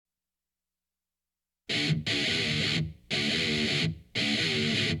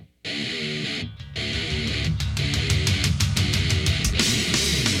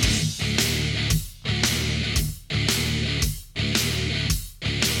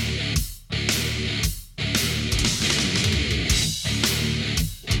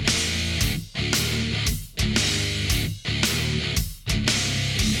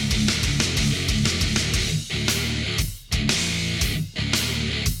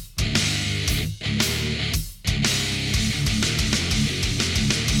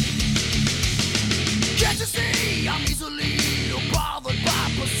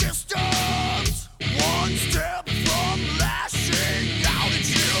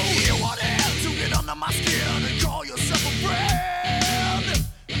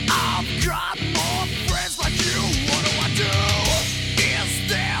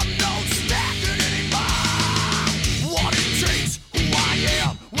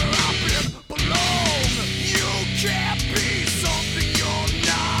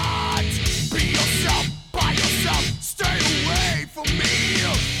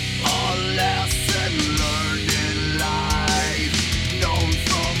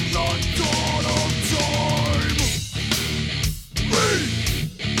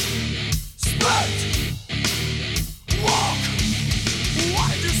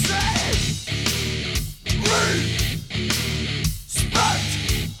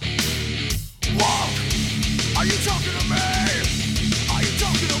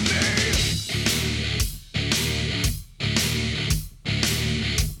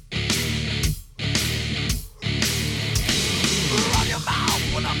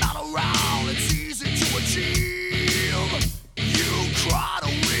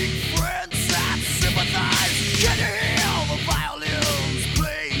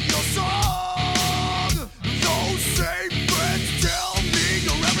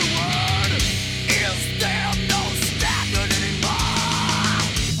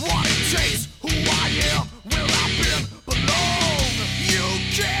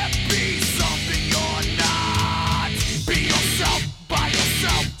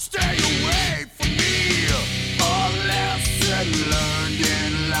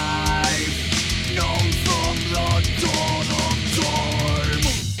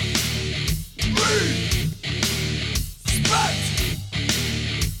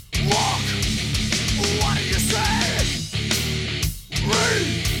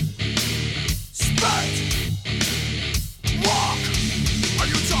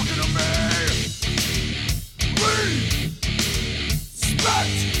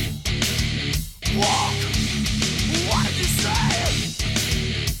Walk. What did you say?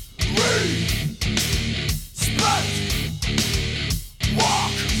 Respect.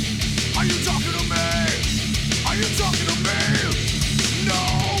 Walk. Are you talking to me? Are you talking to me? No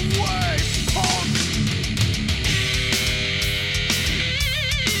way, punk.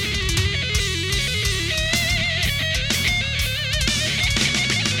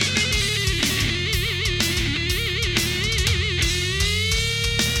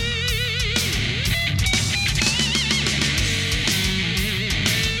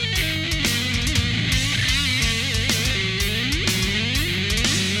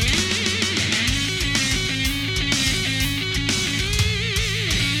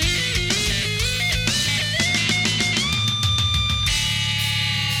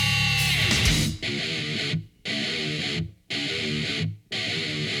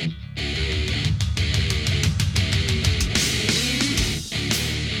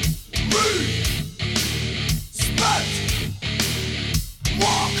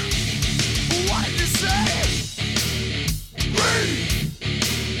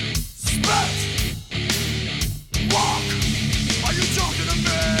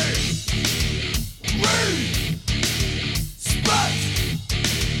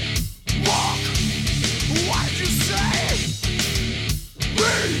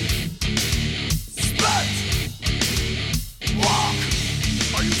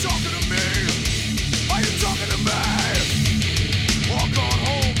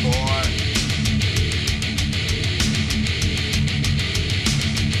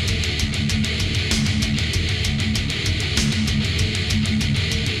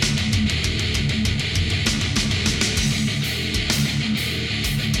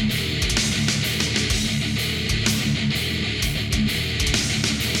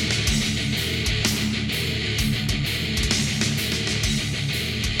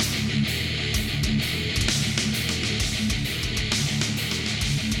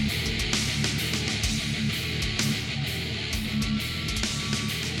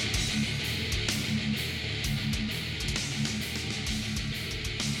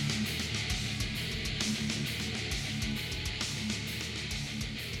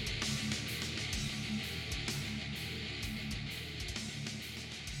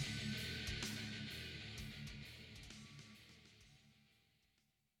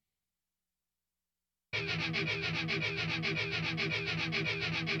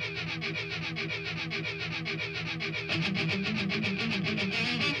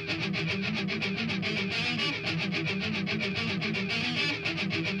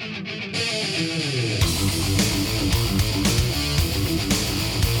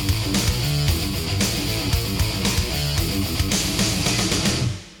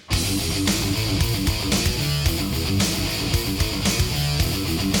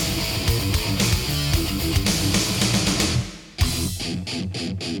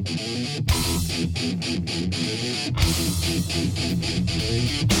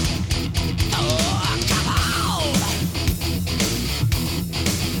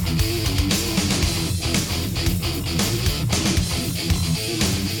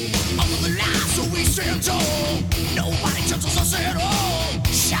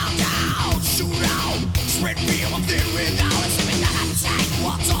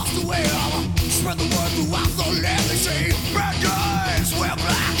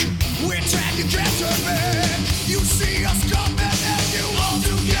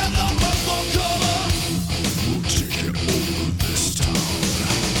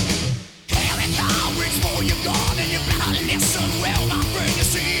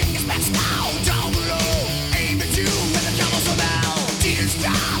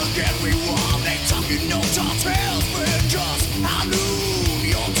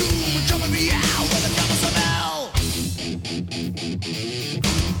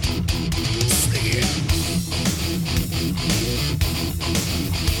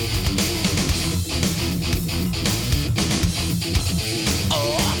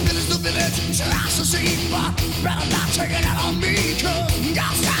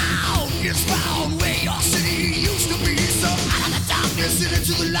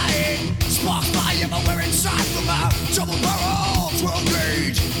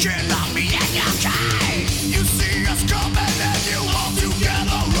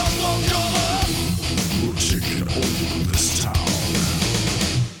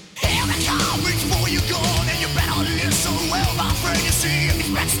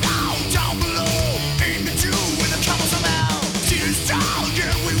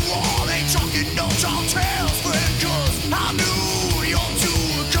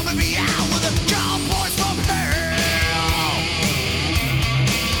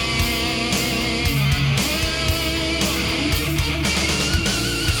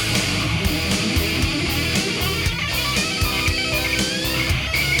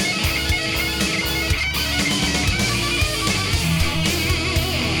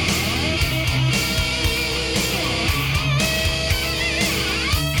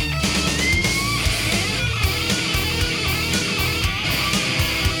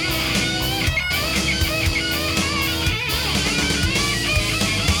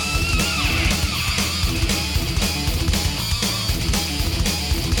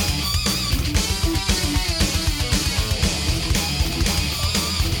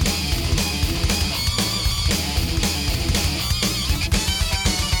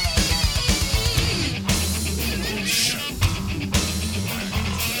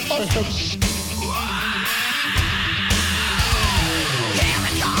 You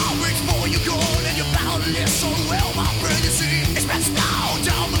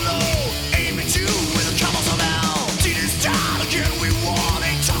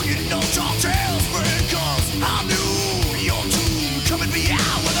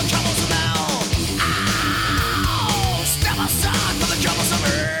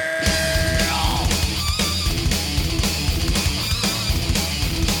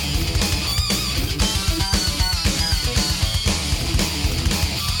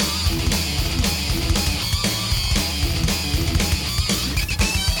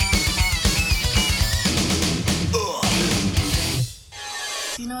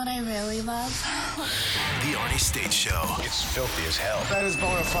know what I really love? The Arnie State Show. It's filthy as hell. That is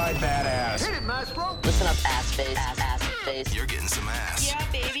bona fide badass. Hit it, Maestro. Listen up, ass face, ass face. You're getting some ass. Yeah,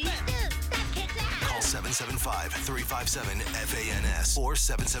 baby. Call 775-357-FANS or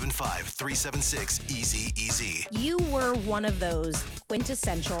 775-376-EASY. You were one of those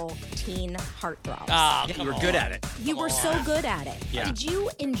quintessential teen heartthrobs. Ah, You were good at it. You were so good at it. Yeah. Did you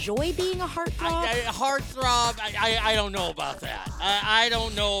enjoy being a heartthrob? Heartthrob, I don't know about that. I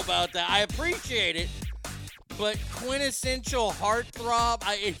don't know about that. I appreciate it, but quintessential heartthrob,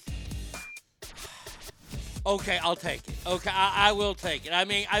 okay, I'll take it. Okay, I will take it. I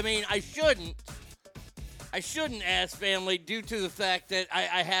mean, I shouldn't ask family due to the fact that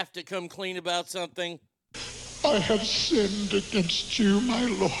I have to come clean about something. I have sinned against you, my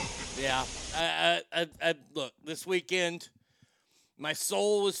Lord. Yeah, look, this weekend, my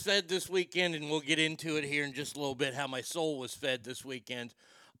soul was fed this weekend, and we'll get into it here in just a little bit, how my soul was fed this weekend.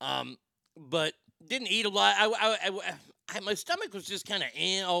 But didn't eat a lot. My stomach was just kind of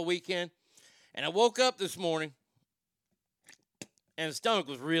all weekend, and I woke up this morning, and the stomach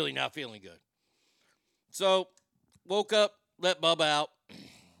was really not feeling good. So, woke up, let Bubba out,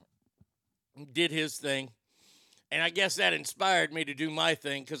 did his thing, and I guess that inspired me to do my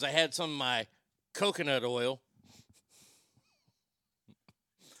thing because I had some of my coconut oil.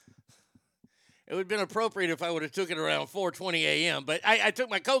 It would have been appropriate if I would have took it around 4:20 a.m., but I took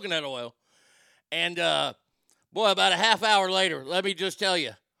my coconut oil, and boy, about a half hour later, let me just tell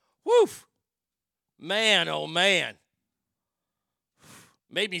you, woof, man, oh man,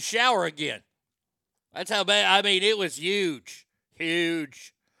 made me shower again. That's how bad. I mean, it was huge.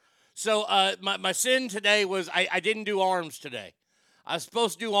 So my sin today was I didn't do arms today. I was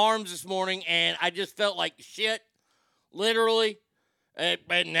supposed to do arms this morning, and I just felt like shit, literally.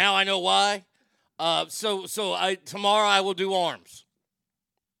 And now I know why. So tomorrow I will do arms.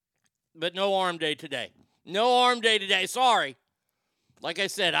 But no arm day today. No arm day today. Sorry. Like I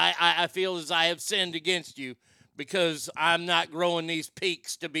said, I feel as I have sinned against you because I'm not growing these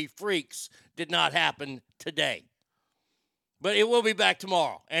peaks to be freaks. Did not happen today. But it will be back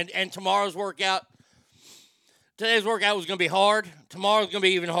tomorrow. And tomorrow's workout, today's workout was going to be hard. Tomorrow's going to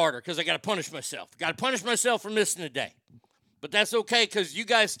be even harder because I got to punish myself. Got to punish myself for missing a day. But that's okay because you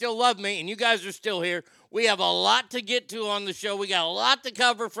guys still love me and you guys are still here. We have a lot to get to on the show. We got a lot to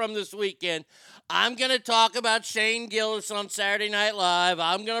cover from this weekend. I'm going to talk about Shane Gillis on Saturday Night Live.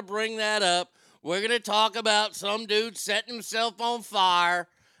 I'm going to bring that up. We're going to talk about some dude setting himself on fire.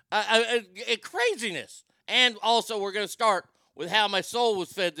 Craziness. And also we're going to start with how my soul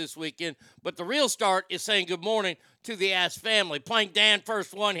was fed this weekend. But the real start is saying good morning to the Ass family. Playing Dan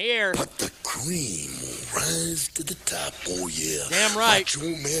first one here. But the cream will rise to the top, oh yeah. Damn right. Macho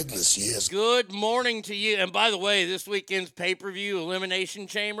Madness, yes. Good morning to you. And by the way, this weekend's pay-per-view Elimination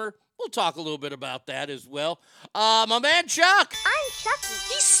Chamber, we'll talk a little bit about that as well. My man Chuck. I'm Chucky.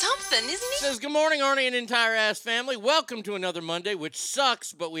 He's something, isn't he? Says, good morning, Arnie and entire Ass family. Welcome to another Monday, which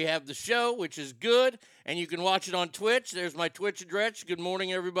sucks, but we have the show, which is good, and you can watch it on Twitch. There's my Twitch address. Good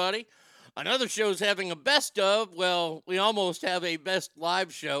morning, everybody. Another show's having a best of. Well, we almost have a best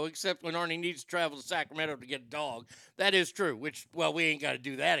live show, except when Arnie needs to travel to Sacramento to get a dog. That is true, which, well, we ain't got to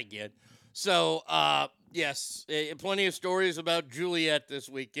do that again. So, yes, plenty of stories about Juliet this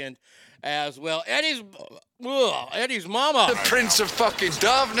weekend as well. Eddie's mama. The Prince of fucking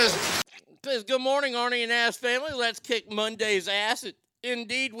Darkness. Says, good morning, Arnie and Ass family. Let's kick Monday's ass.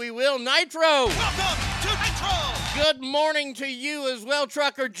 Indeed, we will. Nitro. Welcome to Nitro. Good morning to you as well,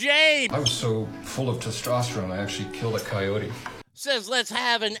 Trucker James. I was so full of testosterone, I actually killed a coyote. Says, let's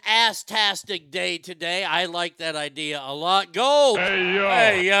have an ass-tastic day today. I like that idea a lot. Gold. Hey, yo.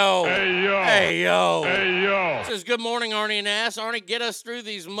 Hey, yo. Hey, yo. Hey, yo. Hey, yo. Says, good morning, Arnie and Ass. Arnie, get us through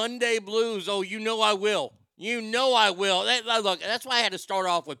these Monday blues. Oh, you know I will. You know I will. Look, that's why I had to start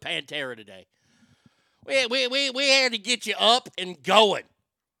off with Pantera today. We had to get you up and going.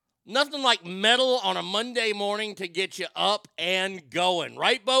 Nothing like metal on a Monday morning to get you up and going.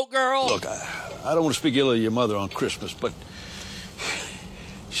 Right, Boat Girl? Look, I don't want to speak ill of your mother on Christmas, but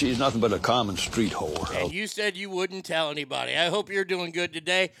she's nothing but a common street whore. And you said you wouldn't tell anybody. I hope you're doing good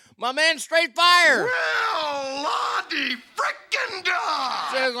today. My man, Straight Fire. Well, Lottie frickin'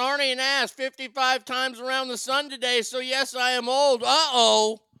 dog! Says Arnie and Ass 55 times around the sun today, so yes, I am old.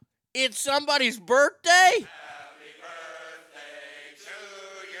 Uh-oh. It's somebody's birthday?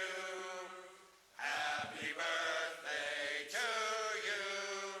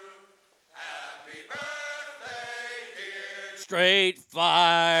 Straight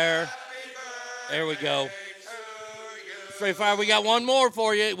Fire. There we go. Straight Fire, we got one more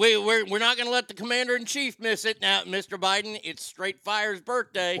for you. We're not going to let the Commander-in-Chief miss it. Now, Mr. Biden, it's Straight Fire's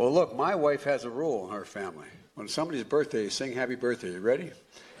birthday. Well, look, my wife has a rule in her family. When somebody's birthday, you sing happy birthday. You ready?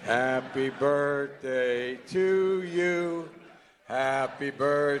 Happy birthday to you. Happy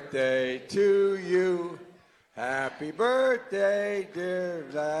birthday to you. Happy birthday, dear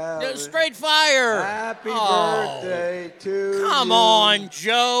Larry. Straight Fire. Happy birthday to you. Come on,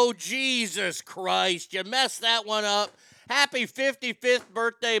 Joe. Jesus Christ. You messed that one up. Happy 55th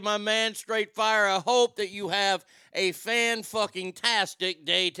birthday, my man, Straight Fire. I hope that you have a fan-fucking-tastic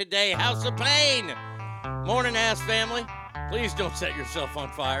day today. House of Pain. Morning, ass family. Please don't set yourself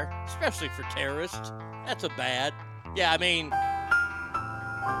on fire, especially for terrorists. That's a bad. Yeah, I mean...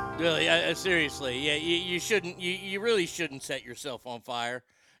 Really, seriously, yeah, you shouldn't. You really shouldn't set yourself on fire.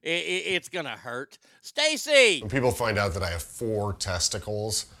 It's gonna hurt. Stacy. When people find out that I have 4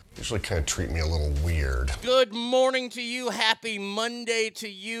 testicles, they usually kind of treat me a little weird. Good morning to you. Happy Monday to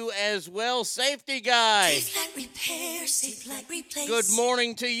you as well, Safety Guy. Safe like repair, safe like replace. Good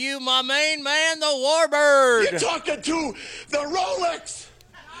morning to you, my main man, the Warbird. You're talking to the Rolex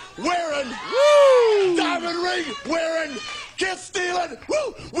wearing, diamond ring wearing, kiss stealing,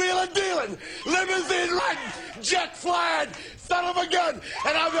 wheeling dealing, limousine riding, jet flying, son of a gun,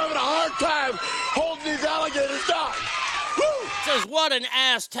 and I'm having a hard time holding these alligators down. Says, what an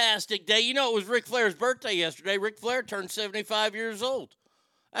ass-tastic day. You know, it was Ric Flair's birthday yesterday. Ric Flair turned 75 years old.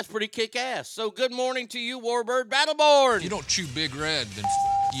 That's pretty kick-ass. So good morning to you, Warbird Battleborn. If you don't chew Big Red, then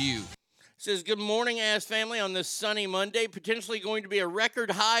you. Says, good morning, ass family, on this sunny Monday. Potentially going to be a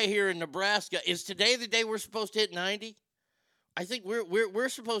record high here in Nebraska. Is today the day we're supposed to hit 90? I think we're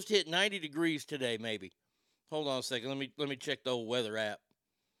supposed to hit 90 degrees today, maybe. Hold on a second. Let me check the old weather app.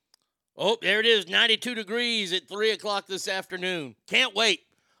 Oh, there it is, 92 degrees at 3 o'clock this afternoon. Can't wait.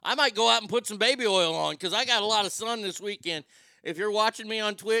 I might go out and put some baby oil on because I got a lot of sun this weekend. If you're watching me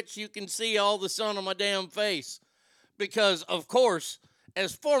on Twitch, you can see all the sun on my damn face. Because, of course,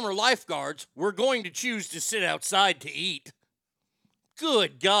 as former lifeguards, we're going to choose to sit outside to eat.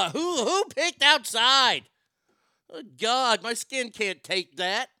 Good God. Who picked outside? Good God, my skin can't take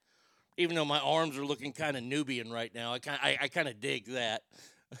that. Even though my arms are looking kind of Nubian right now. I kind of dig that.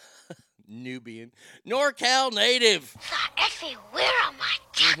 Nubian. NorCal native.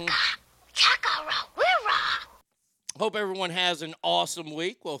 Hope everyone has an awesome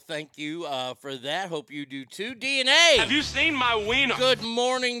week. Well, thank you for that. Hope you do too. DNA. Have you seen my wiener? Good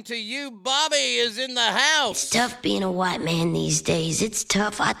morning to you. Bobby is in the house. It's tough being a white man these days. It's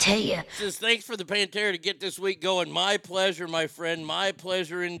tough, I tell you. Says, thanks for the Pantera to get this week going. My pleasure, my friend. My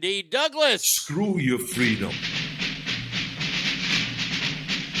pleasure indeed. Douglas. Screw your freedom.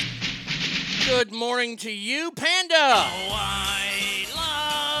 Good morning to you, Panda. Oh, I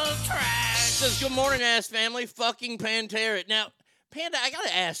love trash. Says, good morning, ass family. Fucking Pantera. Now, Panda, I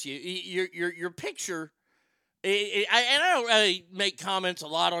gotta ask you, your picture. I don't really make comments a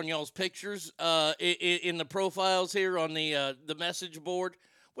lot on y'all's pictures in the profiles here on the message board.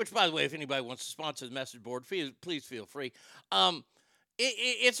 Which, by the way, if anybody wants to sponsor the message board, please feel free.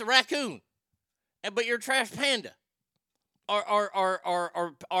 It's a raccoon, but you're a trash panda.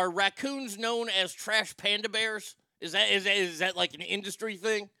 Are raccoons known as trash panda bears? Is that like an industry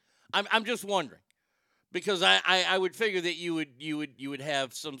thing? I'm just wondering, because I would figure that you would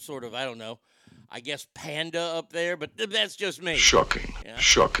have some sort of, I don't know, I guess panda up there, but that's just me. Shocking. Yeah.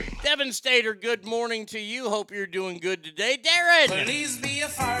 Shocking. Devastator, good morning to you. Hope you're doing good today. Darren! Please be a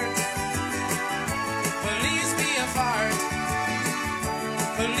fart. Please be a fart.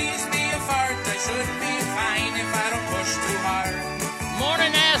 Please be a fart. I should be fine if I don't push too hard.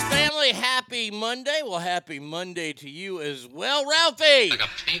 Morning, ass family. Happy Monday. Well, happy Monday to you as well. Ralphie! Like a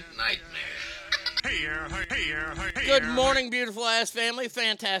pink nightmare. Good morning, beautiful ass family.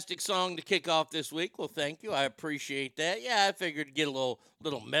 Fantastic song to kick off this week. Well, thank you. I appreciate that. Yeah, I figured to get a little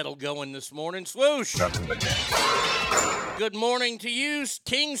metal going this morning. Swoosh. Nothing but that. Good morning to you,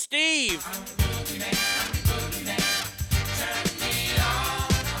 King Steve.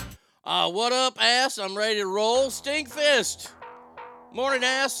 What up, ass? I'm ready to roll. Stinkfist. Morning,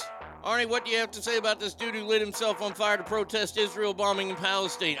 ass. Arnie, what do you have to say about this dude who lit himself on fire to protest Israel bombing in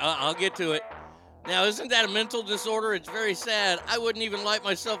Palestine? I'll get to it. Now, isn't that a mental disorder? It's very sad. I wouldn't even light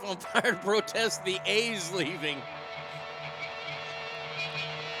myself on fire to protest the A's leaving.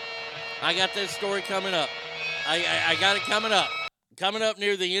 I got that story coming up. I got it coming up. Coming up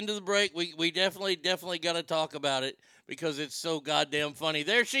near the end of the break, we definitely got to talk about it because it's so goddamn funny.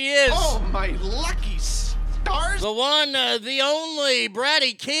 There she is. Oh, my lucky stars. The one, the only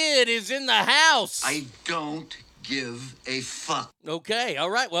bratty kid is in the house. I don't give a fuck. Okay,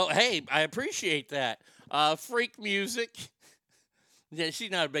 all right. Well, hey, I appreciate that. Freak music. Yeah,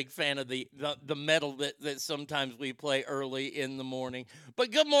 she's not a big fan of the metal that sometimes we play early in the morning.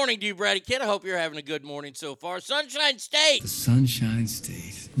 But good morning to you, Bratty Kid. I hope you're having a good morning so far. Sunshine State. The Sunshine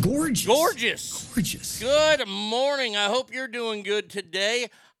State. Gorgeous. Gorgeous. Gorgeous. Good morning. I hope you're doing good today.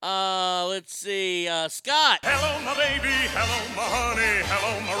 Let's see. Scott. Hello, my baby. Hello, my honey.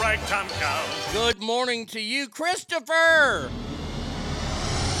 Hello, my ragtime cow. Good morning to you, Christopher.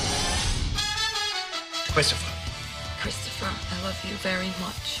 Christopher, I love you very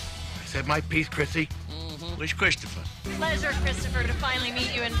much. I said my piece, Chrissy. Where's Christopher? Pleasure, Christopher, to finally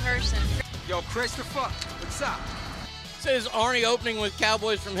meet you in person. Yo, Christopher, what's up? Says Arnie opening with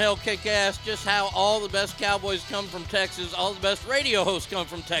Cowboys from Hell kick ass. Just how all the best cowboys come from Texas. All the best radio hosts come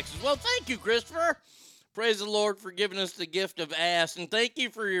from Texas. Well, thank you, Christopher. Praise the Lord for giving us the gift of ass. And thank you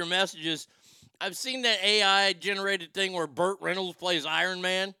for your messages. I've seen that AI-generated thing where Burt Reynolds plays Iron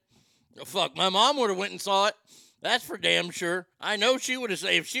Man. Oh, fuck, my mom would have went and saw it. That's for damn sure. I know she would have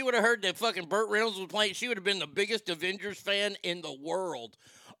said, if she would have heard that fucking Burt Reynolds was playing, she would have been the biggest Avengers fan in the world.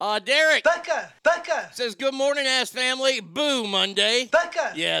 Derek. Becca. Says, good morning, ass family. Boo, Monday.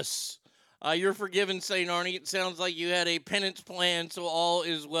 Becca. Yes. You're forgiven, St. Arnie. It sounds like you had a penance plan, so all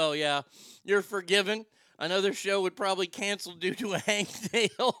is well. Yeah, you're forgiven. Another show would probably cancel due to a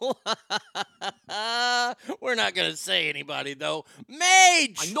hangnail. We're not going to say anybody, though.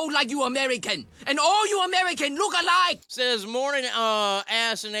 Mage! I know like you American, and all you American look alike! Says, morning,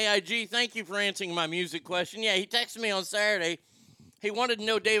 ass and AIG. Thank you for answering my music question. Yeah, he texted me on Saturday. He wanted to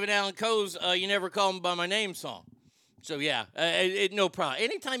know David Allan Coe's You Never Call Me By My Name song. So, yeah, no problem.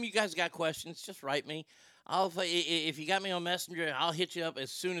 Anytime you guys got questions, just write me. If you got me on Messenger, I'll hit you up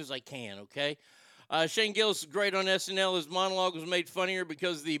as soon as I can, okay? Shane Gillis is great on SNL. His monologue was made funnier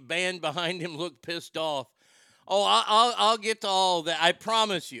because the band behind him looked pissed off. Oh, I'll get to all of that. I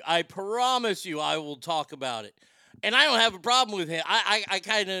promise you. I will talk about it. And I don't have a problem with him.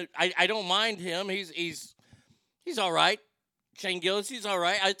 I don't mind him. He's all right. Shane Gillis, he's all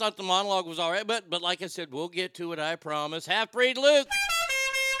right. I thought the monologue was all right, but like I said, we'll get to it, I promise. Half-breed Luke.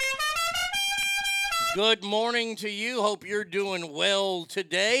 Good morning to you. Hope you're doing well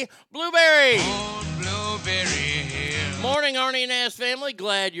today. Blueberry. Oh, Blueberry Hill. Morning, Arnie and Ass family.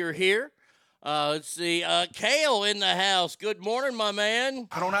 Glad you're here. Let's see. Kale in the house. Good morning, my man.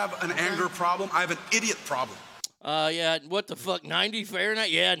 I don't have an anger problem. I have an idiot problem. Yeah, what the fuck? 90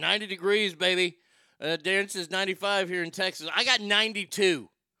 Fahrenheit? Yeah, 90 degrees, baby. Darren says 95 here in Texas. I got 92.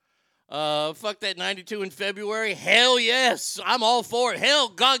 Fuck that 92 in February. Hell yes. I'm all for it. Hell,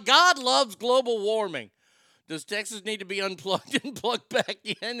 God loves global warming. Does Texas need to be unplugged and plugged back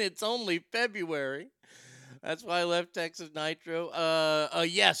in? It's only February. That's why I left Texas Nitro.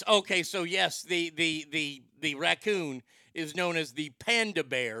 Yes. Okay, so yes, the raccoon is known as the panda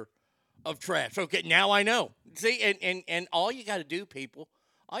bear of trash. Okay, now I know. See, and all you got to do, people,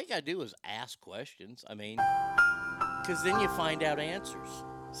 all you got to do is ask questions. I mean, because then you find out answers.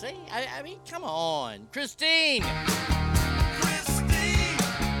 See? I mean, come on. Christine! 16!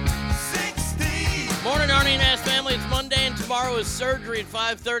 Morning, Arnie and Ass family. It's Monday, and tomorrow is surgery at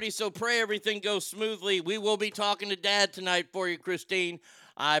 5:30, so pray everything goes smoothly. We will be talking to Dad tonight for you, Christine.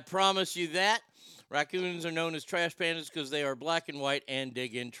 I promise you that. Raccoons are known as trash pandas because they are black and white and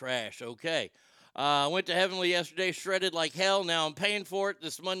dig in trash. Okay. I went to Heavenly yesterday, shredded like hell. Now I'm paying for it.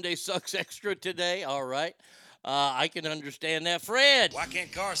 This Monday sucks extra today. All right. I can understand that. Fred. Why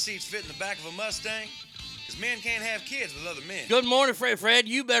can't car seats fit in the back of a Mustang? Because men can't have kids with other men. Good morning, Fred. Fred,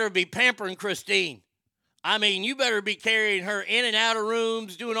 you better be pampering Christine. I mean, you better be carrying her in and out of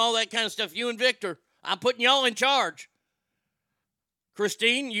rooms, doing all that kind of stuff. You and Victor, I'm putting y'all in charge.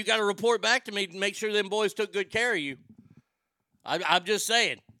 Christine, you got to report back to me to make sure them boys took good care of you. I'm just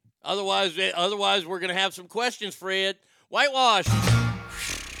saying. Otherwise, we're going to have some questions, Fred. Whitewash.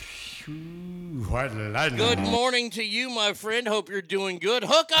 Good morning to you, my friend. Hope you're doing good.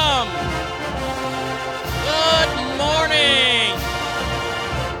 Hook 'em. Good morning.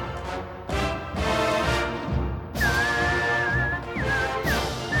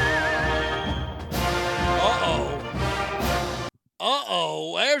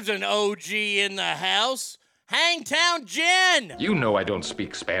 there's an OG in the house. Hangtown Jen. You know I don't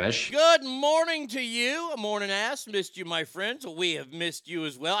speak Spanish. Good morning to you. A morning ass. Missed you, my friends. We have missed you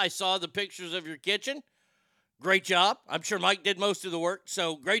as well. I saw the pictures of your kitchen. Great job. I'm sure Mike did most of the work.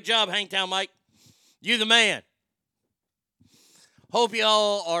 So great job, Hangtown Mike. You the man. Hope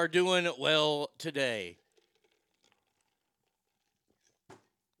y'all are doing well today.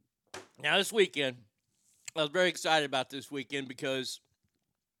 Now, this weekend, I was very excited about this weekend because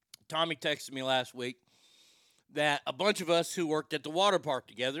Tommy texted me last week that a bunch of us who worked at the water park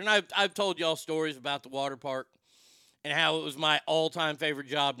together, and I've told y'all stories about the water park and how it was my all-time favorite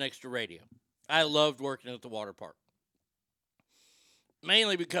job next to radio. I loved working at the water park.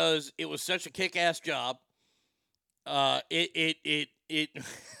 Mainly because it was such a kick-ass job. Mike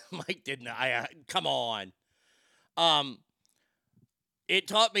didn't, come on. It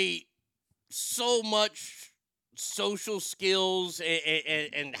taught me so much social skills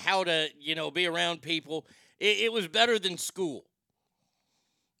and how to, be around people. It was better than school.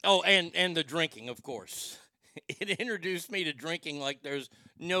 Oh, and the drinking, of course. It introduced me to drinking like there's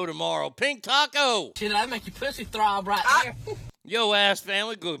no tomorrow. Pink Taco! Shit, that make your pussy throb right there. Yo, ass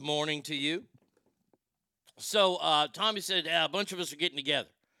family, good morning to you. So, Tommy said, a bunch of us are getting together.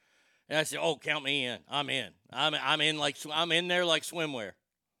 And I said, oh, count me in. I'm in. I'm in there like swimwear.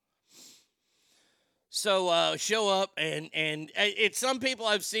 So, show up, and it's some people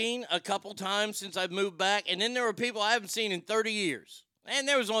I've seen a couple times since I've moved back, and then there were people I haven't seen in 30 years. And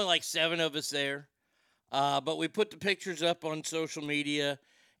there was only like 7 of us there. But we put the pictures up on social media,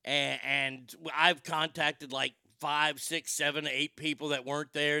 and I've contacted like 5, 6, 7, 8 people that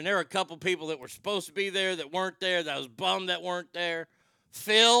weren't there. And there were a couple people that were supposed to be there that weren't there, that I was bummed that weren't there.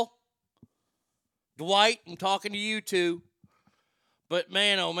 Phil, Dwight, I'm talking to you too. But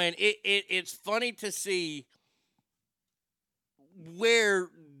man, oh man, it's funny to see where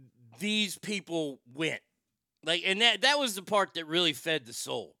these people went. Like, and that was the part that really fed the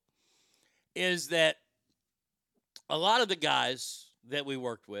soul, is that a lot of the guys that we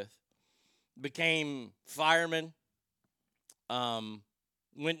worked with became firemen,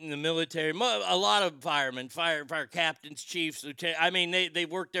 went in the military. A lot of firemen, fire captains, chiefs, lieutenants. I mean, they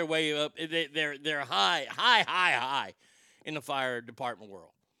worked their way up. They're high in the fire department world,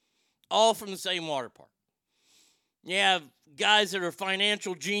 all from the same water park. You have guys that are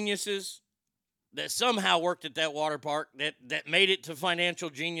financial geniuses that somehow worked at that water park that made it to financial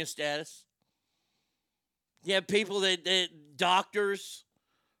genius status. You have people that doctors,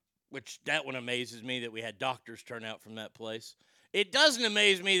 which that one amazes me that we had doctors turn out from that place. It doesn't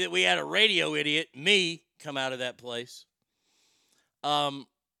amaze me that we had a radio idiot, me, come out of that place.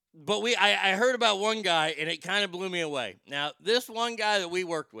 But I heard about one guy, and it kind of blew me away. Now, this one guy that we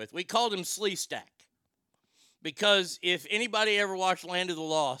worked with, we called him Slee Stack. Because if anybody ever watched Land of the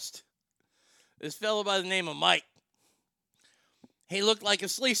Lost, this fellow by the name of Mike, he looked like a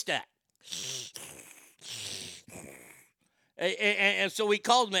Slee Stack. And so we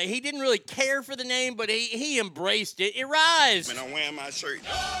called him that. He didn't really care for the name, but he embraced it. It rise. And I'm wearing my shirt.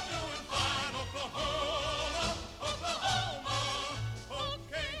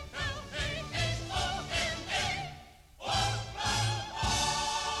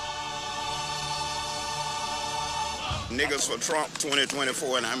 Niggas for Trump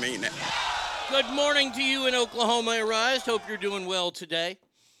 2024, and I mean that. Good morning to you in Oklahoma, Arise. Hope you're doing well today.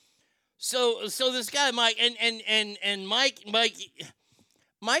 So this guy Mike and Mike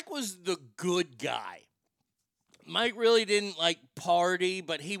was the good guy. Mike really didn't like party,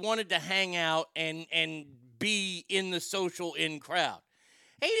 but he wanted to hang out and be in the social in crowd.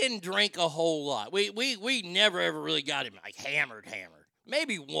 He didn't drink a whole lot. We never ever really got him like hammered.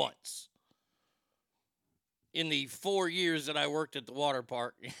 Maybe once in the 4 years that I worked at the water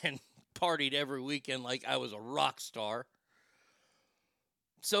park and partied every weekend like I was a rock star.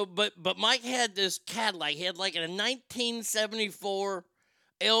 So, but Mike had this Cadillac. He had like a 1974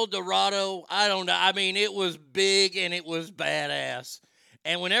 Eldorado. I don't know. I mean, it was big and it was badass.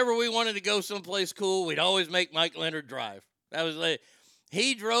 And whenever we wanted to go someplace cool, we'd always make Mike Leonard drive. That was like,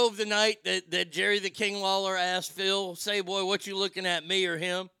 he drove the night that Jerry the King Lawler asked Phil, say, boy, what you looking at, me or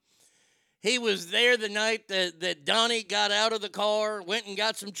him? He was there the night that Donnie got out of the car, went and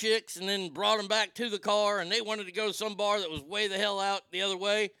got some chicks, and then brought them back to the car, and they wanted to go to some bar that was way the hell out the other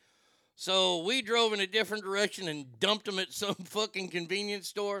way. So we drove in a different direction and dumped them at some fucking convenience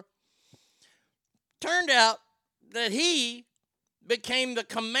store. Turned out that he became the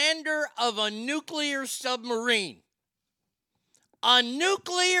commander of a nuclear submarine. A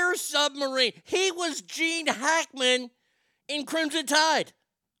nuclear submarine. He was Gene Hackman in Crimson Tide.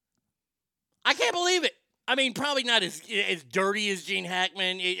 I can't believe it. I mean, probably not as dirty as Gene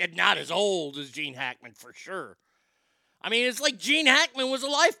Hackman, not as old as Gene Hackman for sure. I mean, it's like Gene Hackman was a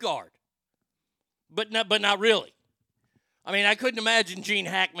lifeguard, but not really. I mean, I couldn't imagine Gene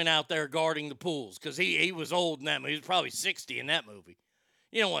Hackman out there guarding the pools because he was old in that movie. He was probably 60 in that movie.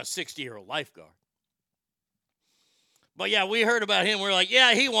 You don't want a 60-year-old lifeguard. But yeah, we heard about him. We're like,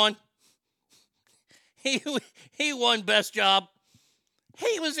 yeah, he won. He won best job.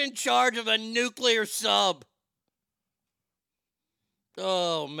 He was in charge of a nuclear sub.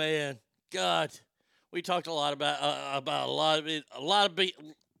 Oh man, God, we talked a lot about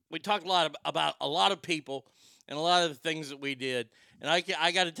we talked a lot about a lot of people and a lot of the things that we did. And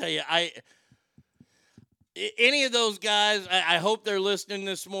I got to tell you, any of those guys, I hope they're listening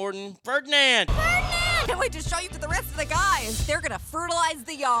this morning. Ferdinand! Can't wait to show you to the rest of the guys. They're going to fertilize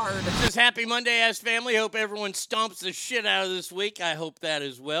the yard. This is Happy Monday, ass family. Hope everyone stomps the shit out of this week. I hope that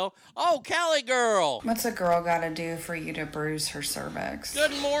as well. Oh, Callie girl. What's a girl got to do for you to bruise her cervix?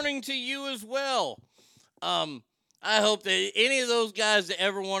 Good morning to you as well. I hope that any of those guys that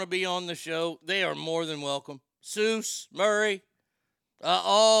ever want to be on the show, they are more than welcome. Seuss, Murray,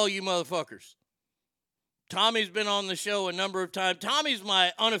 all you motherfuckers. Tommy's been on the show a number of times. Tommy's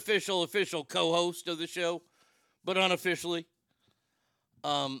my official co-host of the show, but unofficially.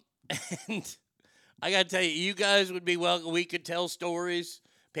 And I got to tell you, you guys would be welcome. We could tell stories.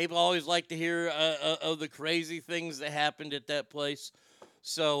 People always like to hear of the crazy things that happened at that place.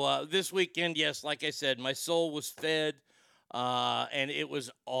 So this weekend, yes, like I said, my soul was fed, and it was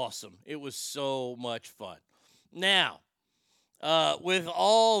awesome. It was so much fun. Now, with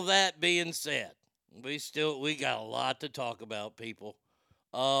all that being said, we got a lot to talk about, people.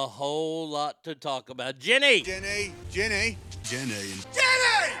 A whole lot to talk about. Jenny!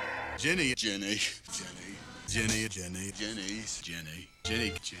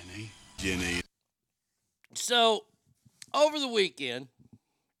 So, over the weekend,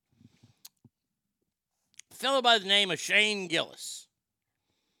 a fellow by the name of Shane Gillis,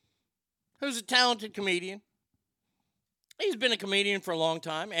 who's a talented comedian. He's been a comedian for a long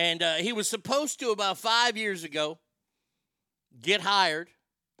time, and he was supposed to, about 5 years ago, get hired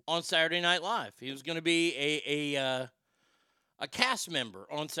on Saturday Night Live. He was going to be a cast member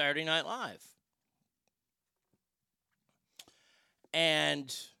on Saturday Night Live.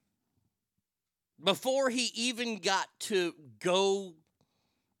 And before he even got to go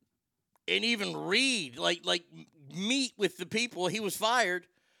and even read, like meet with the people, he was fired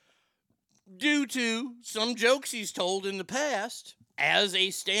due to some jokes he's told in the past as a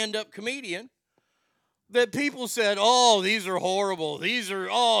stand-up comedian that people said, oh, these are horrible. He's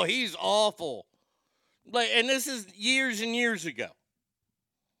awful. And this is years and years ago.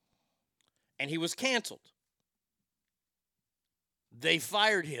 And he was canceled. They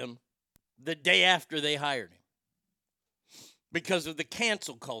fired him the day after they hired him because of the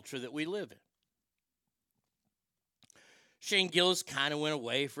cancel culture that we live in. Shane Gillis kind of went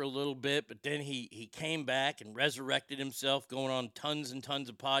away for a little bit, but then he came back and resurrected himself, going on tons and tons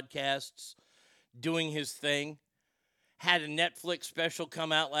of podcasts, doing his thing. Had a Netflix special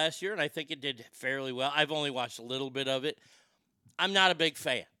come out last year, and I think it did fairly well. I've only watched a little bit of it. I'm not a big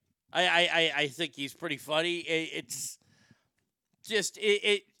fan. I think he's pretty funny. It's just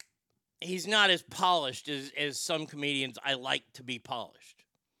he's not as polished as some comedians I like to be polished.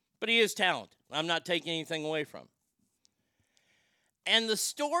 But he is talented. I'm not taking anything away from him. And the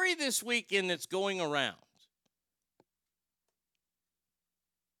story this weekend that's going around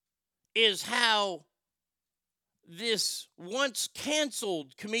is how this once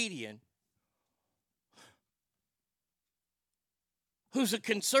canceled comedian who's a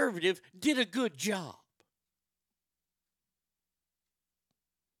conservative did a good job.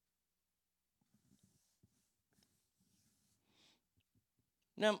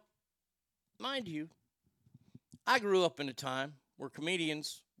 Now, mind you, I grew up in a time where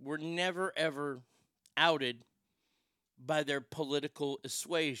comedians were never, ever outed by their political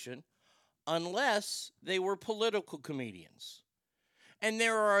persuasion unless they were political comedians. And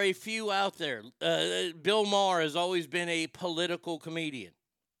there are a few out there. Bill Maher has always been a political comedian.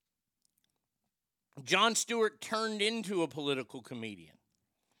 Jon Stewart turned into a political comedian.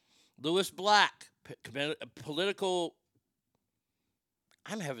 Lewis Black, political...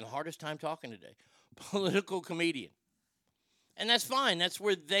 I'm having the hardest time talking today. Political comedian. And that's fine. That's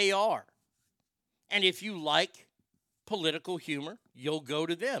where they are. And if you like political humor, you'll go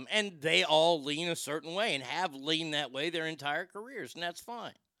to them. And they all lean a certain way and have leaned that way their entire careers. And that's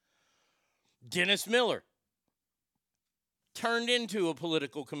fine. Dennis Miller turned into a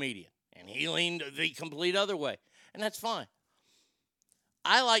political comedian. And he leaned the complete other way. And that's fine.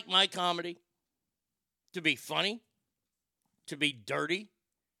 I like my comedy. to be funny, to be dirty,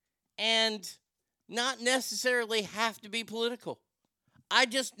 and not necessarily have to be political.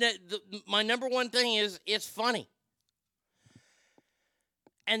 My number one thing is it's funny.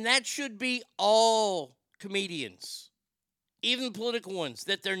 And that should be all comedians, even political ones,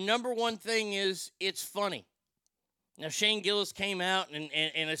 that their number one thing is it's funny. Now, Shane Gillis came out,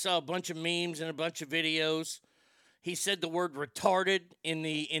 and I saw a bunch of memes and a bunch of videos. He said the word retarded in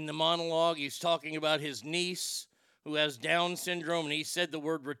the monologue. He's talking about his niece who has Down syndrome, and he said the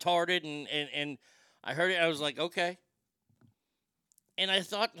word retarded, and I heard it. I was like, okay. And I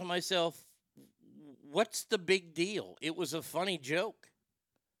thought to myself, what's the big deal? It was a funny joke.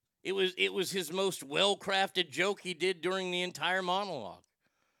 It was his most well-crafted joke he did during the entire monologue.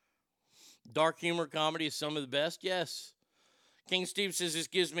 Dark humor comedy is some of the best, yes. King Steve says, this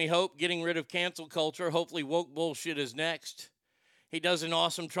gives me hope, getting rid of cancel culture. Hopefully woke bullshit is next. He does an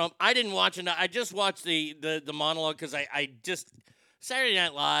awesome Trump. I didn't watch it. I just watched the monologue because I just, Saturday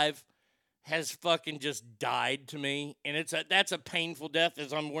Night Live has fucking just died to me. And that's a painful death,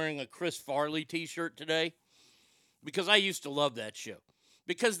 as I'm wearing a Chris Farley t-shirt today. Because I used to love that show.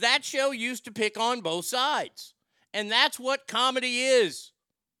 Because that show used to pick on both sides. And that's what comedy is.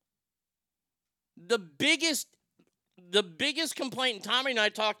 The biggest complaint, and Tommy and I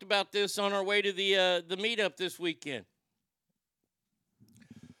talked about this on our way to the meetup this weekend.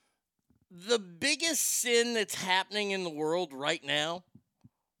 The biggest sin that's happening in the world right now,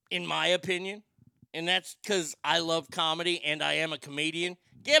 in my opinion, and that's because I love comedy and I am a comedian.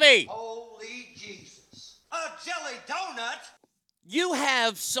 Gibby! Holy Jesus. A jelly donut? You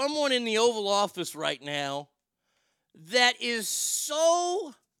have someone in the Oval Office right now that is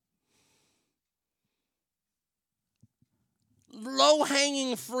so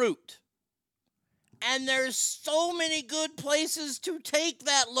low-hanging fruit. And there's so many good places to take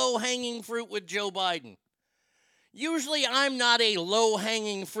that low-hanging fruit with Joe Biden. Usually I'm not a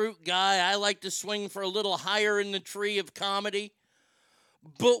low-hanging fruit guy. I like to swing for a little higher in the tree of comedy.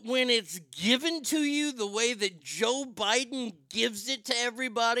 But when it's given to you the way that Joe Biden gives it to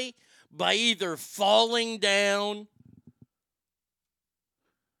everybody, by either falling down,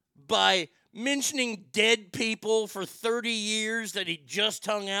 by mentioning dead people for 30 years that he just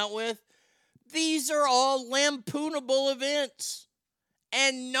hung out with, these are all lampoonable events.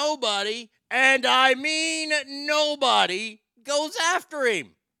 And nobody, and I mean nobody, goes after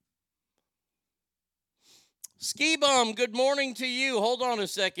him. Ski Bum, good morning to you. Hold on a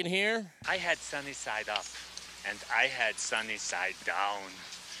second here. I had sunny side up, and I had sunny side down,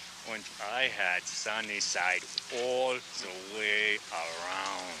 and I had sunny side all the way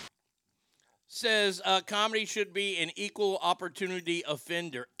around. Says comedy should be an equal opportunity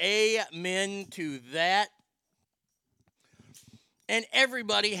offender. Amen to that. And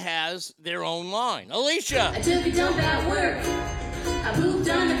everybody has their own line. Alicia. I took a dump at work. I pooped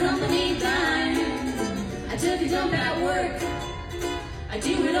on the company dime. I took a dump at work. I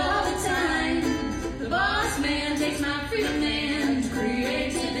do it all the time. The boss man takes my freedom and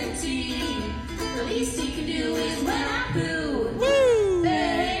creativity. The least he can do is when I poo. Woo!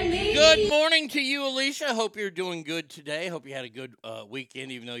 Pay me. Good morning to you, Alicia. Hope you're doing good today. Hope you had a good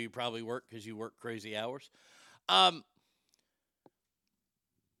weekend, even though you probably work because you work crazy hours.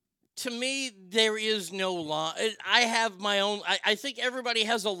 To me, there is no line. I have my own. I think everybody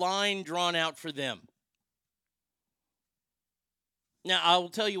has a line drawn out for them. Now, I will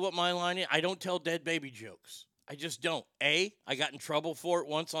tell you what my line is. I don't tell dead baby jokes. I just don't. I got in trouble for it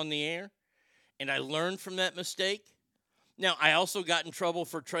once on the air, and I learned from that mistake. Now, I also got in trouble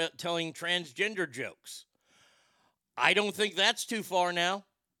for telling transgender jokes. I don't think that's too far now.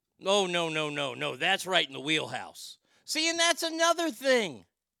 No. That's right in the wheelhouse. See, and that's another thing.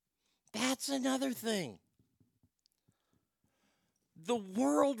 That's another thing. The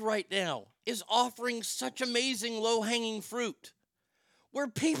world right now is offering such amazing low-hanging fruit where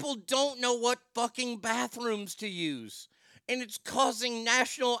people don't know what fucking bathrooms to use, and it's causing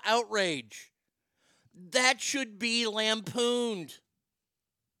national outrage. That should be lampooned.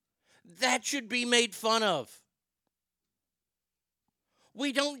 That should be made fun of.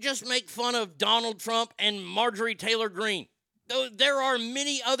 We don't just make fun of Donald Trump and Marjorie Taylor Greene. There are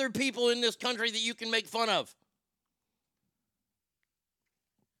many other people in this country that you can make fun of.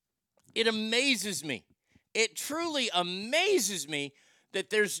 It amazes me. It truly amazes me that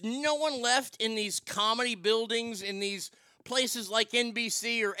there's no one left in these comedy buildings, in these places like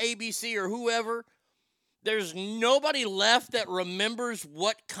NBC or ABC or whoever. There's nobody left that remembers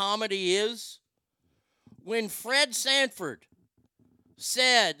what comedy is. When Fred Sanford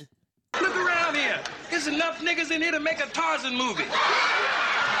said, Look around here. There's enough niggas in here to make a Tarzan movie.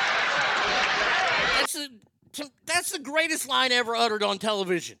 That's the greatest line ever uttered on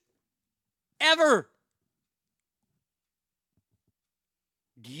television. Ever.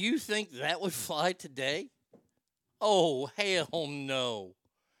 Do you think that would fly today? Oh, hell no.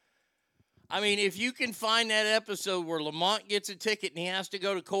 I mean, if you can find that episode where Lamont gets a ticket and he has to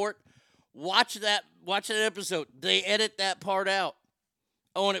go to court, watch that episode. They edit that part out.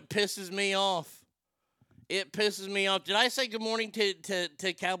 Oh, and it pisses me off. It pisses me off. Did I say good morning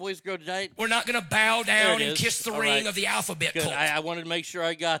to Cowboys Grow Tonight? We're not going to bow down and kiss the ring of the alphabet Good. cult. I wanted to make sure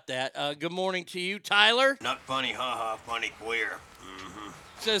I got that. Good morning to you, Tyler. Not funny, haha, funny queer. Mm-hmm.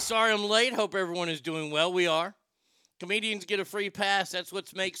 Says, sorry I'm late. Hope everyone is doing well. We are. Comedians get a free pass. That's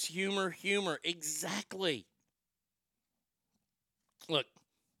what makes humor humor. Exactly. Look,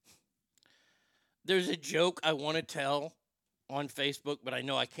 there's a joke I want to tell on Facebook, but I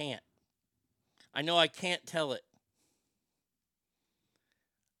know I can't. I know I can't tell it.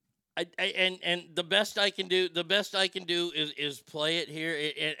 And the best I can do is play it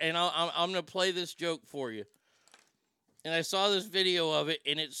here, and I'm gonna play this joke for you. And I saw this video of it,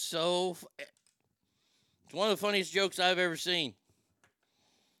 and it's one of the funniest jokes I've ever seen.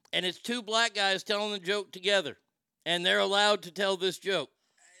 And it's two black guys telling the joke together, and they're allowed to tell this joke.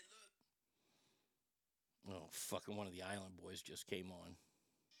 Oh, fucking one of the Island Boys just came on.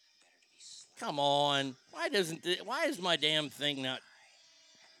 Come on. Why is my damn thing not...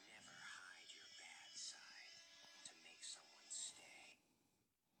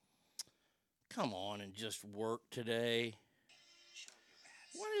 Come on and just work today.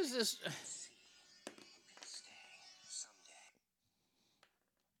 What is this?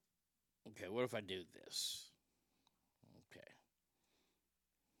 Okay, what if I do this?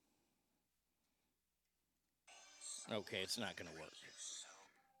 Okay, it's not going to work.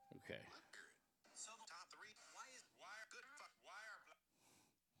 Okay.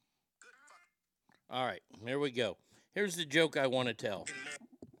 All right, here we go. Here's the joke I want to tell.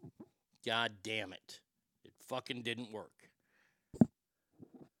 God damn it. It fucking didn't work.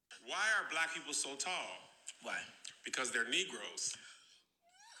 Why are black people so tall? Why? Because they're Negroes.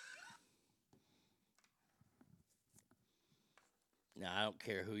 Now, I don't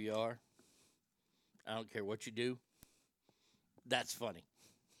care who you are. I don't care what you do. That's funny.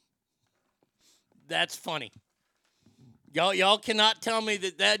 That's funny. Y'all cannot tell me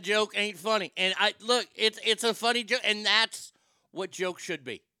that joke ain't funny. And look, it's a funny joke, and that's what jokes should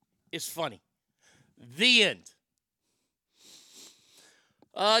be. It's funny. The end.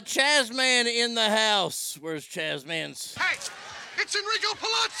 Chazman in the house. Where's Chazman's? Hey, it's Enrico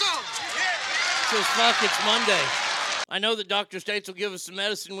Palazzo! Says, fuck, it's Monday. I know that Dr. States will give us some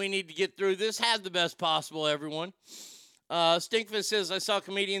medicine we need to get through this. Have the best possible, everyone. Stinkfist says, I saw a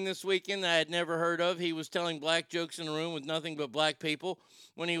comedian this weekend that I had never heard of. He was telling black jokes in a room with nothing but black people.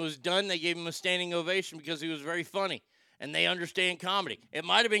 When he was done, they gave him a standing ovation because he was very funny. And they understand comedy. It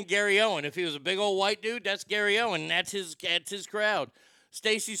might have been Gary Owen. If he was a big old white dude, that's Gary Owen. That's his crowd.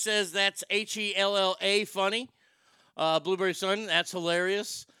 Stacy says that's HELLA funny. Blueberry Sun, that's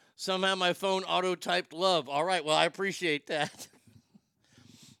hilarious. Somehow my phone auto-typed love. All right, well, I appreciate that.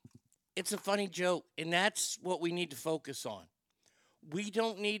 It's a funny joke, and that's what we need to focus on. We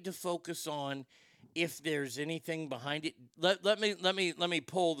don't need to focus on if there's anything behind it. Let me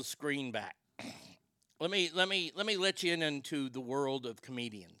pull the screen back. Let me let you into the world of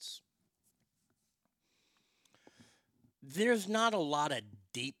comedians. There's not a lot of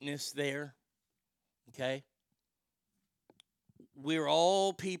deepness there, okay? We're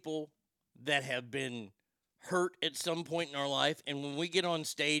all people that have been hurt at some point in our life, and when we get on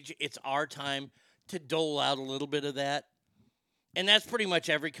stage, it's our time to dole out a little bit of that. And that's pretty much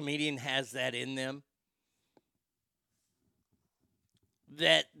every comedian has that in them.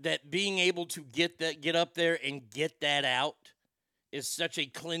 That being able to get up there and get that out is such a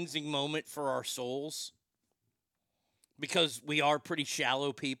cleansing moment for our souls, because we are pretty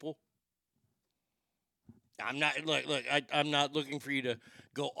shallow people. I'm not looking for you to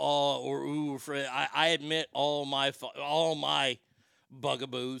go or ooh for it. I admit all my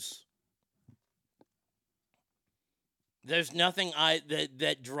bugaboos. There's nothing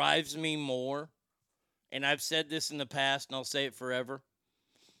that drives me more, and I've said this in the past and I'll say it forever.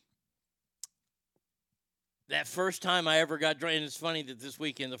 That first time I ever got drunk, and it's funny that this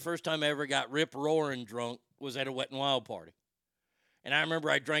weekend, the first time I ever got rip-roaring drunk was at a Wet n Wild party. And I remember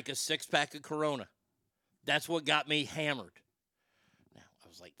I drank a 6-pack of Corona. That's what got me hammered. Now, I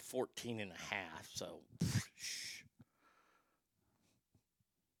was like 14 and a half, so...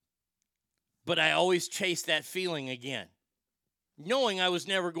 But I always chased that feeling again, knowing I was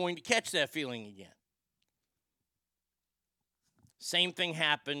never going to catch that feeling again. Same thing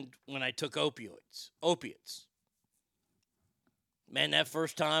happened when I took opiates. Man, that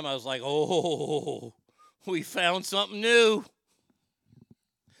first time I was like, oh, we found something new.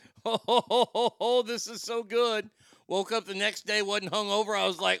 Oh, this is so good. Woke up the next day, wasn't hungover. I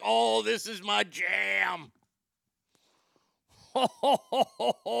was like, oh, this is my jam.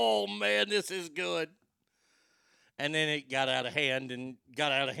 Oh, man, this is good. And then it got out of hand and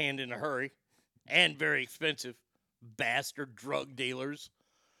got out of hand in a hurry and very expensive. Bastard drug dealers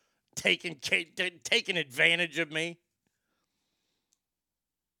taking advantage of me.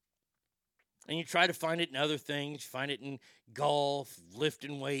 And you try to find it in other things. Find it in golf,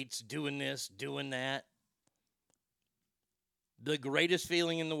 lifting weights, doing this, doing that. The greatest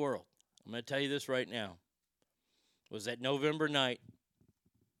feeling in the world, I'm going to tell you this right now, was that November night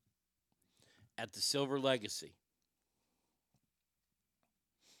at the Silver Legacy.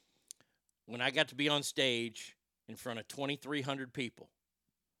 When I got to be on stage in front of 2,300 people,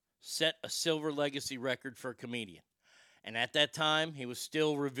 set a Silver Legacy record for a comedian. And at that time, he was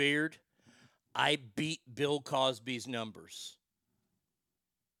still revered. I beat Bill Cosby's numbers.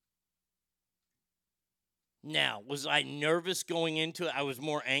 Now, was I nervous going into it? I was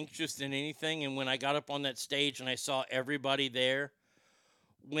more anxious than anything. And when I got up on that stage and I saw everybody there,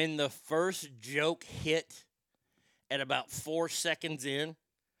 when the first joke hit at about 4 seconds in,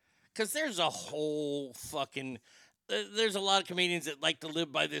 because there's a whole fucking... There's a lot of comedians that like to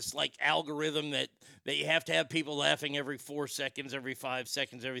live by this like algorithm that you have to have people laughing every 4 seconds, every 5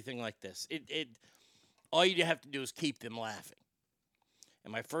 seconds, everything like this. All you have to do is keep them laughing.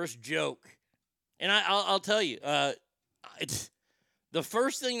 And my first joke, and I'll tell you, the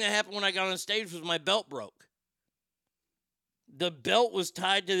first thing that happened when I got on stage was my belt broke. The belt was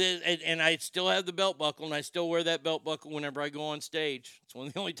tied to the, and I still have the belt buckle, and I still wear that belt buckle whenever I go on stage. It's one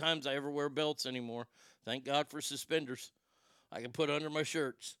of the only times I ever wear belts anymore. Thank God for suspenders I can put under my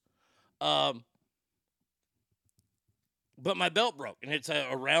shirts. But my belt broke, and it's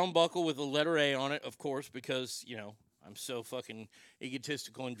a round buckle with a letter A on it, of course, because, you know, I'm so fucking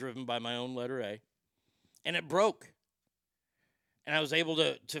egotistical and driven by my own letter A. And it broke. And I was able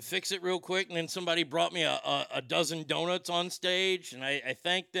to fix it real quick, and then somebody brought me a dozen donuts on stage, and I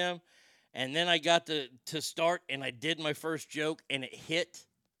thanked them. And then I got to start, and I did my first joke, and it hit.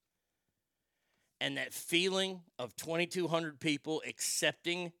 And that feeling of 2,200 people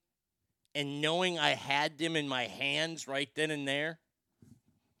accepting and knowing I had them in my hands right then and there,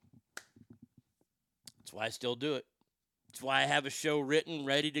 that's why I still do it. That's why I have a show written,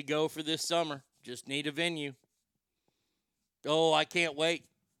 ready to go for this summer. Just need a venue. Oh, I can't wait.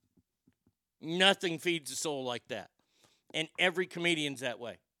 Nothing feeds the soul like that. And every comedian's that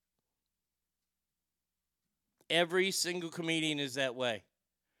way. Every single comedian is that way.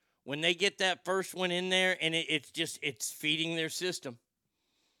 When they get that first one in there, and it's feeding their system.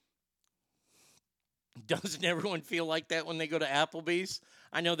 Doesn't everyone feel like that when they go to Applebee's?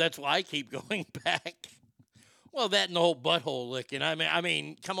 I know that's why I keep going back. Well, that and the whole butthole licking. I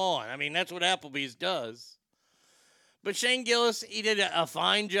mean, come on. I mean, that's what Applebee's does. But Shane Gillis, he did a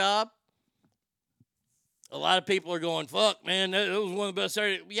fine job. A lot of people are going, fuck, man, that was one of the best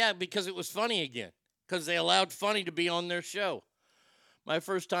Saturdays. Yeah, because it was funny again. Because they allowed funny to be on their show. My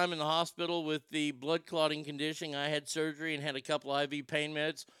first time in the hospital with the blood clotting condition, I had surgery and had a couple IV pain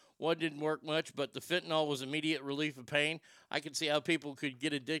meds. One didn't work much, but the fentanyl was immediate relief of pain. I could see how people could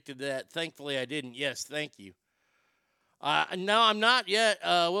get addicted to that. Thankfully, I didn't. Yes, thank you. No, I'm not yet.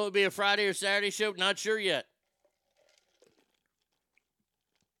 Will it be a Friday or Saturday show? Not sure yet.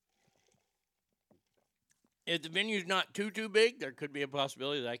 If the venue's not too big, there could be a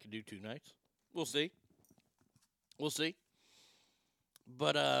possibility that I could do 2 nights. We'll see. We'll see.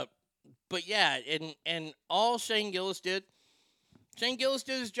 But yeah, and all Shane Gillis did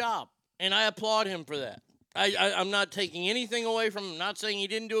his job, and I applaud him for that. I'm not taking anything away from him. I'm not saying he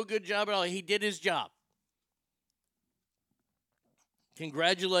didn't do a good job at all. He did his job.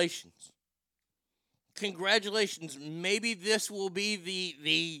 Congratulations. Congratulations. Maybe this will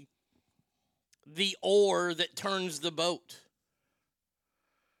be the oar that turns the boat.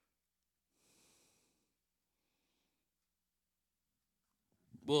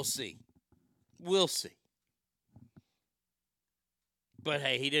 We'll see. We'll see. But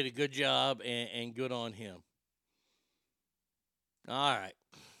hey, he did a good job, and good on him. All right.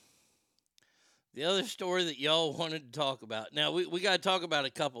 The other story that y'all wanted to talk about. Now, we got to talk about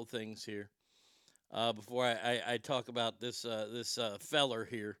a couple things here before I talk about this feller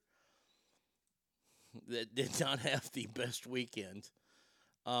here that did not have the best weekend.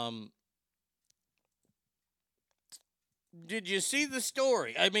 Did you see the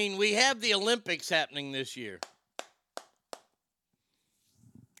story? I mean, we have the Olympics happening this year.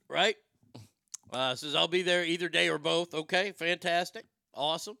 Right? Says I'll be there either day or both. Okay, fantastic.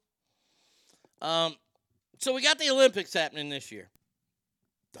 Awesome. So we got the Olympics happening this year.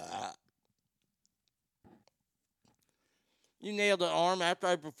 You nailed the arm. After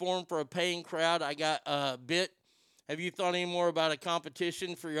I performed for a paying crowd, I got bit. Have you thought any more about a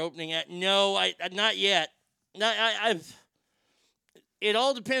competition for your opening act? No, I not yet. It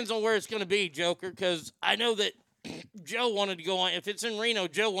all depends on where it's going to be, Joker, because I know that Joe wanted to go on. If it's in Reno,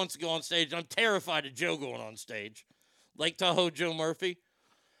 Joe wants to go on stage. I'm terrified of Joe going on stage. Lake Tahoe, Joe Murphy.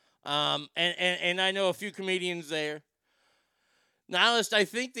 And I know a few comedians there. Nihilist, I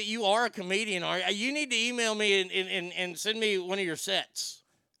think that you are a comedian. You need to email me and send me one of your sets.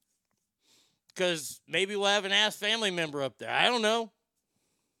 Because maybe we'll have an Ask Family member up there. I don't know.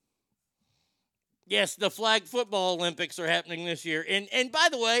 Yes, the flag football Olympics are happening this year. And by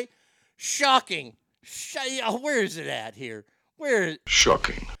the way, shocking. Where is it at here?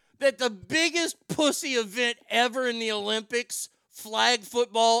 Shocking. That the biggest pussy event ever in the Olympics, flag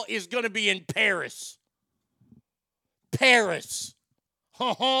football, is going to be in Paris. Paris.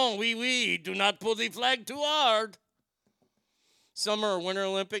 Oui, do not pull the flag too hard. Summer or Winter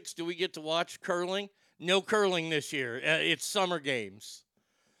Olympics, do we get to watch curling? No curling this year. It's summer games.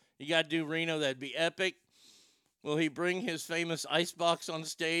 You got to do Reno. That'd be epic. Will he bring his famous icebox on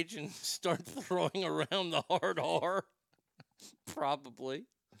stage and start throwing around the hard R? Probably.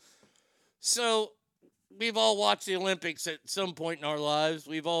 So we've all watched the Olympics at some point in our lives.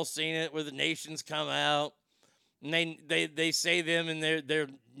 We've all seen it where the nations come out and they say them in their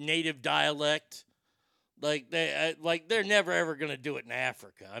native dialect. Like they're never ever going to do it in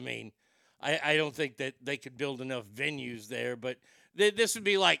Africa. I mean, I don't think that they could build enough venues there, but this would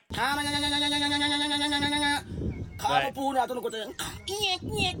be like.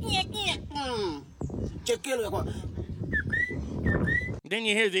 Then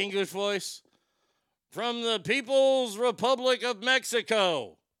you hear the English voice from the People's Republic of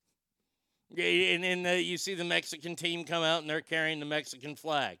Mexico. And you see the Mexican team come out and they're carrying the Mexican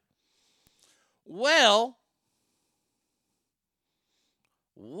flag. Well,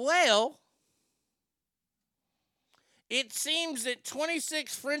 it seems that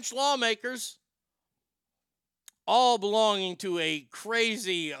 26 French lawmakers, all belonging to a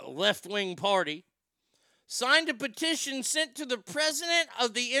crazy left-wing party, signed a petition sent to the president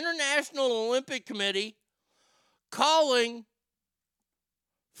of the International Olympic Committee calling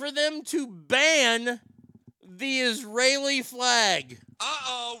for them to ban the Israeli flag.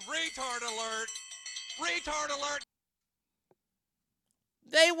 Uh-oh, retard alert. Retard alert.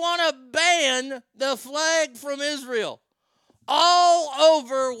 They want to ban the flag from Israel all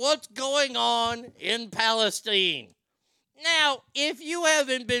over what's going on in Palestine. Now, if you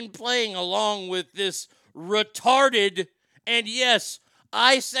haven't been playing along with this retarded, and yes,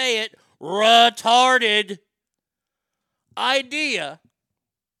 I say it, retarded idea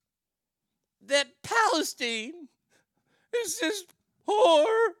that Palestine is this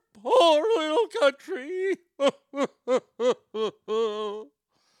poor little country.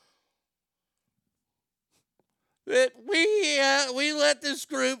 That we let this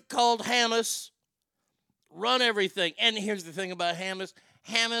group called Hamas run everything. And here's the thing about Hamas.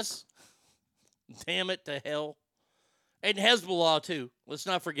 Hamas, damn it to hell. And Hezbollah, too. Let's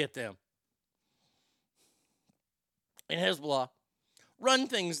not forget them. And Hezbollah run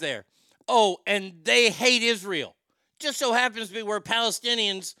things there. Oh, and they hate Israel. Just so happens to be where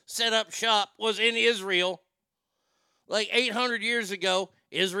Palestinians set up shop was in Israel. Like 800 years ago.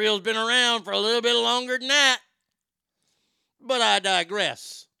 Israel's been around for a little bit longer than that. But I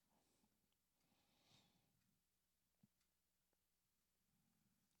digress.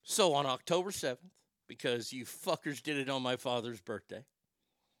 So on October 7th, because you fuckers did it on my father's birthday,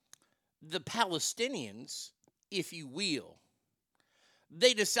 the Palestinians, if you will,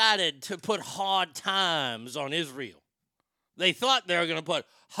 they decided to put hard times on Israel. They thought they were going to put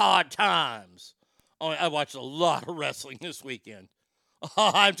hard times on. I watched a lot of wrestling this weekend.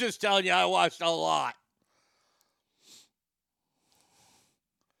 I'm just telling you, I watched a lot.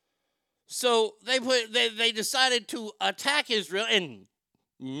 So they decided to attack Israel, and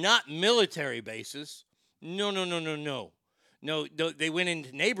not military bases. No. No, they went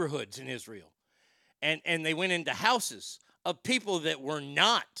into neighborhoods in Israel, and they went into houses of people that were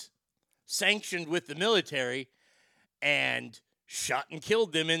not sanctioned with the military and shot and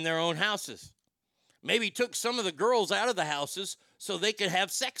killed them in their own houses. Maybe took some of the girls out of the houses so they could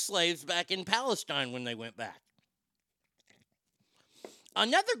have sex slaves back in Palestine when they went back.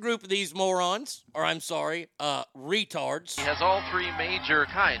 Another group of these morons, retards. He has all three major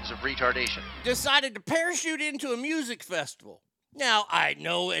kinds of retardation. Decided to parachute into a music festival Now, I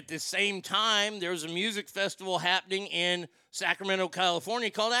know at the same time there's a music festival happening in Sacramento, California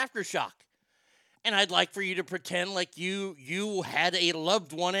called Aftershock. And I'd like for you to pretend like you had a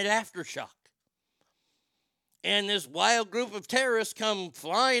loved one at Aftershock. And this wild group of terrorists come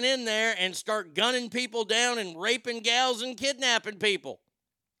flying in there and start gunning people down and raping gals and kidnapping people.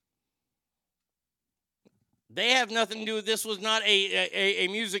 They have nothing to do with this. Was not a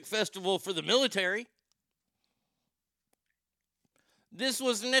music festival for the military. This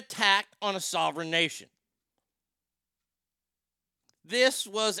was an attack on a sovereign nation. This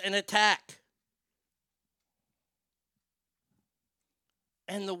was an attack.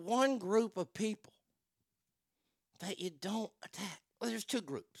 And the one group of people that you don't attack, well, there's two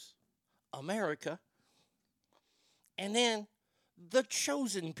groups. America, and then the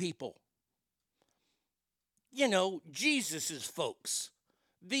chosen people. You know, Jesus's folks,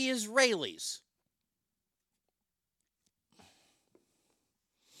 the Israelis.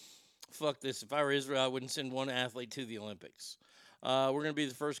 Fuck this. If I were Israel, I wouldn't send one athlete to the Olympics. We're going to be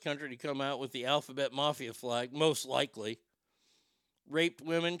the first country to come out with the alphabet mafia flag, most likely. Raped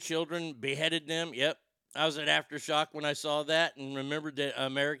women, children, beheaded them. Yep. I was at Aftershock when I saw that and remembered that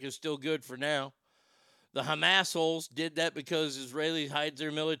America is still good for now. The Hamas holes did that because Israelis hide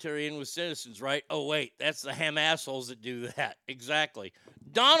their military in with citizens, right? Oh, wait, that's the Hamas holes that do that. Exactly.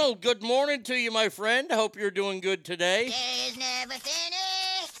 Donald, good morning to you, my friend. I hope you're doing good today. Day's never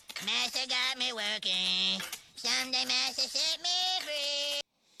finished. Master got me working. Someday Master set me free.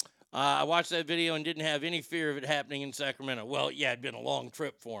 I watched that video and didn't have any fear of it happening in Sacramento. Well, yeah, it'd been a long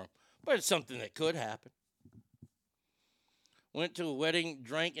trip for him, but it's something that could happen. Went to a wedding,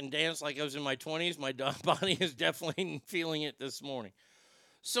 drank, and danced like I was in my 20s. My body is definitely feeling it this morning.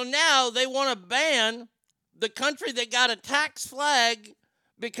 So now they want to ban the country that got a tax flag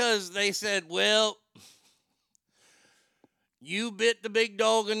because they said, well, you bit the big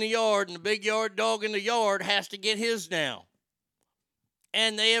dog in the yard, and the big yard dog in the yard has to get his now.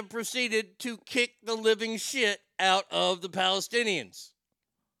 And they have proceeded to kick the living shit out of the Palestinians.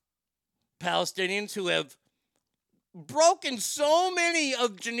 Palestinians who have broken so many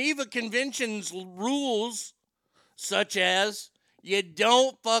of Geneva Convention's rules, such as you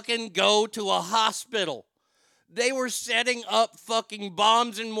don't fucking go to a hospital. They were setting up fucking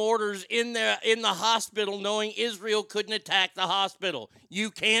bombs and mortars in the hospital knowing Israel couldn't attack the hospital.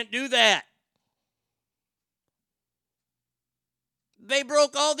 You can't do that. They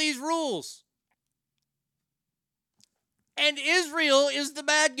broke all these rules. And Israel is the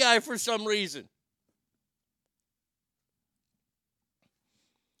bad guy for some reason.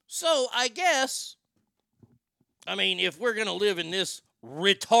 So I guess, I mean, if we're going to live in this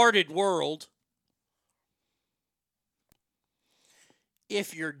retarded world,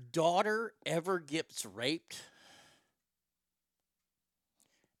 if your daughter ever gets raped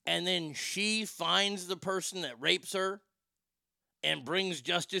and then she finds the person that rapes her and brings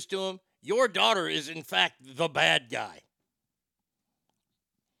justice to him, your daughter is in fact the bad guy.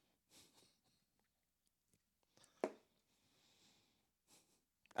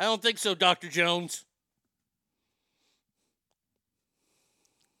 I don't think so, Dr. Jones.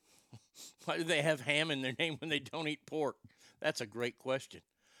 Why do they have ham in their name when they don't eat pork? That's a great question.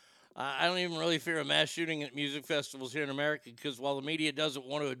 I don't even really fear a mass shooting at music festivals here in America because while the media doesn't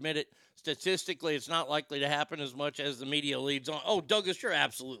want to admit it, statistically it's not likely to happen as much as the media leads on. Oh, Douglas, you're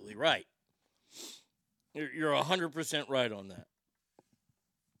absolutely right. You're 100% right on that.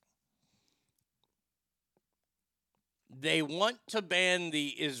 They want to ban the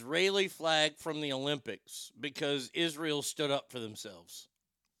Israeli flag from the Olympics because Israel stood up for themselves.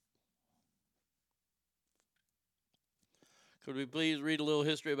 Could we please read a little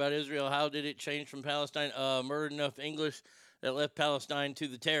history about Israel? How did it change from Palestine? Murdered enough English that left Palestine to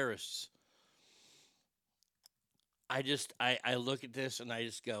the terrorists. I look at this and I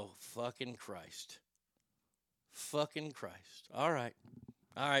just go, fucking Christ. Fucking Christ. All right,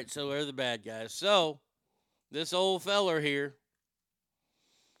 so they're the bad guys. So, this old feller here,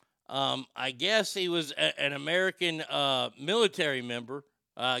 I guess he was an American military member,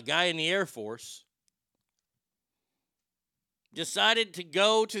 a guy in the Air Force, decided to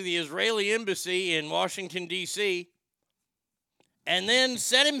go to the Israeli embassy in Washington, D.C., and then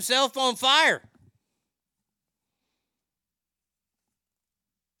set himself on fire.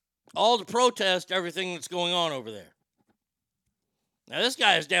 All to protest everything that's going on over there. Now, this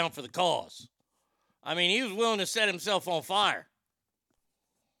guy is down for the cause. I mean, he was willing to set himself on fire.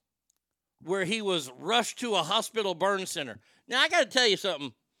 Where he was rushed to a hospital burn center. Now, I got to tell you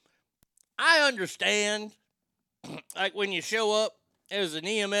something. I understand, like when you show up as an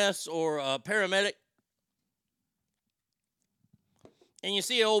EMS or a paramedic, and you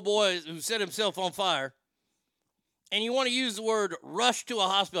see an old boy who set himself on fire, and you want to use the word rush to a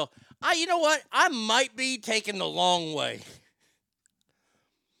hospital, you know what? I might be taking the long way.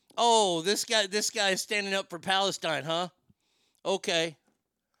 Oh, this guy is standing up for Palestine, huh? Okay.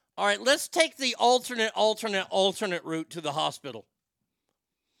 All right, let's take the alternate route to the hospital.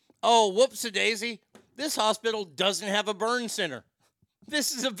 Oh, whoops-a-daisy. This hospital doesn't have a burn center.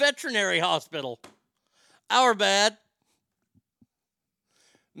 This is a veterinary hospital. Our bad.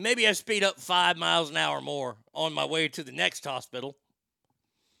 Maybe I speed up 5 miles an hour more on my way to the next hospital.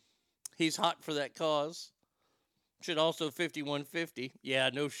 He's hot for that cause. Should also 5150. Yeah,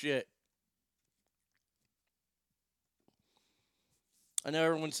 no shit. I know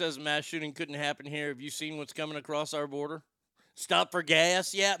everyone says a mass shooting couldn't happen here. Have you seen what's coming across our border? Stop for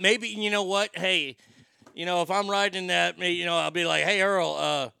gas? Yeah, maybe, you know what? Hey, if I'm riding in that, I'll be like, hey,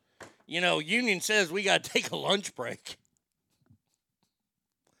 Earl, Union says we got to take a lunch break.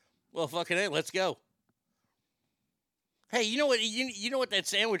 Well, fucking hey, let's go. Hey, you know what? You know what that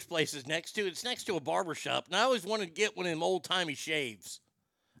sandwich place is next to? It's next to a barber shop, and I always wanted to get one of them old-timey shaves.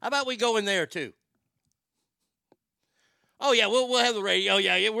 How about we go in there, too? Oh, yeah, we'll have the radio. Oh,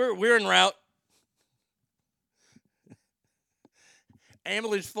 yeah, we're en route.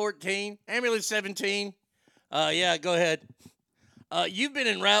 Ambulance 14, ambulance 17. Yeah, go ahead. You've been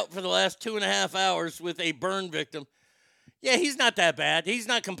en route for the last 2.5 hours with a burn victim. Yeah, he's not that bad. He's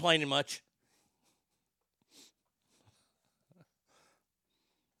not complaining much.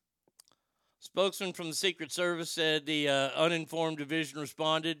 Spokesman from the Secret Service said the uninformed division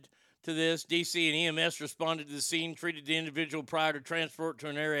responded to this. DC and EMS responded to the scene, treated the individual prior to transport to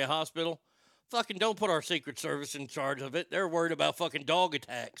an area hospital. Fucking don't put our Secret Service in charge of it. They're worried about fucking dog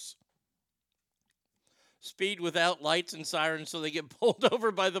attacks. Speed without lights and sirens so they get pulled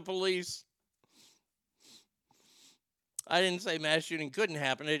over by the police. I didn't say mass shooting couldn't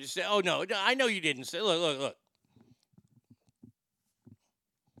happen. I just said, oh, no, I know you didn't say. Look.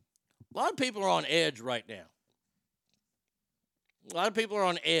 A lot of people are on edge right now. A lot of people are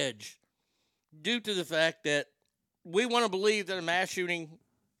on edge due to the fact that we want to believe that a mass shooting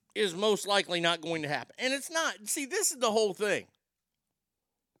is most likely not going to happen. And it's not. See, this is the whole thing.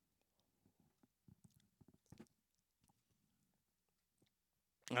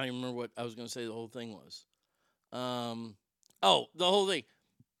 I don't even remember what I was going to say the whole thing was. The whole thing.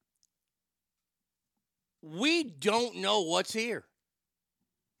 We don't know what's here.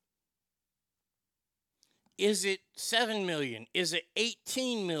 Is it 7 million? Is it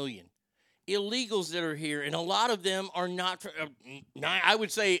 18 million illegals that are here? And a lot of them are not, I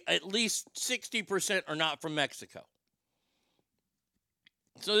would say at least 60% are not from Mexico.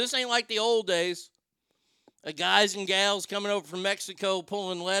 So this ain't like the old days. Guys and gals coming over from Mexico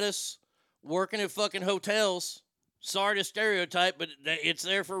pulling lettuce, working at fucking hotels. Sorry to stereotype, but it's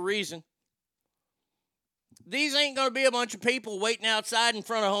there for a reason. These ain't going to be a bunch of people waiting outside in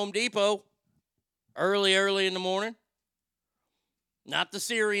front of Home Depot early in the morning. Not the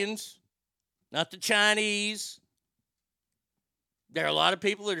Syrians, not the Chinese. There are a lot of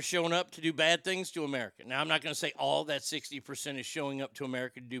people that are showing up to do bad things to America. Now, I'm not going to say all that 60% is showing up to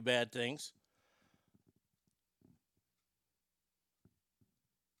America to do bad things.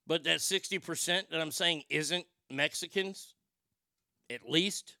 But that 60% that I'm saying isn't Mexicans, at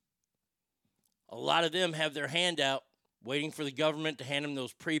least, a lot of them have their hand out waiting for the government to hand them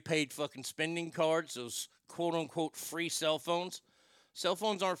those prepaid fucking spending cards, those quote-unquote free cell phones. Cell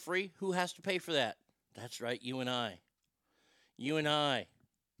phones aren't free. Who has to pay for that? That's right, you and I. You and I.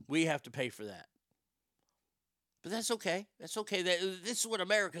 We have to pay for that. But that's okay. That's okay. This is what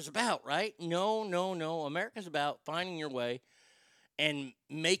America's about, right? No. America's about finding your way and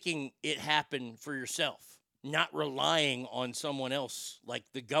making it happen for yourself, not relying on someone else like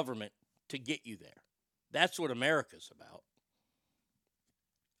the government to get you there. That's what America's about.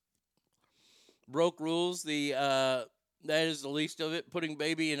 Broke rules. That is the least of it. Putting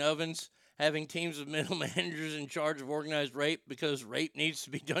baby in ovens. Having teams of middle managers in charge of organized rape because rape needs to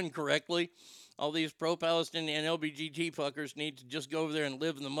be done correctly. All these pro-Palestinian and LBGT fuckers need to just go over there and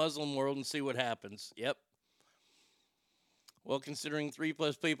live in the Muslim world and see what happens. Yep. Well, considering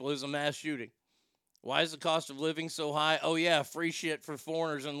 3+ people is a mass shooting. Why is the cost of living so high? Oh, yeah, free shit for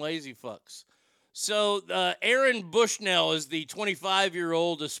foreigners and lazy fucks. So, Aaron Bushnell is the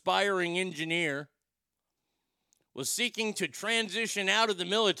 25-year-old aspiring engineer, was seeking to transition out of the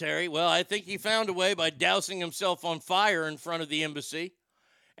military. Well, I think he found a way by dousing himself on fire in front of the embassy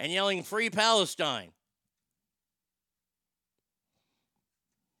and yelling, "Free Palestine."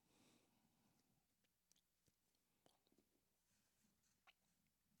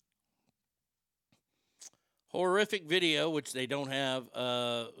 Horrific video, which they don't have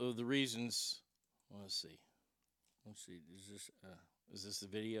of the reasons. Let's see. Is this the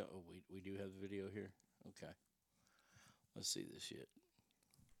video? Oh, we do have the video here. Okay. Let's see this shit.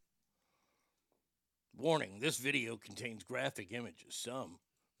 Warning, this video contains graphic images. Some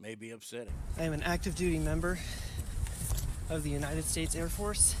may be upsetting. I am an active duty member of the United States Air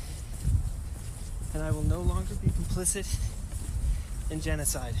Force, and I will no longer be complicit in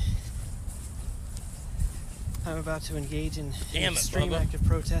genocide. I'm about to engage in an extreme act of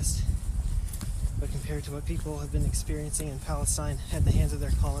protest, but compared to what people have been experiencing in Palestine at the hands of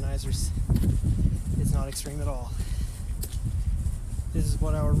their colonizers, it's not extreme at all. This is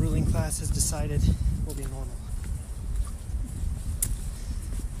what our ruling class has decided will be normal.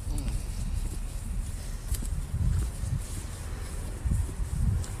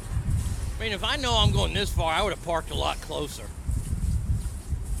 I mean, if I know I'm going this far, I would have parked a lot closer.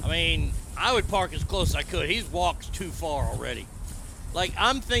 I mean, I would park as close as I could. He's walked too far already. Like,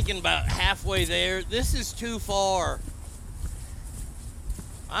 I'm thinking about halfway there. This is too far.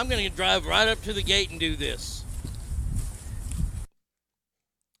 I'm going to drive right up to the gate and do this.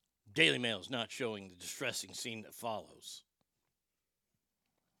 Daily Mail is not showing the distressing scene that follows.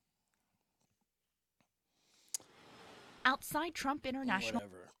 Outside Trump International.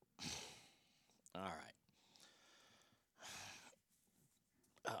 Whatever. All right.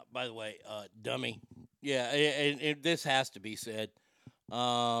 By the way, dummy. Yeah, and this has to be said.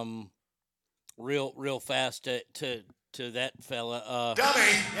 Real fast to that fella.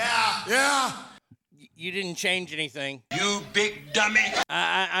 Dummy. Yeah. You didn't change anything. You big dummy.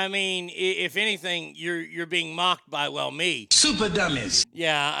 I mean, if anything, you're being mocked by, well, me. Super dummies.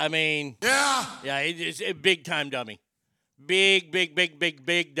 Yeah, I mean. Yeah. Yeah, it's a big time dummy. Big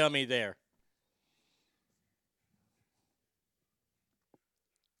dummy there.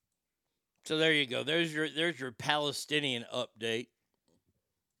 So there you go. There's your Palestinian update.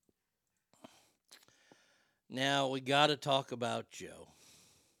 Now we got to talk about Joe.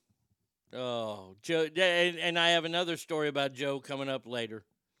 Oh, Joe, and I have another story about Joe coming up later.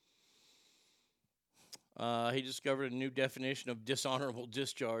 He discovered a new definition of dishonorable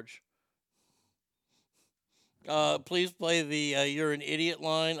discharge. Please play the "You're an Idiot"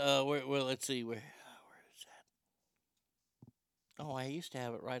 line. Well, let's see where is that? Oh, I used to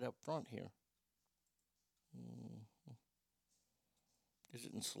have it right up front here. Is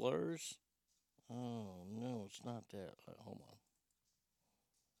it in slurs? Oh no, it's not that. Hold on.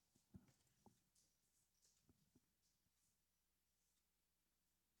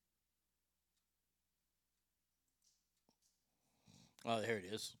 Oh, there it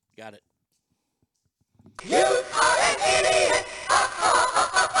is. Got it. You are an idiot.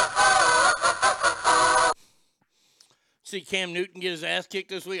 See Cam Newton get his ass kicked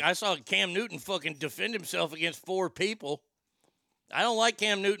this week. I saw Cam Newton fucking defend himself against 4 people. I don't like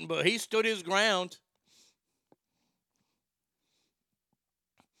Cam Newton, but he stood his ground.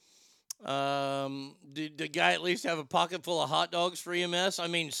 Did the guy at least have a pocket full of hot dogs for EMS? I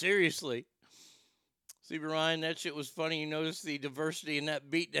mean, seriously. See, Ryan, that shit was funny. You noticed the diversity in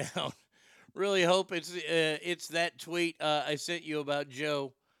that beatdown. Really hope it's that tweet I sent you about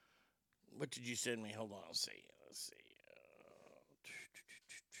Joe. What did you send me? Hold on, Let's see.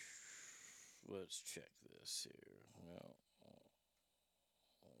 Let's check this here. No.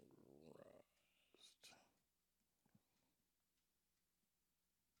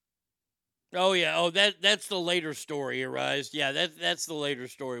 Oh yeah. Oh, that's the later story, Arise. Yeah, that's the later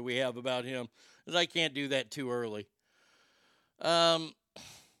story we have about him. Because I can't do that too early. Now,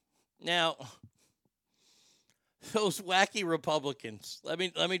 those wacky Republicans. Let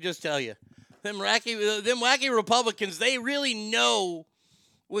me just tell you, them wacky Republicans. They really know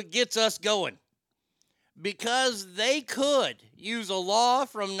what gets us going, because they could use a law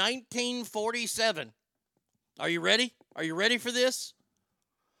from 1947. Are you ready? Are you ready for this?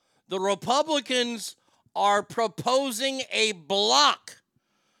 The Republicans are proposing a block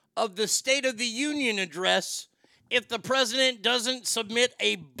of the State of the Union address if the president doesn't submit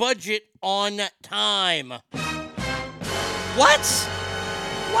a budget on time. What?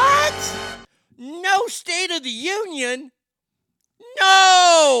 What? No State of the Union?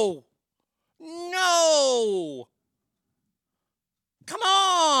 No! No! Come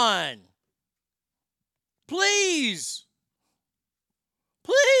on! Please!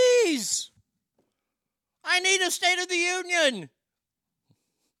 Please! I need a State of the Union!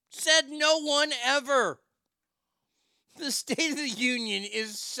 Said no one ever. The State of the Union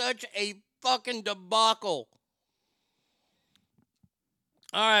is such a fucking debacle.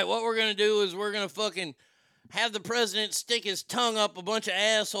 All right, what we're going to do is we're going to fucking have the president stick his tongue up a bunch of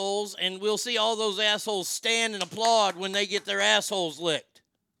assholes, and we'll see all those assholes stand and applaud when they get their assholes licked.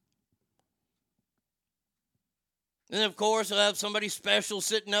 And, of course, we'll have somebody special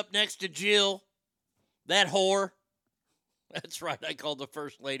sitting up next to Jill, that whore. That's right, I called the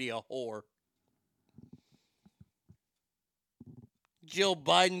First Lady a whore. Jill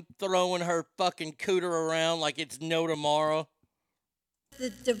Biden throwing her fucking cooter around like it's no tomorrow. The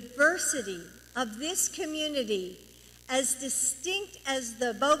diversity of this community, as distinct as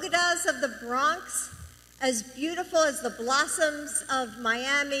the Bogotas of the Bronx, as beautiful as the blossoms of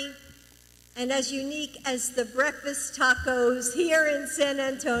Miami, and as unique as the breakfast tacos here in San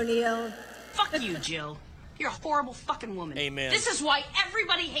Antonio. Fuck you, Jill. You're a horrible fucking woman. Amen. This is why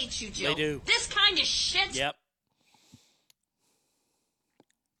everybody hates you, Jill. They do. This kind of shit. Yep.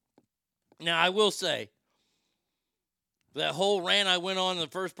 Now, I will say, that whole rant I went on in the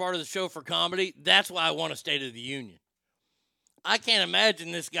first part of the show for comedy, that's why I want a State of the Union. I can't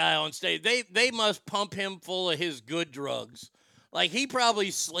imagine this guy on stage. They must pump him full of his good drugs. Like, he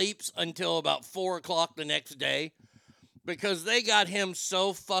probably sleeps until about 4 o'clock the next day because they got him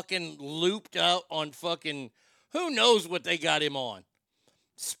so fucking looped out on fucking, who knows what they got him on.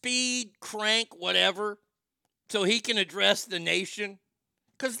 Speed, crank, whatever, so he can address the nation.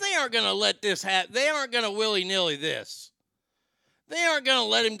 Because they aren't going to let this happen. They aren't going to willy-nilly this. They aren't going to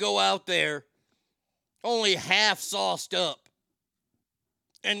let him go out there only half sauced up.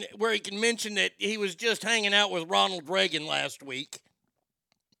 And where he can mention that he was just hanging out with Ronald Reagan last week.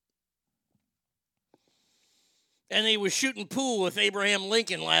 And he was shooting pool with Abraham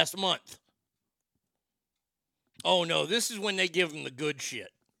Lincoln last month. Oh, no, this is when they give him the good shit.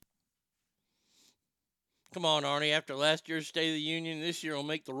 Come on, Arnie. After last year's State of the Union, this year will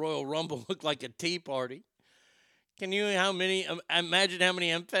make the Royal Rumble look like a tea party. Can you imagine how many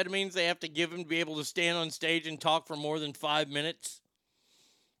amphetamines they have to give him to be able to stand on stage and talk for more than 5 minutes?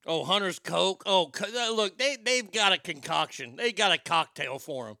 Oh, Hunter's Coke. Oh, look, they've got a concoction. They got a cocktail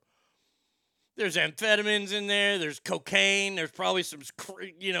for him. There's amphetamines in there. There's cocaine. There's probably some,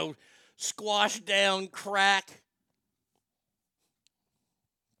 squashed down crack.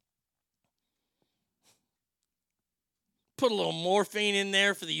 Put a little morphine in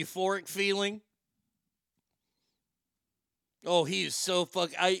there for the euphoric feeling. Oh, he is so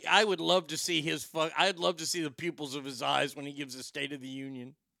I would love to see I'd love to see the pupils of his eyes when he gives a State of the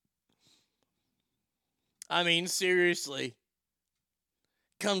Union. I mean, seriously.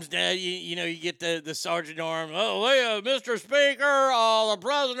 Comes down, you get the sergeant arm. Oh, Mr. Speaker, the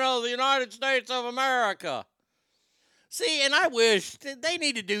President of the United States of America. See, and I wish they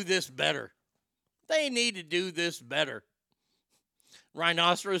need to do this better. They need to do this better.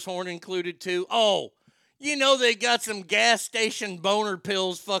 Rhinoceros horn included, too. Oh, they got some gas station boner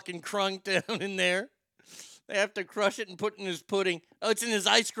pills fucking crunked down in there. They have to crush it and put it in his pudding. Oh, it's in his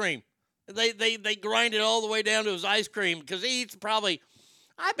ice cream. They grind it all the way down to his ice cream because he eats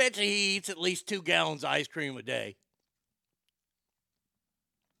I bet you he eats at least 2 gallons of ice cream a day.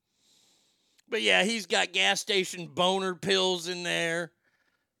 But yeah, he's got gas station boner pills in there.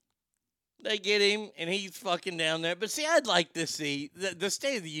 They get him, and he's fucking down there. But see, I'd like to see, the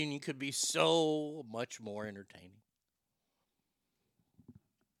State of the Union could be so much more entertaining.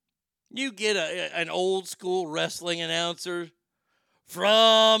 You get an old-school wrestling announcer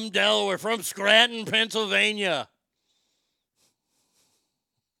from Delaware, from Scranton, Pennsylvania.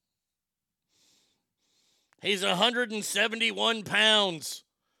 He's 171 pounds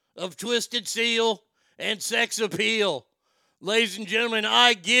of twisted seal and sex appeal. Ladies and gentlemen,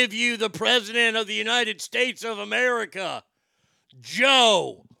 I give you the President of the United States of America,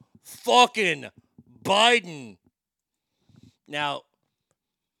 Joe fucking Biden. Now,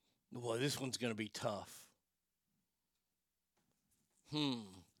 boy, this one's going to be tough.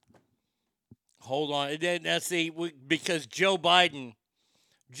 Hold on. Now, see, because Joe Biden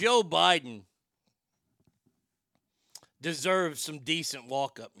deserves some decent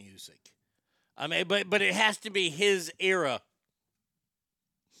walk-up music. I mean, but it has to be his era.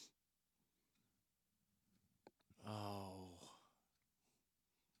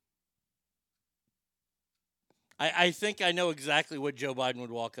 I think I know exactly what Joe Biden would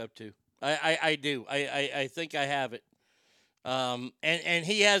walk up to. I do. I think I have it. And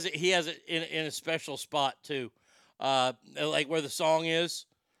he has it in a special spot too. Like where the song is.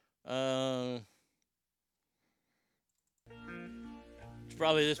 It's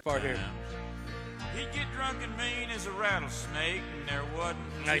probably this part here. He'd get drunk and mean as a rattlesnake, and there wasn't.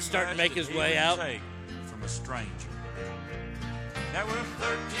 Now he's starting to make his way out from a stranger. There were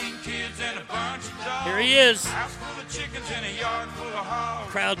 13 kids and a bunch of dogs. Here he is. House full of chickens and a yard full of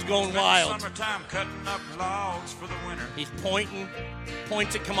hogs. Crowd's going Spent the wild. Summertime cutting up logs for the winter. He's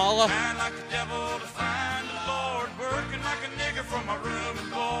points at Kamala. Man like the devil to find the Lord. Working like a nigger from my room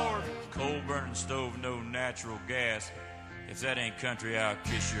and board. Coal burning stove, no natural gas. If that ain't country, I'll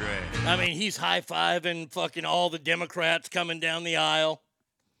kiss your ass. I mean, he's high-fiving fucking all the Democrats coming down the aisle.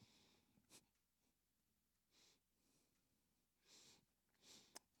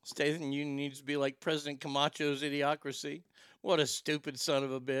 State of the Union needs to be like President Camacho's Idiocracy. What a stupid son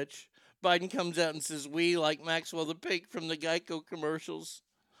of a bitch. Biden comes out and says, we like Maxwell the Pig from the Geico commercials.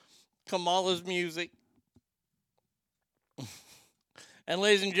 Kamala's music. And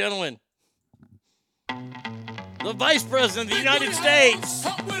ladies and gentlemen, the Vice President of the United States.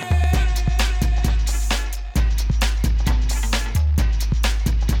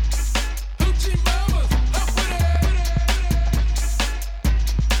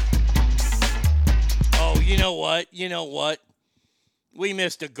 Oh, you know what? We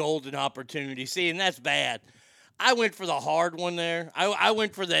missed a golden opportunity. See, and that's bad. I went for the hard one there. I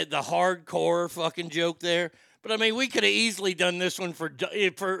went for the hardcore fucking joke there. But I mean, we could have easily done this one for Joe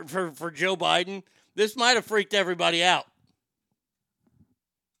Biden. This might have freaked everybody out.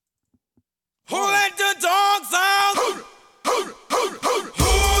 Who let the dogs out? Who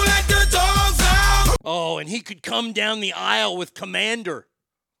let the dogs out? Oh, and he could come down the aisle with Commander.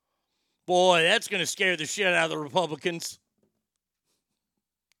 Boy, that's going to scare the shit out of the Republicans.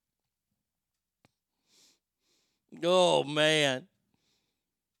 Oh, man.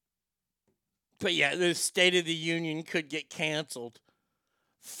 But yeah, the State of the Union could get canceled.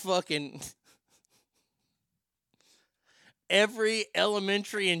 Fucking every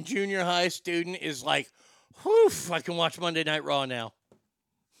elementary and junior high student is like, whew, I can watch Monday Night Raw now.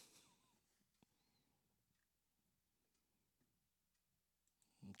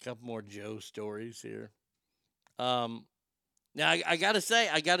 A couple more Joe stories here. Now I gotta say,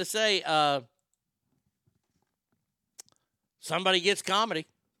 somebody gets comedy.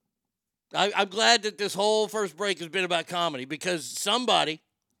 I'm glad that this whole first break has been about comedy because somebody,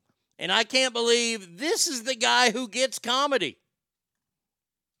 and I can't believe this is the guy who gets comedy.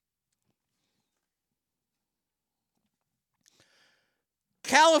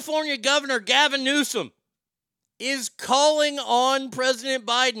 California Governor Gavin Newsom is calling on President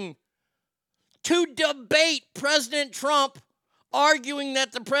Biden to debate President Trump, arguing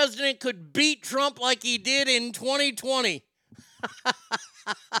that the president could beat Trump like he did in 2020.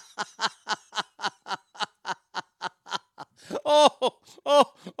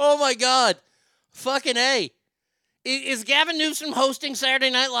 Oh my God. Fucking A. Is Gavin Newsom hosting Saturday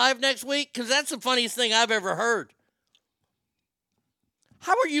Night Live next week? Because that's the funniest thing I've ever heard.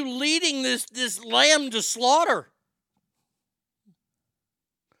 How are you leading this lamb to slaughter?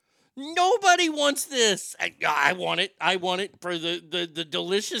 Nobody wants this. I want it. I want it for the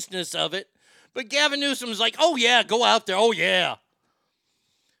deliciousness of it. But Gavin Newsom's like, oh yeah, go out there. Oh yeah.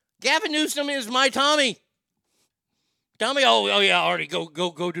 Gavin Newsom is my Tommy. Tommy, oh yeah, Artie, go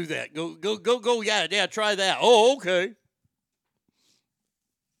do that. Go, yeah, try that. Oh, okay.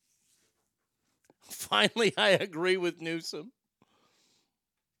 Finally, I agree with Newsom.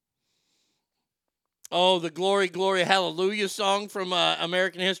 Oh, the Glory, Glory, Hallelujah song from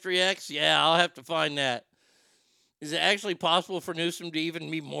American History X? Yeah, I'll have to find that. Is it actually possible for Newsom to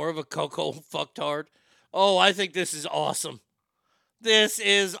even be more of a Coco fucktard? Oh, I think this is awesome. This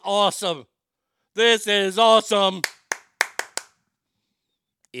is awesome. This is awesome.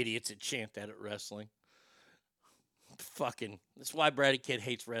 Idiots that chant that at wrestling. Fucking, that's why Brady Kid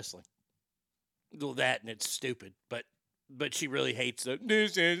hates wrestling. Well, that and it's stupid, but she really hates it.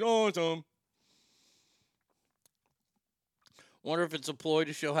 This is awesome. Wonder if it's a ploy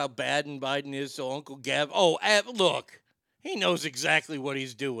to show how bad Biden is so Uncle Gav... Oh, look. He knows exactly what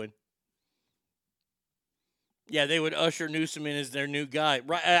he's doing. Yeah, they would usher Newsom in as their new guy.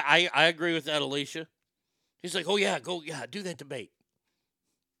 Right, I agree with that, Alicia. He's like, oh, yeah, do that debate.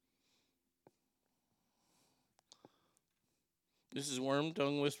 This is Worm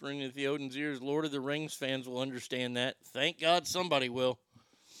Tongue whispering in Theoden's ears. Lord of the Rings fans will understand that. Thank God somebody will.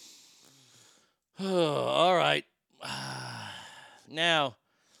 All right. Now,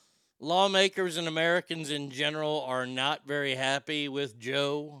 lawmakers and Americans in general are not very happy with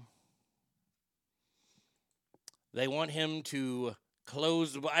Joe. They want him to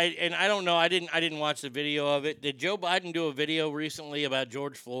close the... And I don't know. I didn't watch the video of it. Did Joe Biden do a video recently about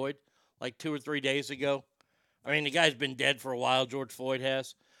George Floyd, like 2 or 3 days ago? I mean, the guy's been dead for a while, George Floyd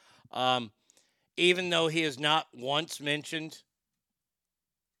has. Even though he has not once mentioned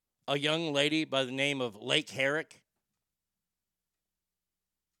a young lady by the name of Lake Herrick.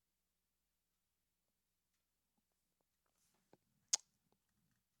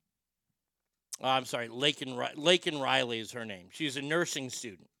 I'm sorry, Lakin Riley is her name. She's a nursing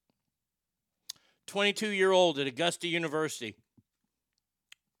student. 22-year-old at Augusta University.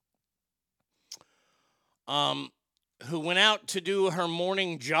 Who went out to do her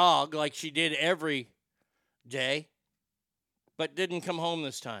morning jog like she did every day, but didn't come home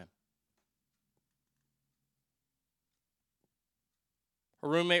this time. Her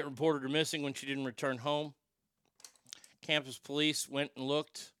roommate reported her missing when she didn't return home. Campus police went and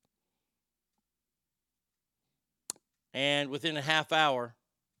looked. And within a half hour,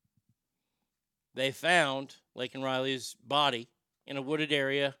 they found Lakin Riley's body in a wooded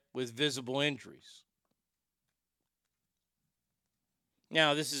area with visible injuries.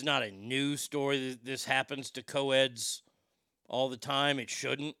 Now, this is not a news story. This happens to co-eds all the time. It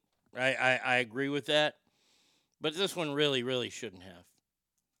shouldn't. I agree with that. But this one really, really shouldn't have.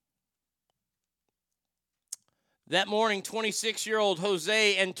 That morning, 26-year-old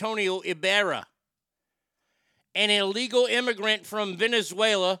Jose Antonio Ibarra, an illegal immigrant from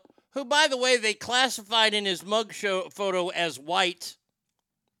Venezuela, who, by the way, they classified in his mug photo as white,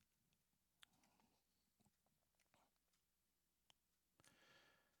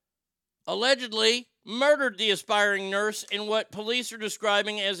 allegedly murdered the aspiring nurse in what police are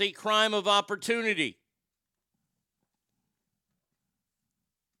describing as a crime of opportunity.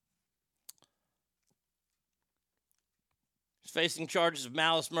 He's facing charges of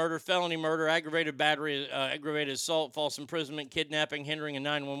malice murder, felony murder, aggravated battery, aggravated assault, false imprisonment, kidnapping, hindering a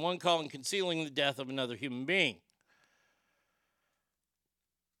 911 call, and concealing the death of another human being.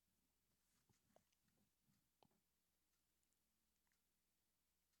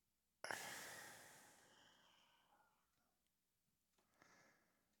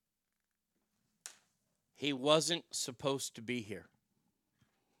 He wasn't supposed to be here.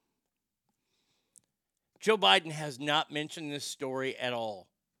 Joe Biden has not mentioned this story at all.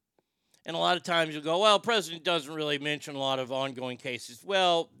 And a lot of times you'll go, well, the president doesn't really mention a lot of ongoing cases.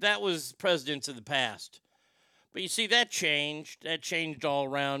 Well, that was presidents of the past. But you see, that changed. That changed all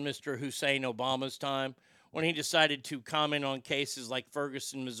around Mr. Hussein Obama's time when he decided to comment on cases like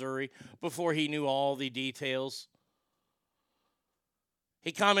Ferguson, Missouri, before he knew all the details.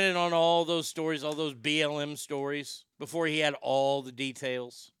 He commented on all those stories, all those BLM stories, before he had all the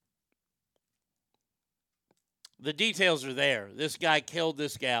details. The details are there. This guy killed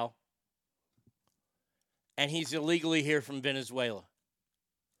this gal, and he's illegally here from Venezuela.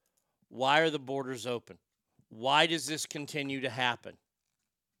 Why are the borders open? Why does this continue to happen?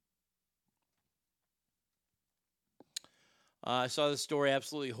 I saw this story,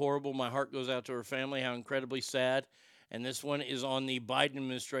 absolutely horrible. My heart goes out to her family, how incredibly sad. And this one is on the Biden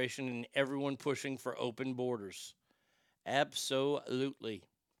administration and everyone pushing for open borders. Absolutely.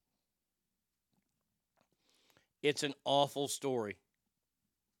 It's an awful story.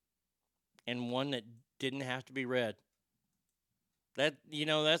 And one that didn't have to be read. That,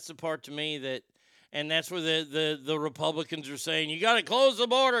 that's the part to me that, and that's where the Republicans are saying, you got to close the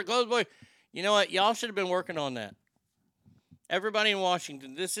border, close the border. You know what? Y'all should have been working on that. Everybody in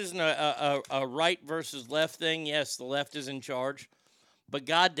Washington, this isn't a right versus left thing. Yes, the left is in charge. But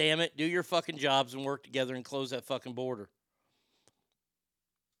God damn it, do your fucking jobs and work together and close that fucking border.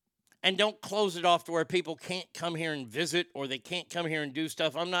 And don't close it off to where people can't come here and visit or they can't come here and do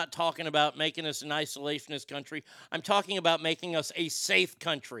stuff. I'm not talking about making us an isolationist country. I'm talking about making us a safe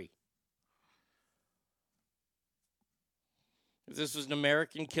country. If this was an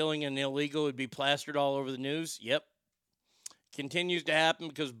American killing an illegal, it would be plastered all over the news. Yep. Continues to happen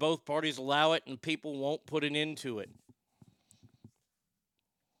because both parties allow it and people won't put an end to it.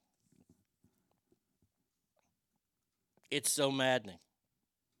 It's so maddening.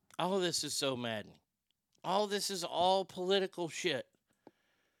 All of this is so maddening. All this is all political shit.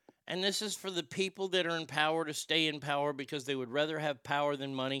 And this is for the people that are in power to stay in power because they would rather have power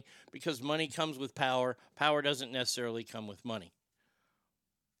than money, because money comes with power. Power doesn't necessarily come with money.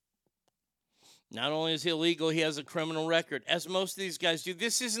 Not only is he illegal, he has a criminal record, as most of these guys do.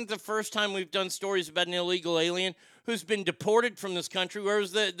 This isn't the first time we've done stories about an illegal alien who's been deported from this country. Where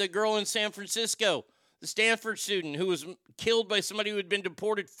was the girl in San Francisco, the Stanford student who was killed by somebody who had been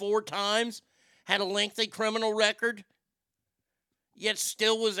deported 4 times, had a lengthy criminal record, yet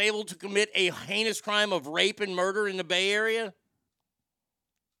still was able to commit a heinous crime of rape and murder in the Bay Area?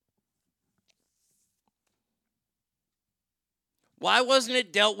 Why wasn't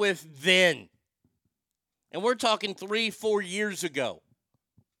it dealt with then? And we're talking 3-4 years ago.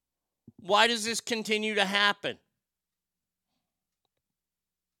 Why does this continue to happen?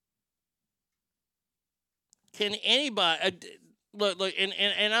 Can anybody look?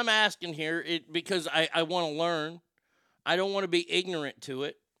 And I'm asking here because I want to learn. I don't want to be ignorant to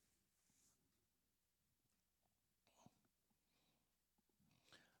it.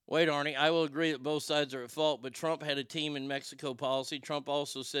 Wait, Arnie, I will agree that both sides are at fault, but Trump had a team in Mexico policy. Trump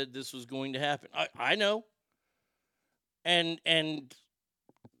also said this was going to happen. I know. And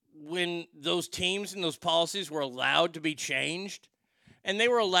when those teams and those policies were allowed to be changed, and they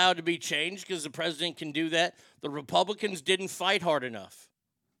were allowed to be changed because the president can do that, the Republicans didn't fight hard enough.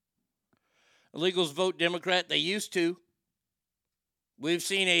 Illegals vote Democrat. They used to. We've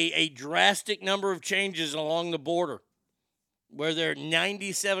seen a drastic number of changes along the border where they're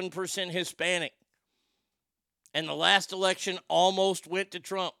 97% Hispanic. And the last election almost went to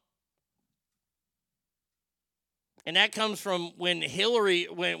Trump. And that comes from when Hillary,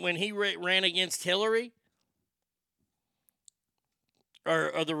 when he ran against Hillary,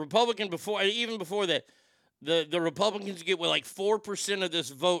 or the Republican before, even before that, the Republicans get like 4% of this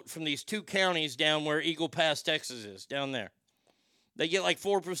vote from these two counties down where Eagle Pass, Texas is, down there. They get like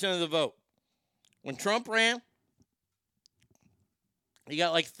 4% of the vote. When Trump ran, he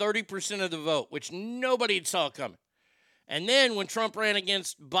got like 30% of the vote, which nobody saw coming. And then when Trump ran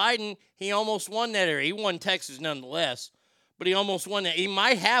against Biden, he almost won that area. He won Texas nonetheless, but he almost won that. He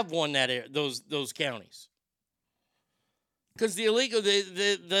might have won that area, those counties. Because the illegal,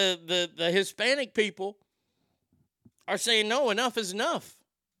 the Hispanic people are saying, no, enough is enough.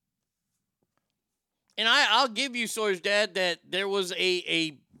 And I'll give you, Sawyer's dad, that there was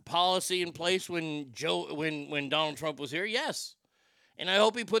a policy in place when Donald Trump was here, yes. And I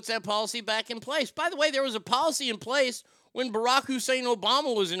hope he puts that policy back in place. By the way, there was a policy in place when Barack Hussein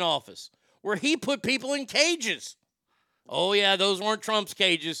Obama was in office, where he put people in cages. Oh, yeah, those weren't Trump's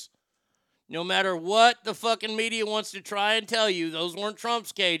cages. No matter what the fucking media wants to try and tell you, those weren't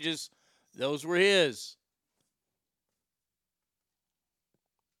Trump's cages. Those were his.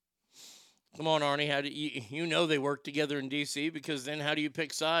 Come on, Arnie. How do you know they work together in D.C. because then how do you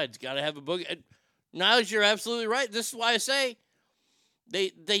pick sides? Got to have a boogie. Niles, you're absolutely right. This is why I say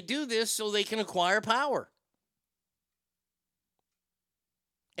they do this so they can acquire power.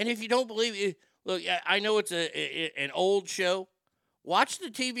 And if you don't believe it, look, I know it's an old show. Watch the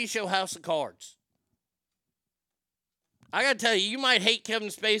TV show House of Cards. I got to tell you, you might hate Kevin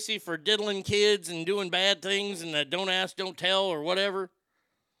Spacey for diddling kids and doing bad things and the don't ask, don't tell or whatever.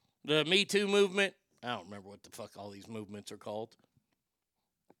 The Me Too movement. I don't remember what the fuck all these movements are called.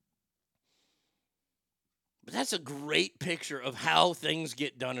 But that's a great picture of how things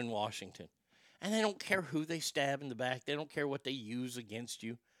get done in Washington. And they don't care who they stab in the back. They don't care what they use against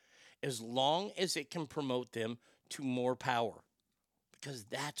you. As long as it can promote them to more power. Because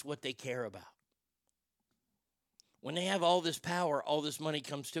that's what they care about. When they have all this power, all this money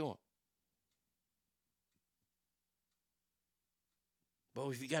comes to them. But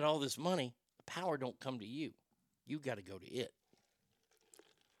if you got all this money, the power don't come to you. You got to go to it.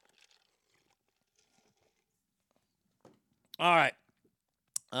 All right.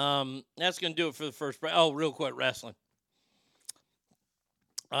 That's going to do it for the first break. Oh, real quick, wrestling.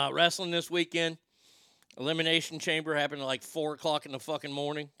 Wrestling this weekend. Elimination Chamber happened at like 4 o'clock in the fucking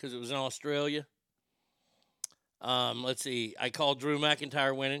morning because it was in Australia. Let's see. I called Drew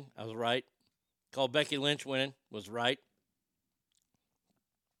McIntyre winning. I was right. Called Becky Lynch winning. Was right.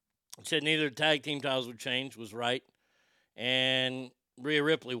 Said neither tag team titles would change. Was right. And Rhea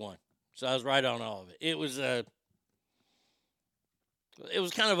Ripley won. So I was right on all of it. It was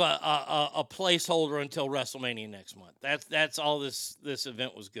kind of a placeholder until WrestleMania next month. That's all this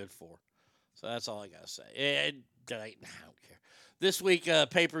event was good for. So that's all I got to say. I don't care. This week,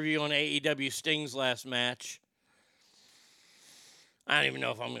 pay-per-view on AEW Sting's last match. I don't even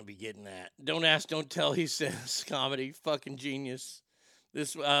know if I'm going to be getting that. Don't ask, don't tell, he says. Comedy. Fucking genius.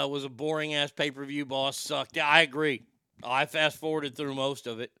 This was a boring-ass pay-per-view. Boss sucked. Yeah, I agree. I fast-forwarded through most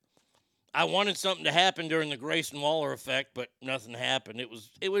of it. I wanted something to happen during the Grayson Waller effect, but nothing happened. It was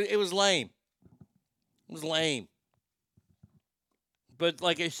lame. It was lame. But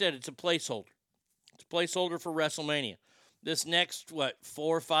like I said, it's a placeholder. It's a placeholder for WrestleMania. This next, 4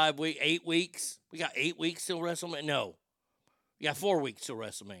 or 5 weeks, 8 weeks? We got 8 weeks till WrestleMania? No. We got 4 weeks till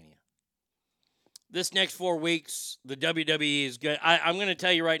WrestleMania. This next 4 weeks, the WWE is good. I'm going to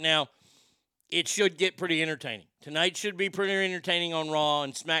tell you right now, it should get pretty entertaining. Tonight should be pretty entertaining on Raw,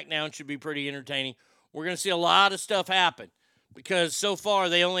 and SmackDown should be pretty entertaining. We're going to see a lot of stuff happen because so far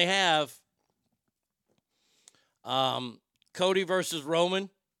they only have Cody versus Roman,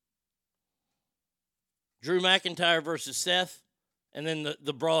 Drew McIntyre versus Seth, and then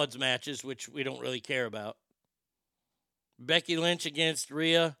the Broads matches, which we don't really care about. Becky Lynch against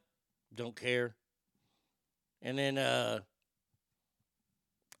Rhea, don't care. And then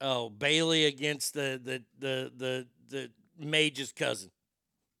Bailey against the Mage's cousin.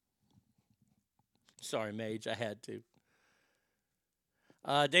 Sorry, Mage, I had to.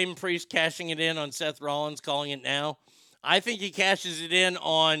 Damon Priest cashing it in on Seth Rollins, calling it now. I think he cashes it in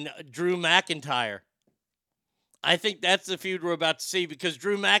on Drew McIntyre. I think that's the feud we're about to see because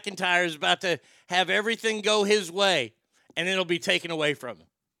Drew McIntyre is about to have everything go his way, and it'll be taken away from him.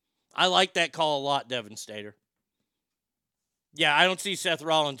 I like that call a lot, Devin Stater. Yeah, I don't see Seth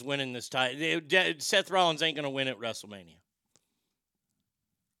Rollins winning this title. Seth Rollins ain't going to win at WrestleMania.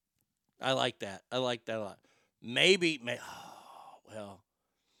 I like that. I like that a lot.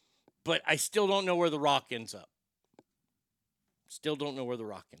 But I still don't know where The Rock ends up.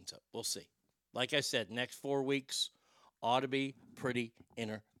 We'll see. Like I said, next 4 weeks ought to be pretty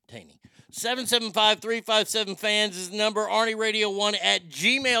entertaining. 775-357-FANS is the number.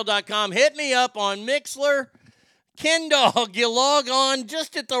 ArnieRadio1@gmail.com. Hit me up on Mixler. Ken Dog, you log on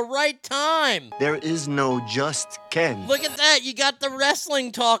just at the right time. There is no just Ken. Look at that. You got the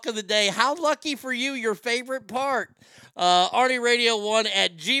wrestling talk of the day. How lucky for you, your favorite part.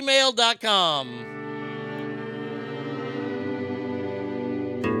 ArnieRadio1@gmail.com.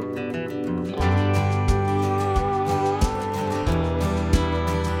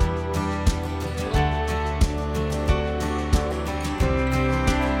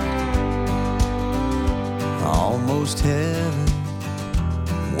 Almost heaven,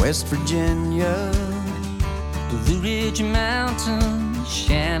 West Virginia, Blue Ridge Mountain,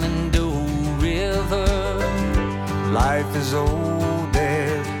 Shenandoah River. Life is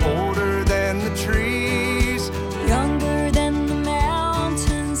older, older than the trees, Younger than the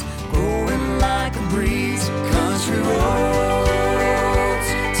mountains, growing like a breeze. Country roads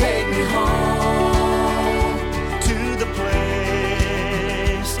take me home to the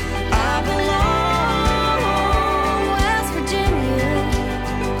place I belong. West Virginia.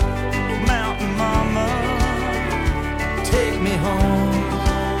 Mountain mama, take me home.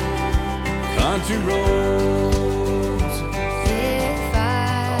 Country roads. If I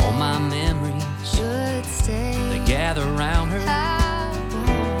All my memories should stay, they gather round her.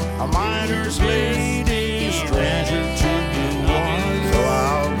 a miner's lady, stranger to the one. So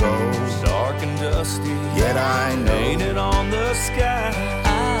I'll go, Dark and dusty, yet I know painted on the sky.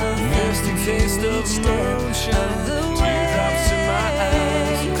 Misty taste of moonshine, teardrops in my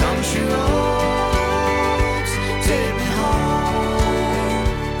eyes. country roads take me home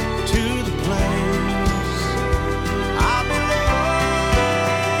to the place I belong.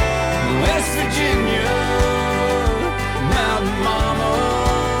 West Virginia, mountain mama,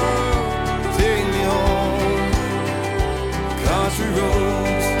 Take me home, country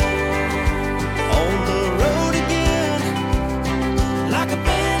roads. on the road again. Like a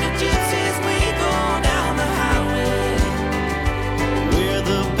band of gypsies, we go down the highway. We're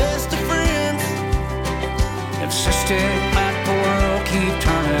the best of friends. Insisted that the world keep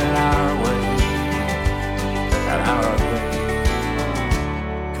turning our way. Our way.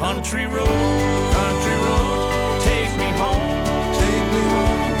 Country road, take me home. Take me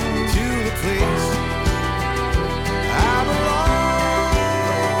home to the place I belong.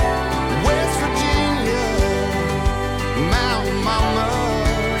 West Virginia, mountain mama.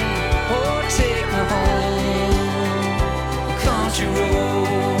 Oh, take me home. Country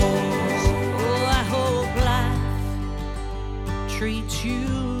roads. oh, I hope life treats you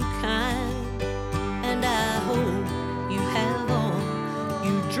kind, and I hope you have all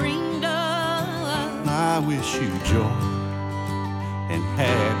you dreamed of. I wish you joy and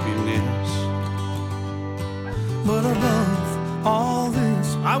happiness. But above all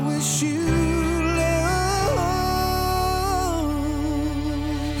this, I wish you love.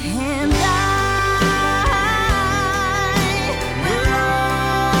 And I will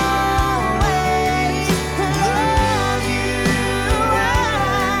always love you.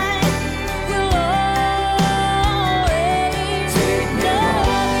 will always Take me love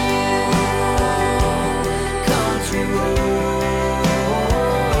Country roads.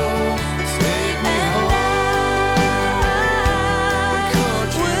 Take me home.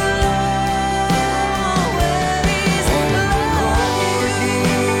 Country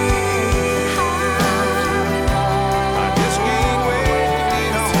I just can't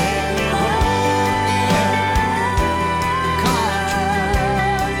wait to get home.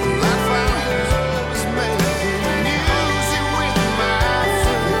 My father's making music with my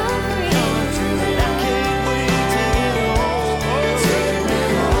friend. I can't wait to get home. Take me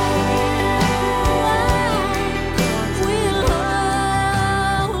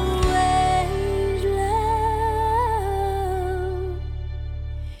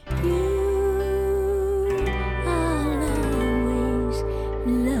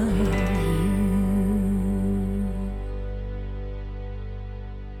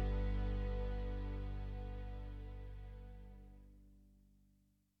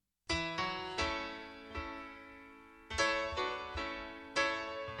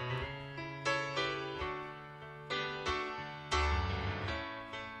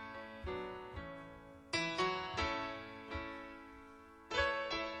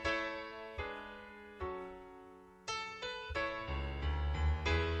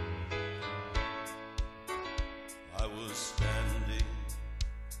standing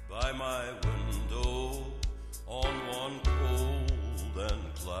by my window on one cold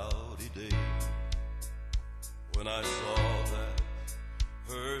and cloudy day when I saw that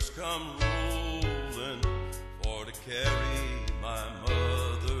hearse come rolling for to carry my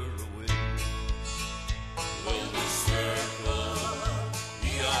mother away. Will the circle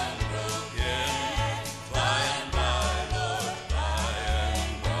be unbroken by and by, Lord, by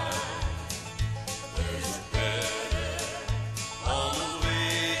and by? There's a better home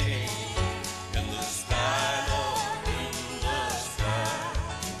waiting in the sky, Lord, in the sky.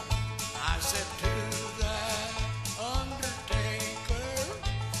 I said to that undertaker,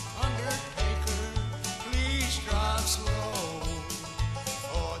 please drive slow,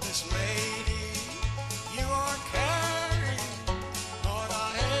 for this lady you are carrying, Lord, I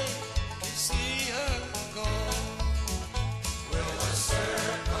hate to see her go. Will the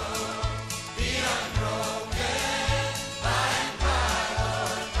circle be unbroken by and by,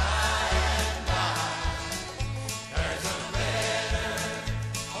 Lord, by and by? There's a better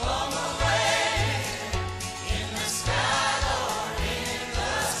home awaiting in the sky, Lord, in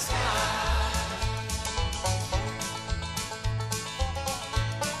the sky.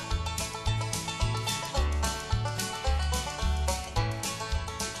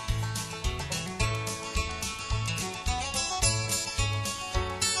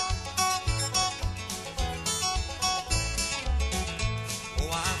 Oh,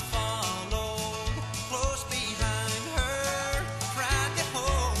 I followed close behind her, tried to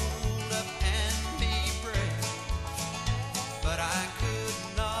hold up and be brave, but I could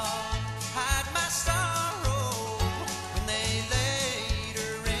not hide my sorrow when they laid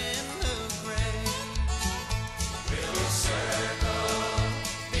her in the grave. Will the circle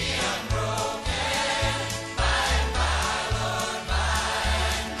be unbroken by and by, Lord, by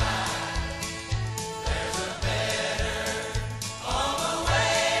and by? There's a better home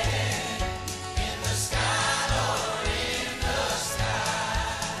awaiting in the sky, Lord, in the sky.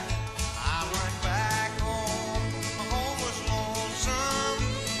 I went back home, my home was lonesome,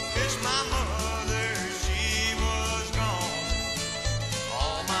 'cause my mother, she was gone.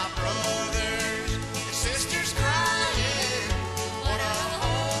 All my brothers and sisters crying, what a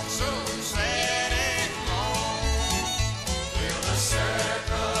home so sad and lone. Will the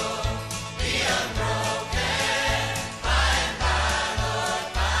circle be unbroken by and by, Lord,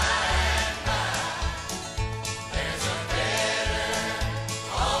 by and by? There's a better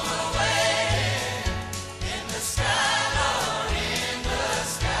home awaiting in the sky, Lord, in the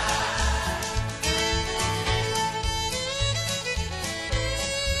sky.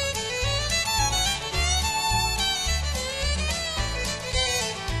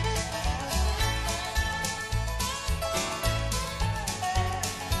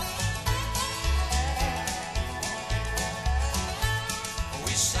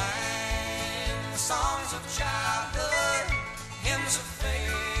 We sang the songs of childhood, hymns of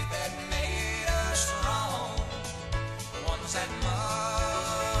faith that made us strong, the ones that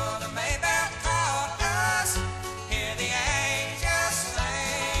Mother Maybell taught us. Hear the angels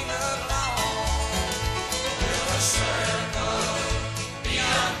sing along. Will the circle be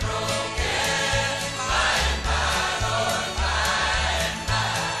unbroken by and by, Lord, by and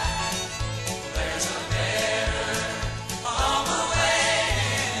by? There's a better home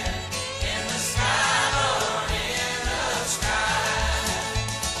awaiting in the sky, Lord, in the sky.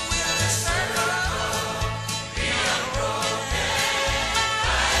 Will the circle be unbroken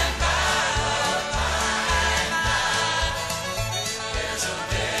by and by, Lord, by and by? There's a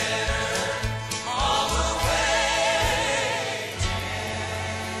better home awaiting in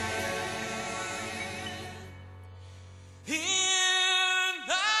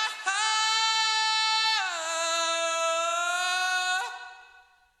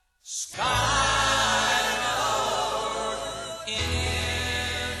the sky, Lord, in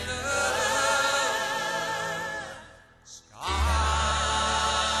the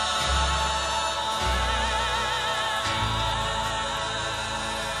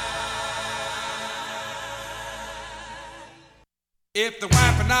If the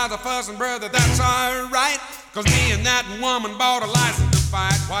wife and I are fussing, brother, that's alright. 'Cause me and that woman bought a license to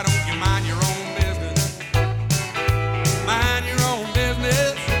fight. Why don't you mind your own business? Mind your own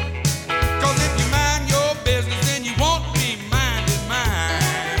business. 'Cause if you mind your business, then you won't be minding mine.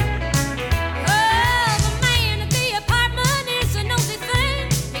 Oh, the man at the apartment is a nosy thing.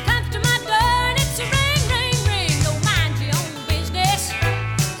 He comes to my door and it's a ring, ring, ring. Don't mind your own business.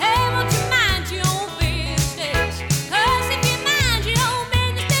 Hey, won't you mind your own business? 'Cause if you mind your own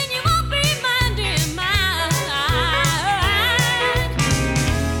business, then you won't be minding mine.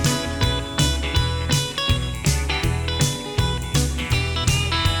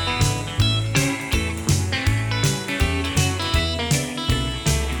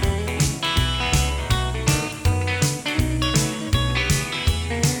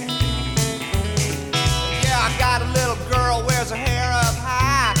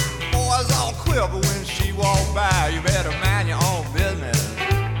 by. You better mind your own business.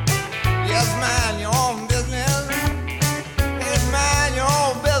 Yes, mind your own business. Yes, mind your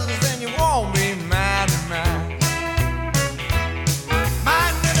own business, and you won't be minding mine.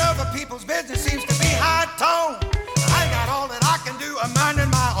 Minding other people's business seems to be high tone. I got all that I can do. I'm minding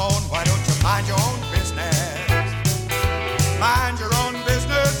my own. Why don't you mind your own business? Mind your own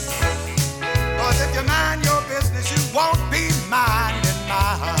business. 'Cause if you mind your business, you won't be minding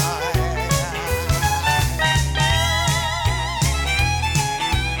mine.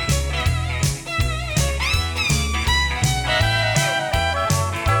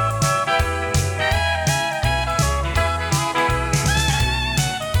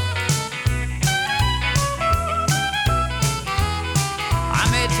 I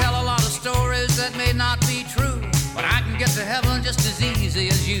may tell a lot of stories that may not be true, but I can get to heaven just as easy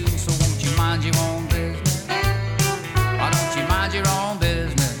as you. So won't you mind your own business? Why don't you mind your own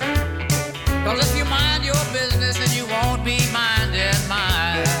business? 'Cause if you mind your business, then you won't be minding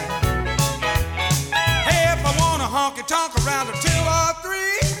mine. Hey, if I want a honky-tonk around a 2 or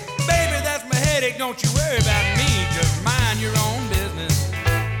 3, baby, that's my headache. Don't you worry about me. Just mind your own business.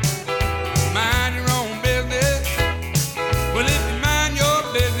 Mind your own business. Well, if you mind your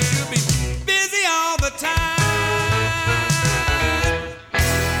business, you'll be busy all the time.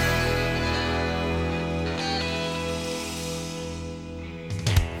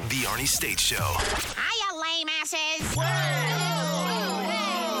 The Arnie State Show. Hiya, lame asses.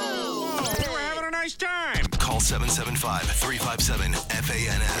 We're having a nice time. Call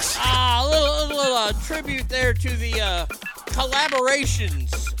 775-357-FANS. A little tribute there to the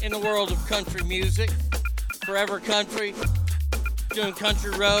collaborations in the world of country music. Forever Country, doing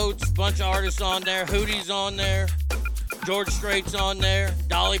Country Roads, bunch of artists on there. Hootie's on there. George Strait's on there.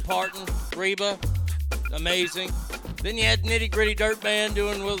 Dolly Parton, Reba, amazing. Then you had Nitty Gritty Dirt Band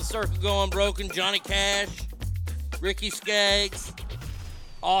doing Will the Circle Go Unbroken, Johnny Cash, Ricky Skaggs,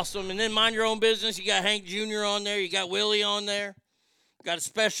 awesome. And then Mind Your Own Business, you got Hank Jr. on there, you got Willie on there. Got a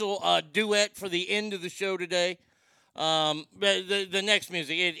special duet for the end of the show today. The next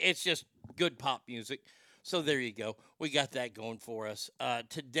music, it's just good pop music. So there you go. We got that going for us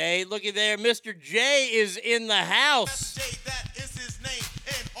today. Looky there, Mr. J is in the house. That is his name,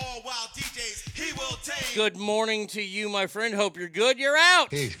 and all wild DJs he will tame. Good morning to you, my friend. Hope you're good. You're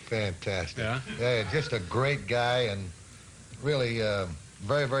out. He's fantastic. Yeah, just a great guy and really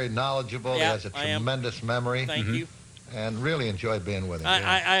very, very knowledgeable. Yeah, he has a tremendous memory. Thank you. And really enjoyed being with him.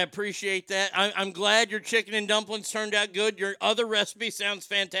 I appreciate that. I'm glad your chicken and dumplings turned out good. Your other recipe sounds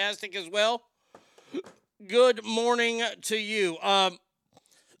fantastic as well. Good morning to you.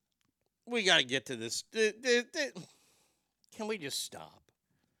 We got to get to this. Can we just stop?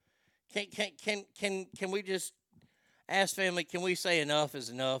 Can we just ask family? Can we say enough is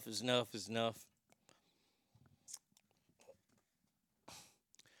enough is enough is enough?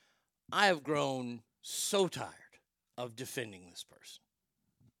 I have grown so tired of defending this person.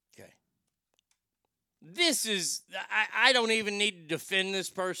 Okay. This is, I don't even need to defend this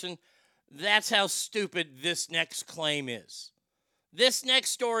person. That's how stupid this next claim is. This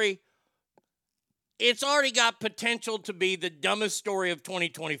next story, it's already got potential to be the dumbest story of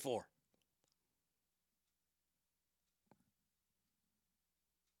 2024.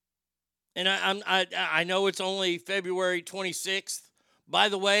 And I know it's only February 26th. By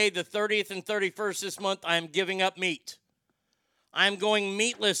the way, the 30th and 31st this month, I am giving up meat. I'm going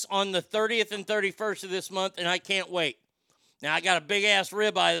meatless on the 30th and 31st of this month, and I can't wait. Now, I got a big-ass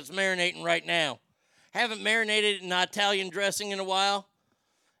ribeye that's marinating right now. Haven't marinated in Italian dressing in a while.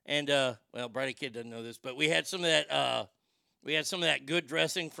 And, well, Brady Kid doesn't know this, but we had some of that good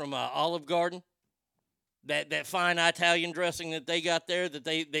dressing from Olive Garden. That fine Italian dressing that they got there that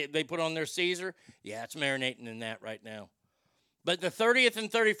they put on their Caesar. Yeah, it's marinating in that right now. But the 30th and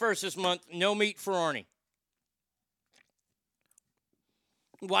 31st this month, no meat for Arnie.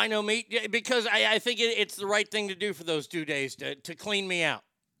 Why no meat? Because I think it's the right thing to do for those 2 days to clean me out.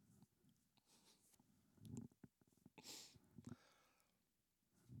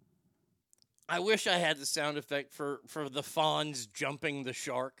 I wish I had the sound effect for the fawns jumping the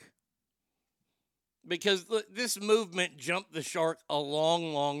shark. Because this movement jumped the shark a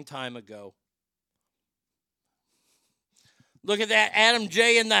long, long time ago. Look at that, Adam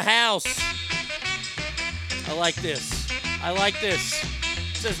J in the house. I like this. I like this.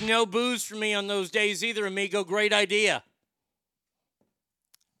 It says no booze for me on those days either, amigo. Great idea.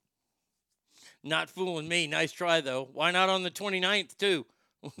 Not fooling me. Nice try, though. Why not on the 29th, too?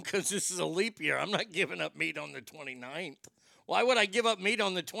 Because this is a leap year. I'm not giving up meat on the 29th. Why would I give up meat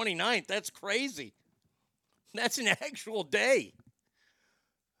on the 29th? That's crazy. That's an actual day.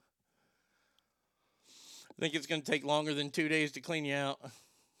 think it's going to take longer than 2 days to clean you out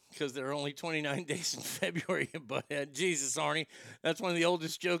because there are only 29 days in February. But Jesus, Arnie, that's one of the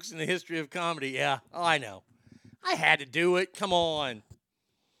oldest jokes in the history of comedy. Yeah, I know. I had to do it. Come on.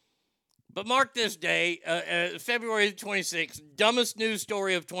 But mark this day, February 26th, dumbest news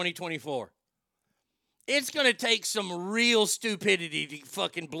story of 2024. It's going to take some real stupidity to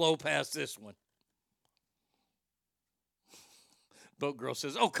fucking blow past this one. Boat Girl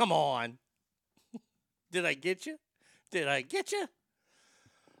says, oh, come on. Did I get you? Did I get you?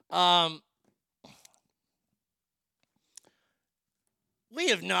 We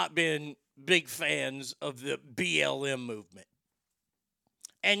have not been big fans of the BLM movement.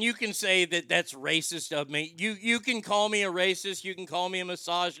 And you can say that that's racist of me. You can call me a racist. You can call me a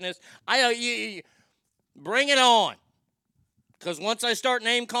misogynist. Bring it on. Because once I start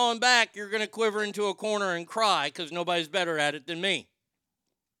name calling back, you're going to quiver into a corner and cry because nobody's better at it than me.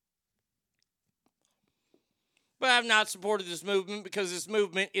 But I've not supported this movement because this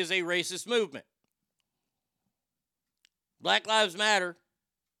movement is a racist movement. Black Lives Matter.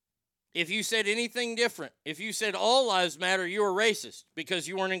 If you said anything different, if you said all lives matter, you were racist because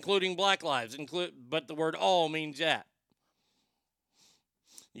you weren't including black lives. But the word all means that.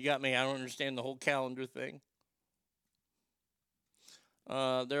 You got me. I don't understand the whole calendar thing.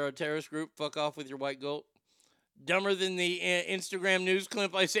 They're a terrorist group. Fuck off with your white goat. Dumber than the Instagram news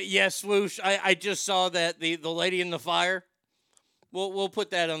clip. I said, yes, swoosh. I just saw that. The lady in the fire. We'll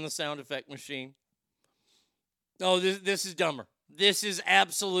put that on the sound effect machine. Oh, this is dumber. This is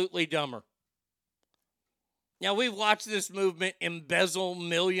absolutely dumber. Now, we've watched this movement embezzle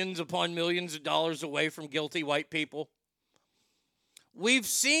millions upon millions of dollars away from guilty white people. We've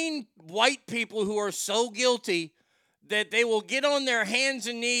seen white people who are so guilty that they will get on their hands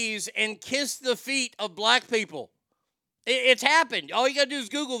and knees and kiss the feet of black people. It's happened. All you got to do is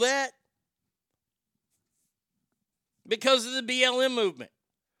Google that. Because of the BLM movement,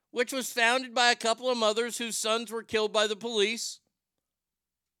 which was founded by a couple of mothers whose sons were killed by the police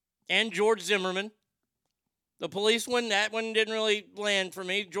and George Zimmerman. The police one, that one didn't really land for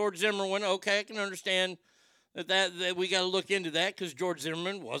me. George Zimmerman, okay, I can understand that we got to look into that because George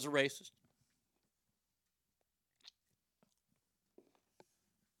Zimmerman was a racist.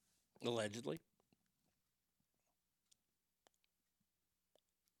 Allegedly.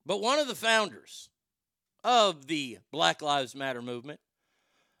 But one of the founders of the Black Lives Matter movement,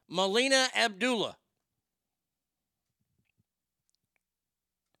 Melina Abdullah,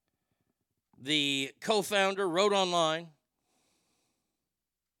 the co-founder, wrote online,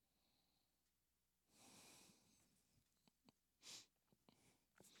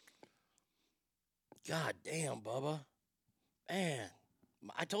 God damn, Bubba. Man,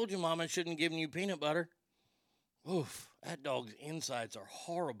 I told you Mama shouldn't have given you peanut butter. Oof, that dog's insides are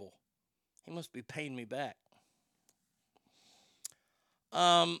horrible. He must be paying me back.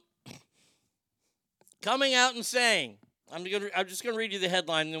 Coming out and saying, I'm just going to read you the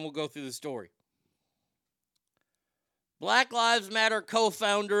headline and then we'll go through the story. Black Lives Matter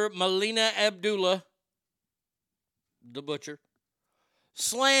co-founder Melina Abdullah, the butcher,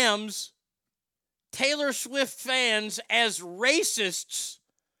 slams Taylor Swift fans as racists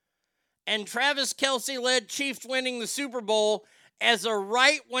and Travis Kelce-led Chiefs winning the Super Bowl as a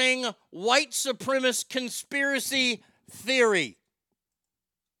right-wing white supremacist conspiracy theory.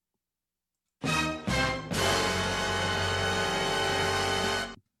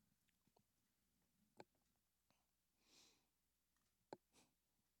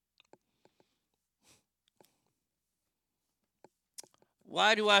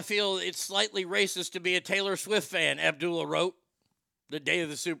 Why do I feel it's slightly racist to be a Taylor Swift fan? Abdullah wrote the day of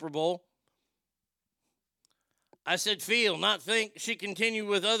the Super Bowl. I said feel, not think. She continued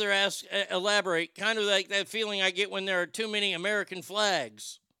with other elaborate, kind of like that feeling I get when there are too many American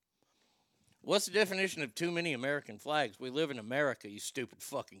flags. What's the definition of too many American flags? We live in America, you stupid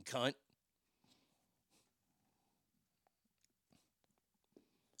fucking cunt.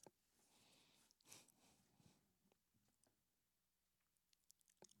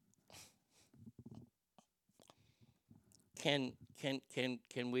 Can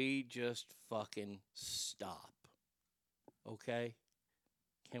we just fucking stop? Okay?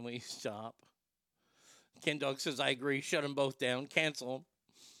 Can we stop? Ken Dog says, I agree. Shut them both down. Cancel them.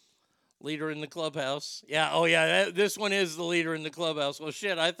 Leader in the clubhouse. Yeah, oh yeah, this one is the leader in the clubhouse. Well,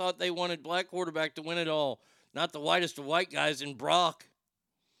 shit, I thought they wanted black quarterback to win it all. Not the whitest of white guys in Brock.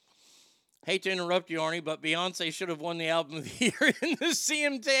 Hate to interrupt you, Arnie, but Beyonce should have won the Album of the Year in the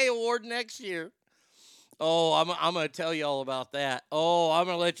CMT Award next year. Oh, I'm going to tell you all about that. Oh, I'm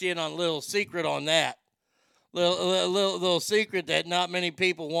going to let you in on a little secret on that. Little secret that not many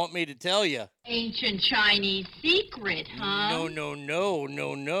people want me to tell you. Ancient Chinese secret, huh?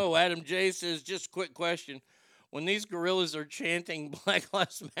 No. Adam J says, just a quick question. When these gorillas are chanting Black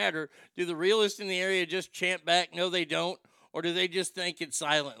Lives Matter, do the realists in the area just chant back, no, they don't? Or do they just think it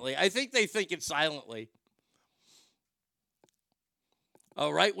silently? I think they think it silently.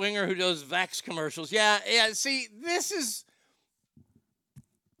 A right-winger who does Vax commercials. Yeah, see, this is...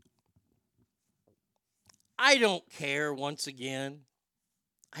 I don't care, once again.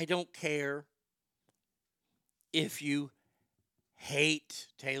 I don't care if you hate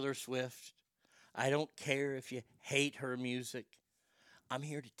Taylor Swift. I don't care if you hate her music. I'm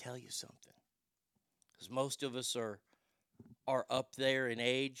here to tell you something. Because most of us are up there in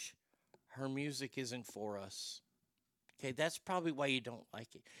age. Her music isn't for us. Okay, that's probably why you don't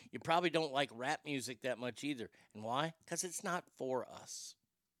like it. You probably don't like rap music that much either. And why? Because it's not for us.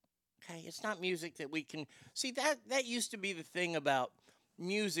 Okay, it's not music that we can... See, that used to be the thing about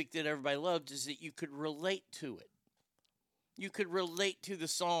music that everybody loved, is that you could relate to it. You could relate to the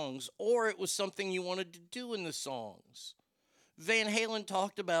songs, or it was something you wanted to do in the songs. Van Halen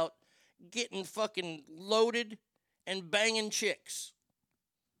talked about getting fucking loaded and banging chicks.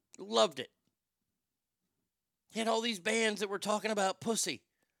 Loved it. Had all these bands that were talking about pussy.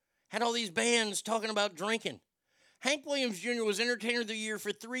 Had all these bands talking about drinking. Hank Williams Jr. was Entertainer of the Year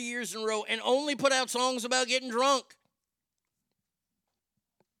for 3 years in a row and only put out songs about getting drunk.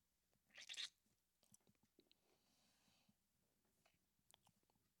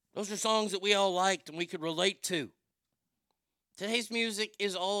 Those are songs that we all liked and we could relate to. Today's music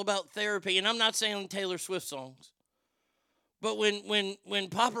is all about therapy, and I'm not saying Taylor Swift songs. But when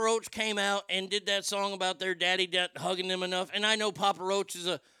Papa Roach came out and did that song about their daddy not hugging them enough, and I know Papa Roach is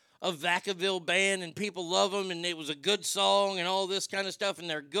a Vacaville band, and people love them, and it was a good song, and all this kind of stuff, and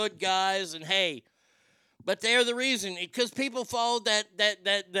they're good guys, and hey, but they're the reason, because people followed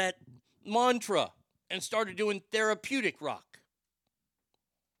that mantra and started doing therapeutic rock,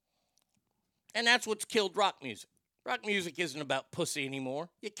 and that's what's killed rock music. Rock music isn't about pussy anymore.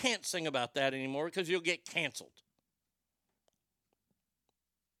 You can't sing about that anymore because you'll get canceled.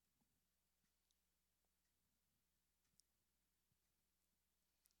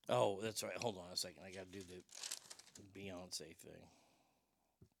 Oh, that's right. Hold on a second. I got to do the Beyonce thing.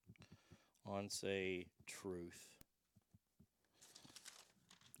 Beyonce truth.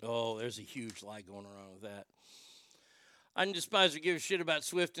 Oh, there's a huge lie going around with that. I didn't despise or give a shit about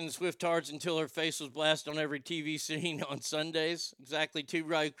Swift and the Swiftards until her face was blasted on every TV scene on Sundays. Exactly. Two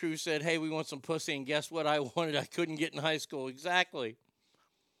Ride Crew said, hey, we want some pussy, and guess what I wanted? I couldn't get in high school. Exactly.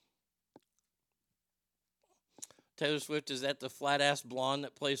 Taylor Swift, is that the flat-ass blonde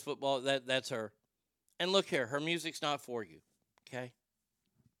that plays football? That's her. And look here, her music's not for you, okay?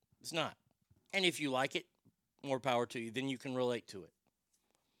 It's not. And if you like it, more power to you. Then you can relate to it.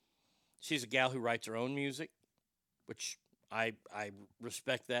 She's a gal who writes her own music, which I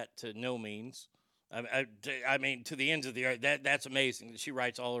respect that to no means. I mean, to the ends of the earth. That's amazing that she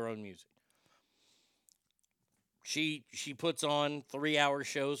writes all her own music. She puts on 3-hour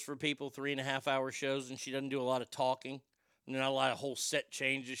shows for people, 3.5-hour shows, and she doesn't do a lot of talking. Not a lot of whole set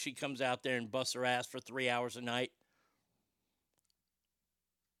changes. She comes out there and busts her ass for 3 hours a night,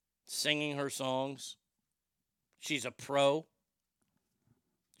 singing her songs. She's a pro.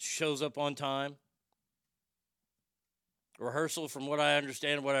 Shows up on time. Rehearsal, from what I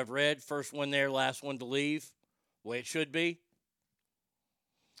understand, what I've read, first one there, last one to leave, the way it should be.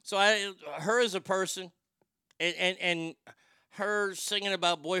 So her as a person, and her singing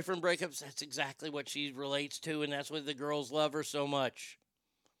about boyfriend breakups, that's exactly what she relates to, and that's why the girls love her so much.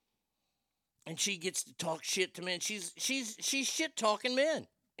 And she gets to talk shit to men. She's shit-talking men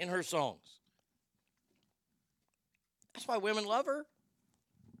in her songs. That's why women love her.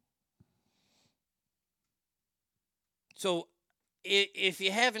 So if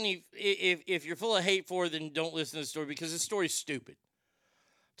you have any, if you're full of hate for her, then don't listen to the story, because this story's stupid.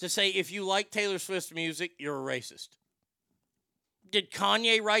 To say if you like Taylor Swift's music, you're a racist. Did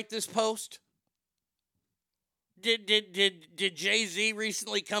Kanye write this post? Did Jay-Z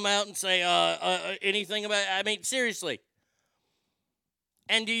recently come out and say anything about it? I mean, seriously.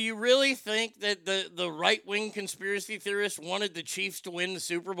 And do you really think that the right-wing conspiracy theorists wanted the Chiefs to win the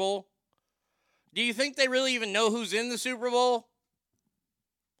Super Bowl? Do you think they really even know who's in the Super Bowl?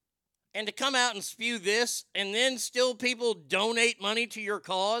 And to come out and spew this, and then still people donate money to your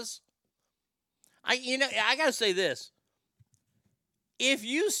cause? I got to say this. If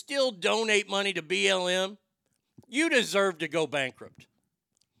you still donate money to BLM, you deserve to go bankrupt.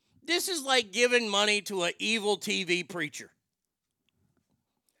 This is like giving money to an evil TV preacher.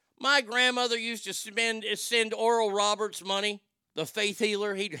 My grandmother used to send Oral Roberts money, the faith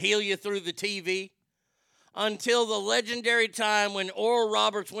healer. He'd heal you through the TV. Until the legendary time when Oral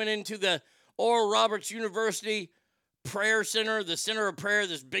Roberts went into the Oral Roberts University Prayer Center, the Center of Prayer,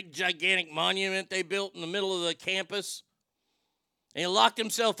 this big gigantic monument they built in the middle of the campus. And he locked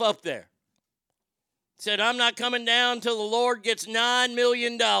himself up there. Said, I'm not coming down till the Lord gets $9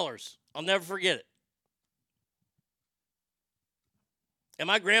 million. I'll never forget it. And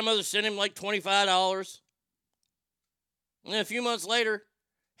my grandmother sent him like $25. And then a few months later,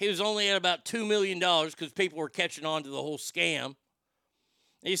 he was only at about $2 million because people were catching on to the whole scam.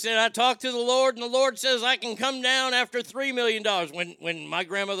 He said, I talked to the Lord, and the Lord says I can come down after $3 million. When my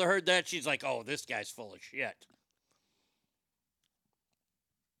grandmother heard that, she's like, oh, this guy's full of shit.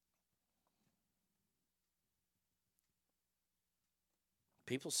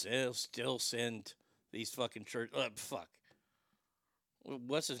 People still send these fucking church.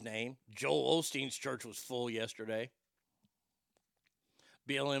 What's his name? Joel Osteen's church was full yesterday.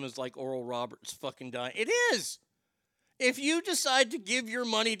 BLM is like Oral Roberts fucking dying. It is. If you decide to give your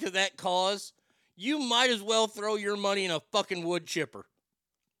money to that cause, you might as well throw your money in a fucking wood chipper.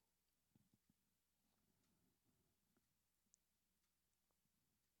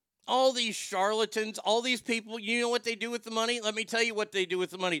 All these charlatans, all these people, you know what they do with the money? Let me tell you what they do with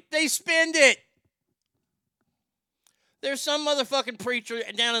the money. They spend it. There's some motherfucking preacher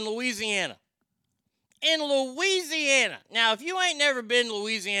down in Louisiana. In Louisiana. Now, if you ain't never been to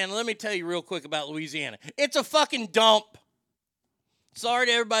Louisiana, let me tell you real quick about Louisiana. It's a fucking dump. Sorry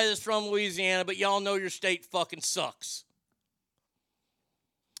to everybody that's from Louisiana, but y'all know your state fucking sucks.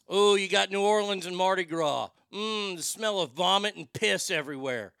 Oh, you got New Orleans and Mardi Gras. The smell of vomit and piss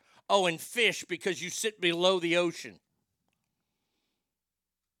everywhere. Oh, and fish because you sit below the ocean.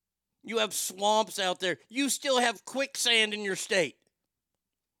 You have swamps out there. You still have quicksand in your state.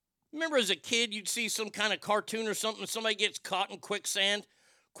 Remember as a kid, you'd see some kind of cartoon or something, somebody gets caught in quicksand.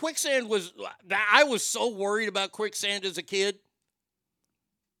 Quicksand was, I was so worried about quicksand as a kid.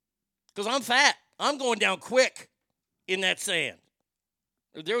 Because I'm fat. I'm going down quick in that sand.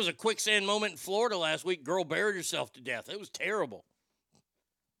 There was a quicksand moment in Florida last week. Girl buried herself to death. It was terrible.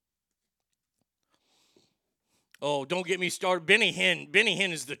 Oh, don't get me started. Benny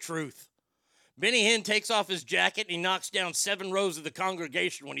Hinn is the truth. Benny Hinn takes off his jacket and he knocks down 7 rows of the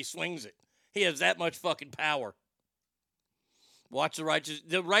congregation when he swings it. He has that much fucking power. Watch the righteous.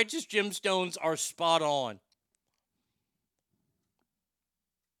 The righteous gemstones are spot on.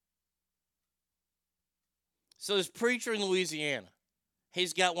 So this preacher in Louisiana,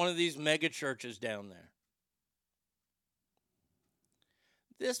 he's got one of these mega churches down there.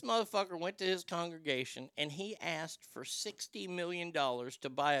 This motherfucker went to his congregation and he asked for $60 million to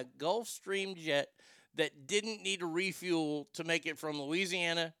buy a Gulfstream jet that didn't need a refuel to make it from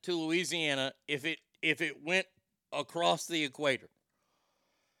Louisiana to Louisiana if it went across the equator.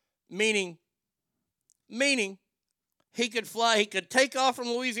 Meaning he could take off from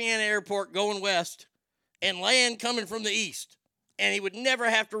Louisiana airport going west and land coming from the east, and he would never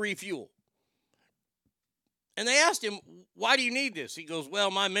have to refuel. And they asked him, why do you need this? He goes,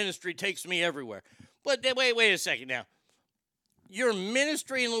 well, my ministry takes me everywhere. But wait a second now. Your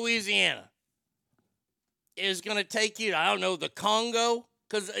ministry in Louisiana is going to take you to, I don't know, the Congo?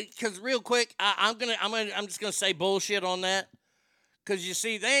 Because real quick, I'm just going to say bullshit on that. Because you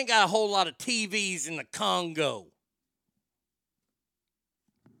see, they ain't got a whole lot of TVs in the Congo.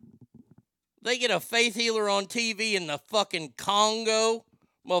 They get a faith healer on TV in the fucking Congo.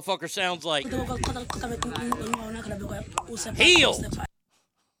 Motherfucker sounds like healed.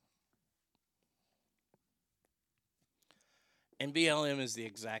 And BLM is the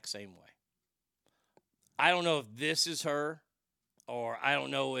exact same way. I don't know if this is her, or I don't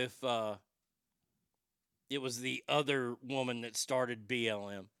know if it was the other woman that started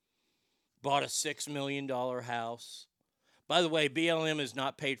BLM. Bought a $6 million house. By the way, BLM is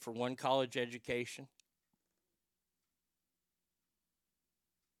not paid for one college education.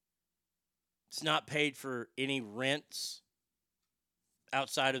 It's not paid for any rents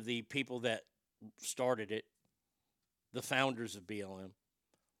outside of the people that started it, the founders of BLM.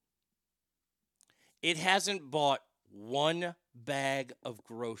 It hasn't bought one bag of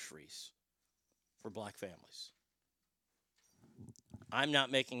groceries for black families. I'm not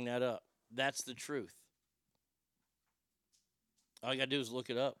making that up. That's the truth. All you got to do is look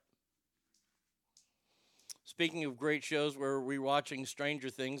it up. Speaking of great shows, we're rewatching Stranger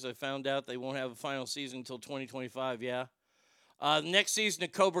Things. I found out they won't have a final season until 2025, yeah. The next season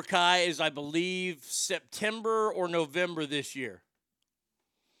of Cobra Kai is, I believe, September or November this year.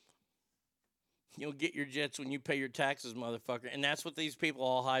 You'll get your jets when you pay your taxes, motherfucker. And that's what these people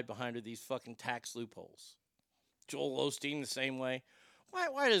all hide behind are these fucking tax loopholes. Joel Osteen the same way.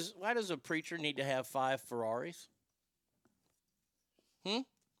 Why does a preacher need to have 5 Ferraris?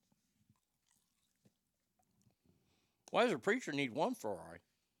 Why does a preacher need 1 Ferrari?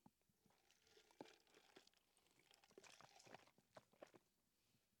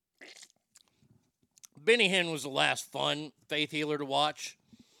 Benny Hinn was the last fun faith healer to watch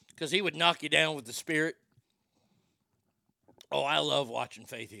because he would knock you down with the spirit. Oh, I love watching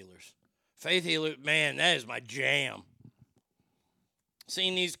faith healers. Faith healer, man, that is my jam.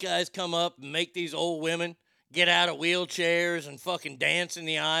 Seeing these guys come up and make these old women get out of wheelchairs and fucking dance in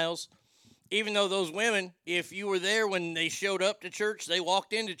the aisles. Even though those women, if you were there when they showed up to church, they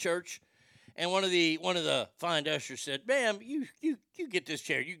walked into church, and one of the fine ushers said, "Ma'am, you get this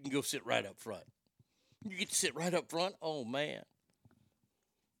chair. You can go sit right up front." You get to sit right up front? Oh, man.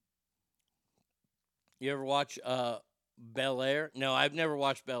 You ever watch Bel Air? No, I've never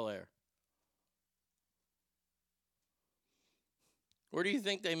watched Bel Air. Where do you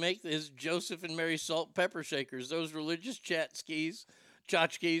think they make this Joseph and Mary salt and pepper shakers? Those religious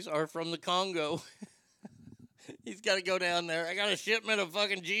tchotchkes are from the Congo. He's got to go down there. I got a shipment of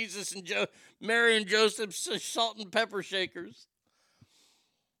fucking Jesus and Mary and Joseph salt and pepper shakers.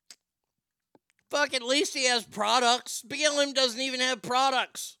 Fuck, at least he has products. BLM doesn't even have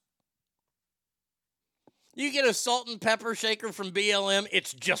products. You get a salt and pepper shaker from BLM,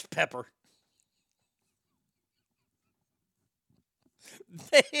 it's just pepper.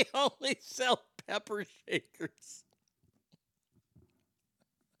 They only sell pepper shakers.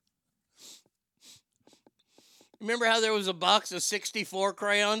 Remember how there was a box of 64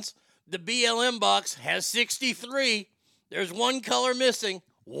 crayons? The BLM box has 63. There's one color missing,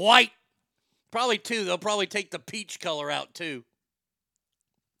 white. Probably 2. They'll probably take the peach color out too.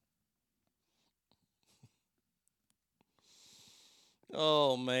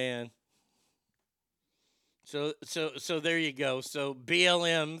 Oh, man. So there you go. So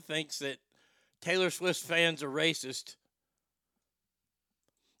BLM thinks that Taylor Swift fans are racist.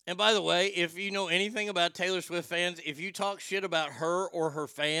 And by the way, if you know anything about Taylor Swift fans, if you talk shit about her or her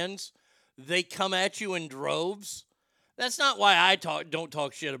fans, they come at you in droves. That's not why I don't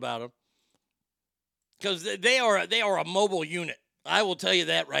talk shit about them. Because they are a mobile unit. I will tell you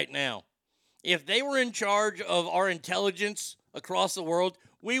that right now. If they were in charge of our intelligence across the world,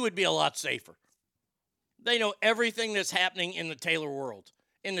 we would be a lot safer. They know everything that's happening in the Taylor world.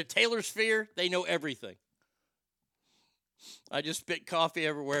 In the Taylor sphere, they know everything. I just spit coffee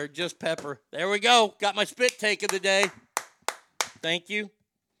everywhere, just pepper. There we go. Got my spit take of the day. Thank you.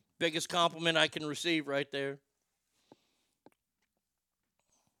 Biggest compliment I can receive right there.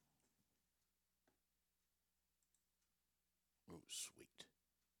 Oh, sweet.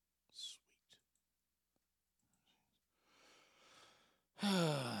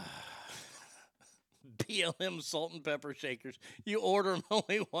 BLM salt and pepper shakers. You order them,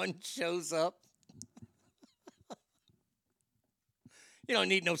 only one shows up. You don't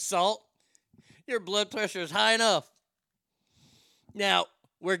need no salt. Your blood pressure is high enough. Now,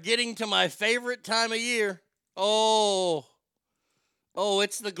 we're getting to my favorite time of year. Oh,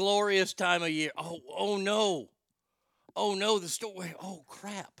 it's the glorious time of year. Oh no. Oh no, the story. Oh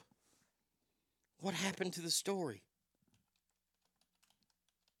crap. What happened to the story?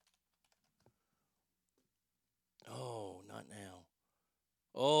 Oh, not now.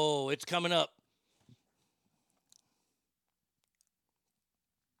 Oh, it's coming up.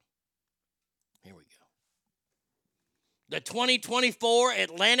 Here we go. The 2024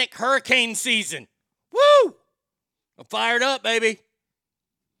 Atlantic hurricane season. Woo! I'm fired up, baby.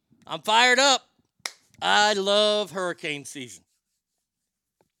 I'm fired up. I love hurricane season.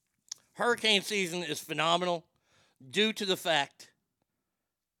 Hurricane season is phenomenal due to the fact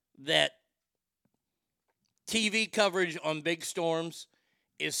that TV coverage on big storms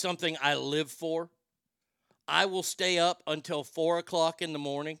is something I live for. I will stay up until 4 o'clock in the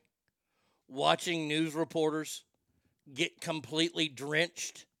morning watching news reporters get completely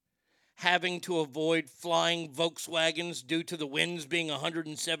drenched, having to avoid flying Volkswagens due to the winds being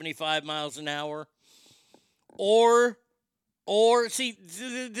 175 miles an hour. Or see,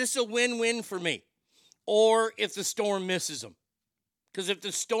 this is a win-win for me. Or if the storm misses them. Because if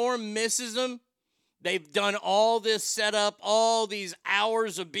the storm misses them, they've done all this setup, all these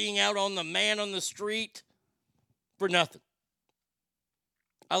hours of being out on the man on the street for nothing.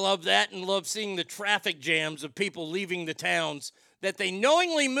 I love that and love seeing the traffic jams of people leaving the towns that they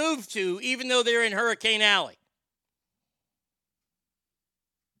knowingly moved to, even though they're in Hurricane Alley.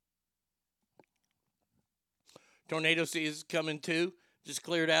 Tornado season is coming too. Just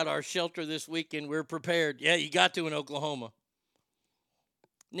cleared out our shelter this weekend. We're prepared. Yeah, you got to in Oklahoma.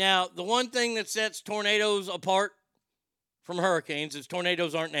 Now, the one thing that sets tornadoes apart from hurricanes is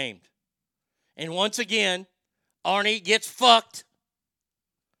tornadoes aren't named. And once again, Arnie gets fucked.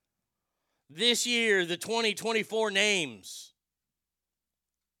 This year, the 2024 names.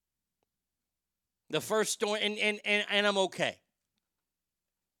 The first storm, and I'm okay.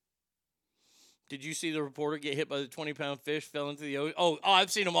 Did you see the reporter get hit by the 20-pound fish, fell into the ocean? Oh, I've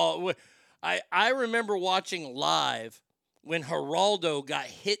seen them all. I remember watching live when Geraldo got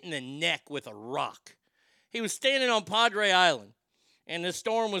hit in the neck with a rock. He was standing on Padre Island, and the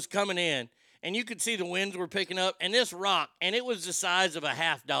storm was coming in, and you could see the winds were picking up, and this rock, and it was the size of a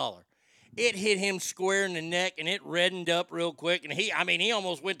 $50. It hit him square in the neck, and it reddened up real quick, and he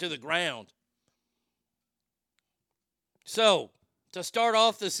almost went to the ground. So, to start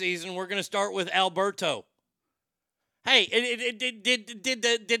off the season, we're going to start with Alberto. Hey,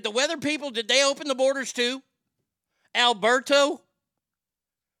 did the weather people, did they open the borders too? Alberto?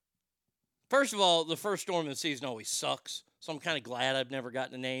 First of all, the first storm of the season always sucks, so I'm kind of glad I've never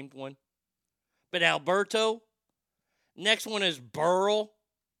gotten a named one. But Alberto. Next one is Burl.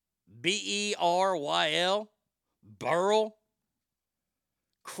 Beryl. Burl.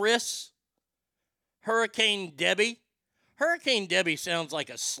 Chris. Hurricane Debbie. Hurricane Debbie sounds like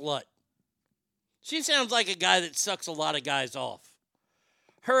a slut. She sounds like a guy that sucks a lot of guys off.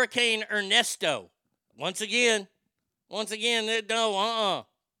 Hurricane Ernesto. Once again, no,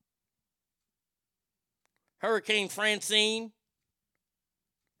 Hurricane Francine.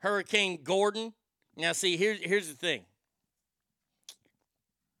 Hurricane Gordon. Now, see, here's the thing.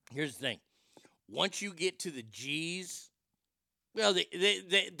 Once you get to the G's, well,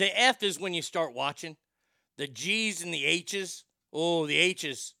 the F is when you start watching. The G's and the H's. Oh, the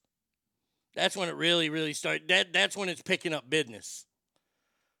H's. That's when it really, really starts. That's when it's picking up business.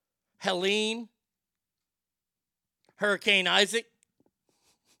 Helene. Hurricane Isaac.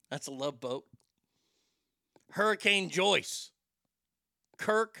 That's a love boat. Hurricane Joyce.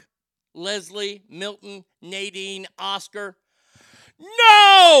 Kirk. Leslie. Milton. Nadine. Oscar.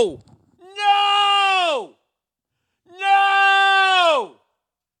 No! No! No!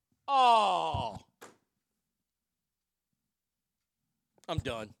 Oh. I'm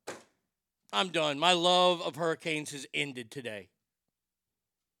done. My love of hurricanes has ended today.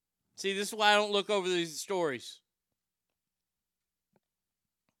 See, this is why I don't look over these stories.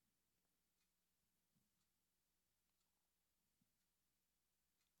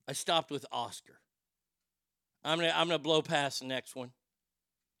 I stopped with Oscar. I'm gonna blow past the next one.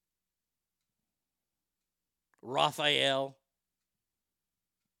 Raphael.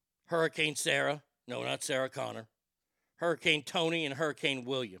 Hurricane Sarah. No, not Sarah Connor. Hurricane Tony and Hurricane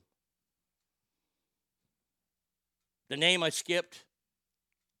William. The name I skipped.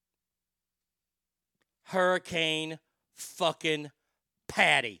 Hurricane fucking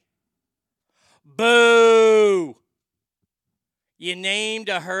Patty. Boo! You named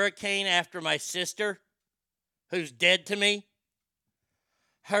a hurricane after my sister, who's dead to me?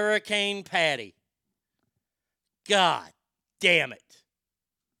 Hurricane Patty. God damn it.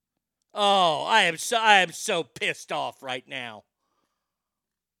 Oh, I am so pissed off right now.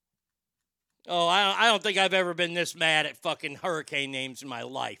 Oh, I don't think I've ever been this mad at fucking hurricane names in my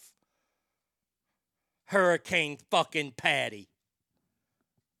life. Hurricane fucking Patty.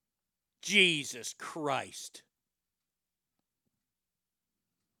 Jesus Christ.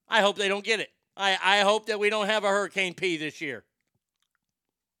 I hope they don't get it. I hope that we don't have a Hurricane P this year.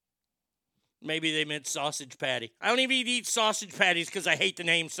 Maybe they meant sausage patty. I don't even eat sausage patties because I hate the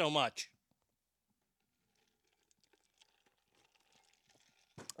name so much.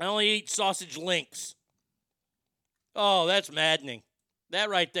 I only eat sausage links. Oh, that's maddening. That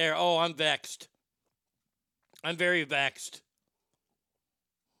right there. Oh, I'm vexed. I'm very vexed.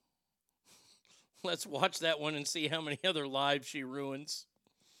 Let's watch that one and see how many other lives she ruins.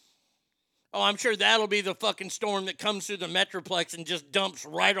 Oh, I'm sure that'll be the fucking storm that comes through the Metroplex and just dumps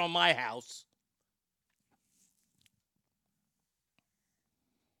right on my house.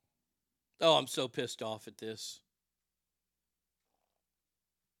 Oh, I'm so pissed off at this.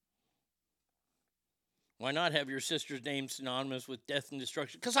 Why not have your sister's name synonymous with death and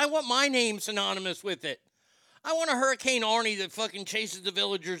destruction? Because I want my name synonymous with it. I want a Hurricane Arnie that fucking chases the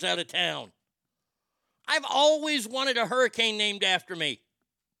villagers out of town. I've always wanted a hurricane named after me.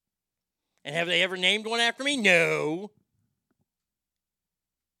 And have they ever named one after me? No.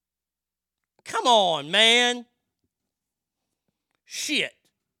 Come on, man. Shit.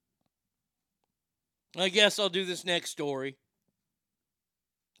 I guess I'll do this next story.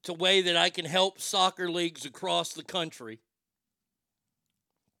 It's a way that I can help soccer leagues across the country.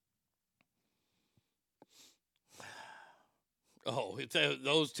 Oh, if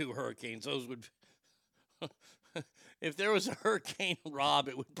those two hurricanes, those would. If there was a Hurricane Rob,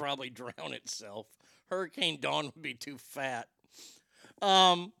 it would probably drown itself. Hurricane Dawn would be too fat.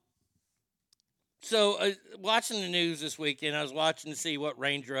 So watching the news this weekend, I was watching to see what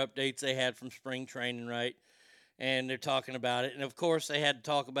Ranger updates they had from spring training, right? And they're talking about it. And, of course, they had to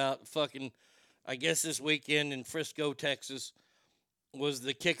talk about fucking, I guess this weekend in Frisco, Texas, was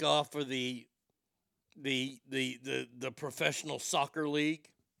the kickoff for the professional soccer league,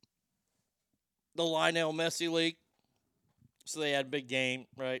 the Lionel Messi League. So they had a big game,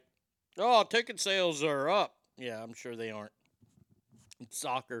 right? Oh, ticket sales are up. Yeah, I'm sure they aren't. It's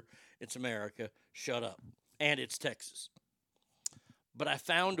soccer. It's America. Shut up. And it's Texas. But I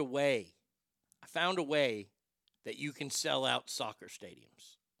found a way. That you can sell out soccer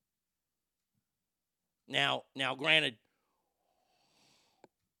stadiums. Now, granted,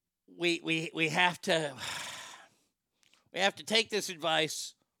 we have to take this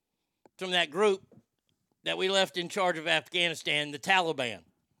advice from that group that we left in charge of Afghanistan, the Taliban.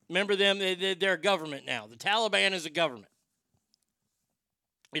 Remember them? They're a government now. The Taliban is a government.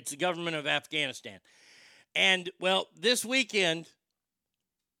 It's the government of Afghanistan. And, well, this weekend,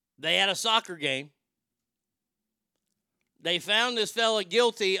 they had a soccer game. They found this fella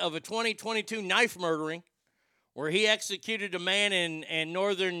guilty of a 2022 knife murdering where he executed a man in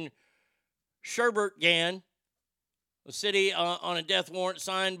northern Sherburtgan, a city, on a death warrant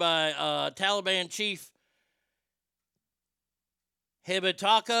signed by Taliban chief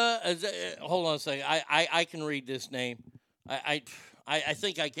Hibataka. Hold on a second. I can read this name. I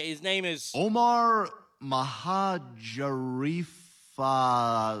think I can. His name is Omar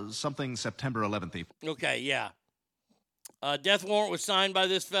Mahajarifa, something September 11th. Okay, yeah. Death warrant was signed by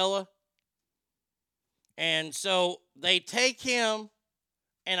this fella. And so they take him,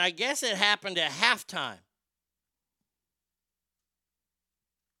 and I guess it happened at halftime.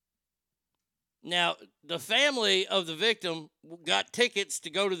 Now, the family of the victim got tickets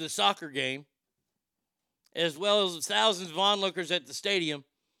to go to the soccer game, as well as thousands of onlookers at the stadium,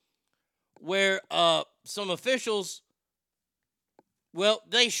 where some officials, well,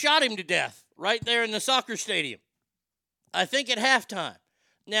 they shot him to death right there in the soccer stadium. I think at halftime.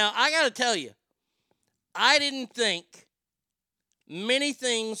 Now, I got to tell you, I didn't think many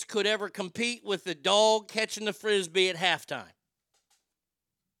things could ever compete with the dog catching the frisbee at halftime.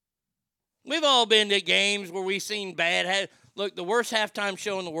 We've all been to games where we've seen bad. Look, the worst halftime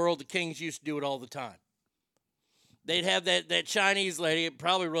show in the world, the Kings used to do it all the time. They'd have that Chinese lady,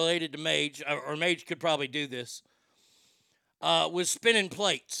 probably related to Mage, or Mage could probably do this, was spinning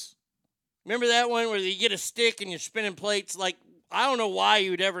plates. Remember that one where you get a stick and you're spinning plates? Like, I don't know why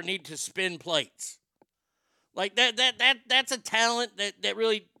you would ever need to spin plates. Like, that's a talent that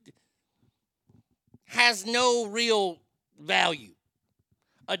really has no real value.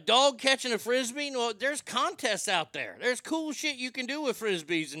 A dog catching a frisbee? Well, there's contests out there. There's cool shit you can do with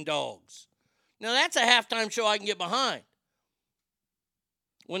frisbees and dogs. Now, that's a halftime show I can get behind.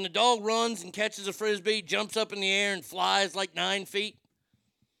 When the dog runs and catches a frisbee, jumps up in the air and flies like 9 feet.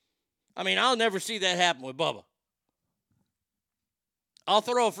 I mean, I'll never see that happen with Bubba. I'll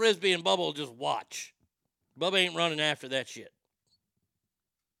throw a frisbee and Bubba will just watch. Bubba ain't running after that shit.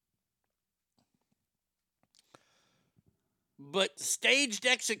 But staged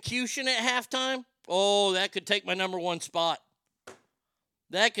execution at halftime, oh, that could take my number one spot.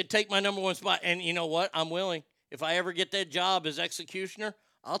 That could take my number one spot. And you know what? I'm willing. If I ever get that job as executioner,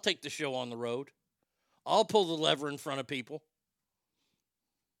 I'll take the show on the road. I'll pull the lever in front of people.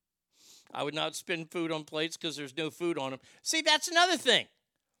 I would not spin food on plates because there's no food on them. See, that's another thing.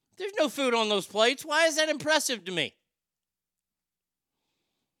 There's no food on those plates. Why is that impressive to me?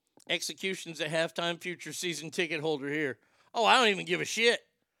 Executions at halftime, future season ticket holder here. Oh, I don't even give a shit.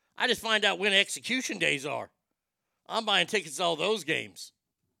 I just find out when execution days are. I'm buying tickets to all those games.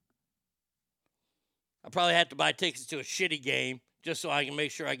 I probably have to buy tickets to a shitty game just so I can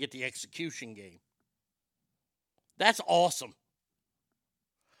make sure I get the execution game. That's awesome.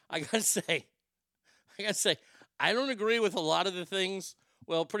 I gotta say, I don't agree with a lot of the things,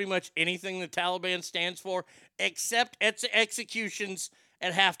 well, pretty much anything the Taliban stands for, except executions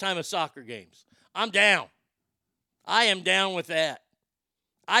at halftime of soccer games. I'm down. I am down with that.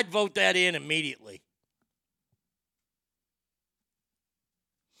 I'd vote that in immediately.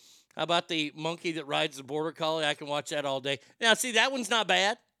 How about the monkey that rides the border collie? I can watch that all day. Now, see, that one's not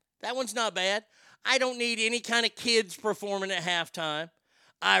bad. That one's not bad. I don't need any kind of kids performing at halftime.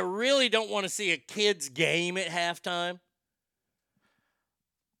 I really don't want to see a kids game at halftime.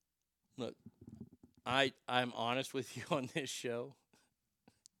 Look, I'm honest with you on this show.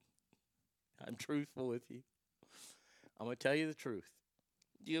 I'm truthful with you. I'm going to tell you the truth.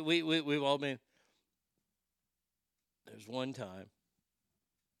 We've all been. There's one time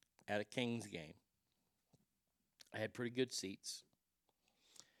at a Kings game, I had pretty good seats.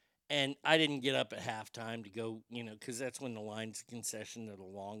 And I didn't get up at halftime to go, because that's when the lines concession are the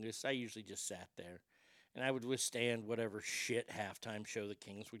longest. I usually just sat there. And I would withstand whatever shit halftime show the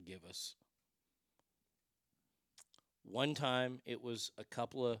Kings would give us. One time, it was a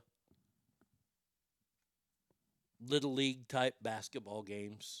couple of Little League type basketball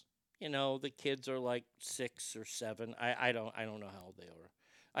games. The kids are like 6 or 7. I don't know how old they were.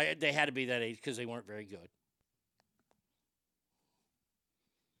 They had to be that age because they weren't very good.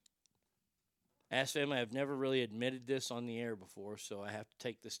 Ask them, I have never really admitted this on the air before, so I have to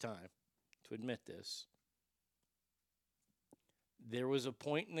take this time to admit this. There was a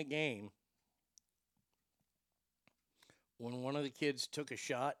point in the game when one of the kids took a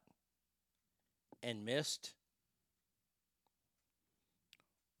shot and missed.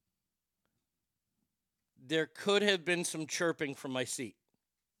 There could have been some chirping from my seat.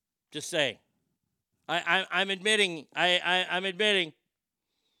 Just saying. I'm admitting that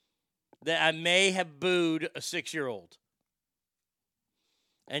I may have booed a 6-year-old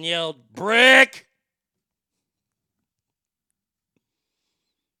and yelled, "Brick!"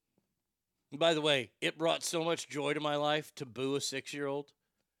 And by the way, it brought so much joy to my life to boo a 6-year-old.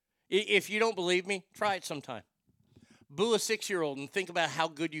 If you don't believe me, try it sometime. Boo a 6-year-old and think about how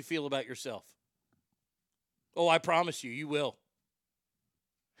good you feel about yourself. Oh, I promise you, you will.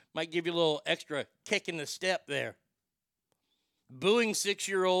 Might give you a little extra kick in the step there. Booing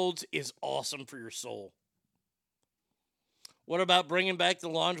 6-year-olds is awesome for your soul. What about bringing back the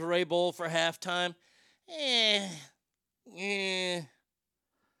lingerie bowl for halftime?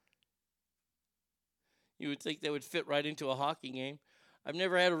 You would think that would fit right into a hockey game. I've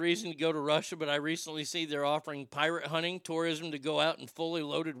never had a reason to go to Russia, but I recently see they're offering pirate hunting, tourism to go out in fully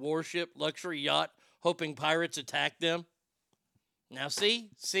loaded warship, luxury yacht, hoping pirates attack them. Now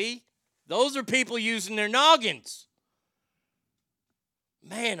see? Those are people using their noggins.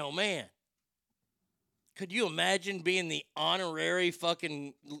 Man, oh man. Could you imagine being the honorary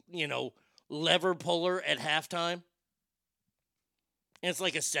fucking, lever puller at halftime? And it's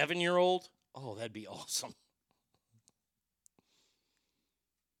like a 7-year-old? Oh, that'd be awesome.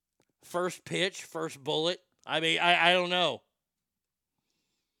 First pitch, first bullet. I mean, I don't know.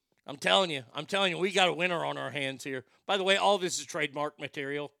 I'm telling you, we got a winner on our hands here. By the way, all this is trademark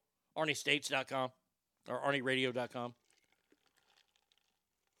material. ArnieStates.com or ArnieRadio.com.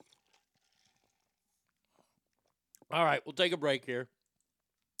 All right, we'll take a break here.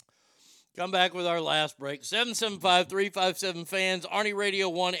 Come back with our last break. 775-357-FANS,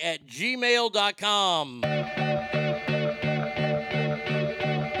 ArnieRadio1@gmail.com.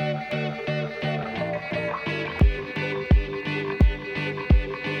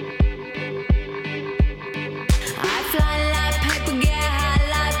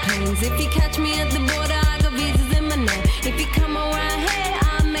 If you catch me at the border, I got visas in my name. If you come around here,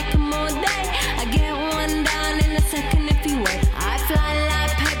 I'll make them all day. I get one down in a second if you wait. I fly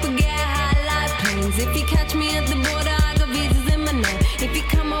like paper, get high like planes. If you catch me at the border, I got visas in my name. If you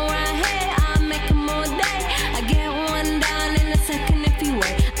come around here, I'll make them all day. I get one down in a second if you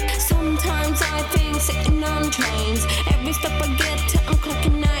wait. Sometimes I think sitting on trains. Every step I get to, I'm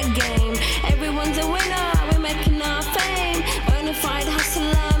clocking that game. Everyone's a winner, we're making our fame. Bonafide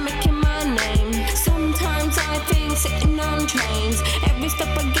hustler, making my name.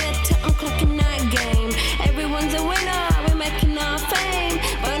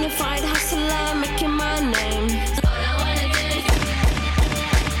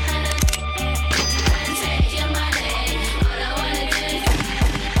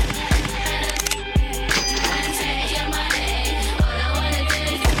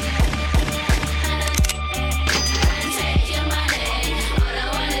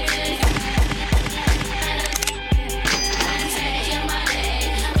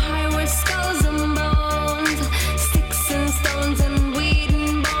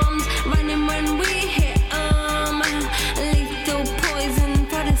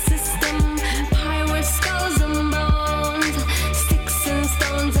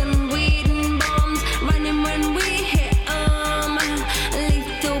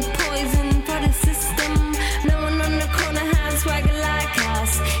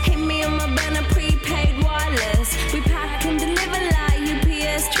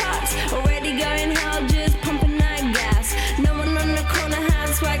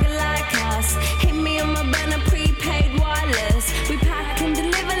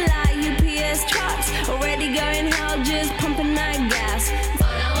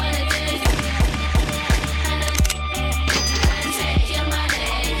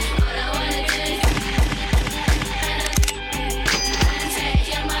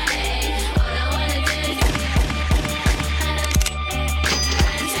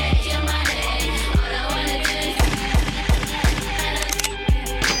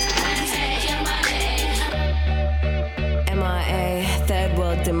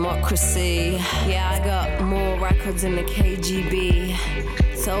 bureaucracy. Yeah, I got more records than the KGB.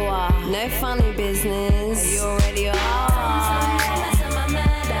 So, no funny business. You already are.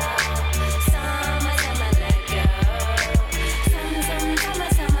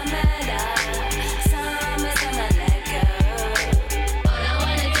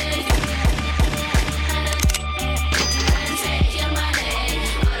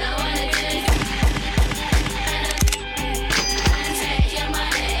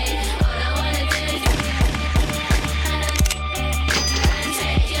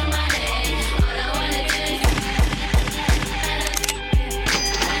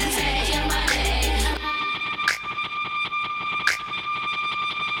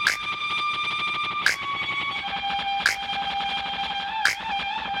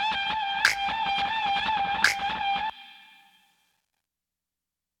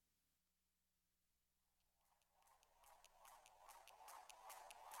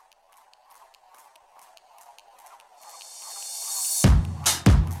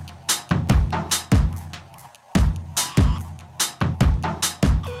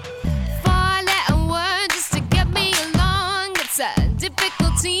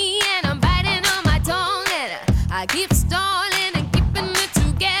 I keep stalling and keeping it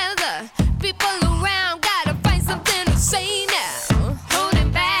together. People around gotta find something to say now.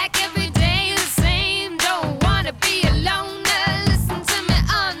 Holding back every day the same. Don't wanna be alone. Listen to me,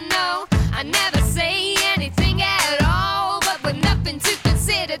 oh no. I never say anything at all, but with nothing to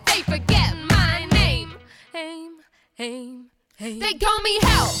consider, they forget my name. They call me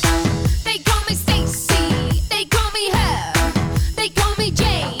Hell. They call me Stacy. They call me Her. They call me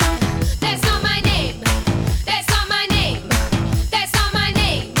Jane. That's not my name. That's not my name. That's not my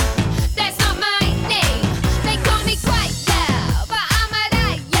name. That's not my name. They call me Quiet Girl, but I'm a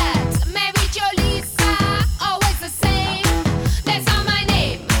riot. Mary Jo Lisa, always the same. That's not my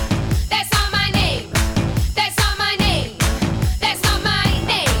name. That's not my name. That's not my name. That's not my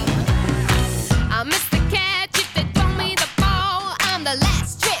name. I miss the catch if they throw me the ball. I'm the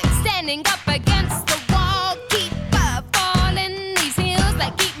last trip standing up against the wall. Keep falling these hills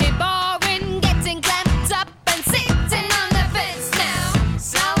that keep me boring. Getting clamped up and sitting on the fence now.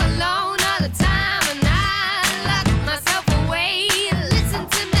 So alone all the time and I lock myself away. Listen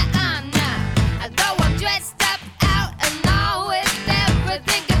to me, I'm not. Although I'm dressed up out and all with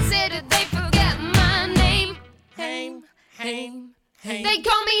everything considered, they forget my name. They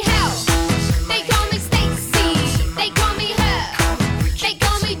call me Hell. They call me Stacy. They call me Her. They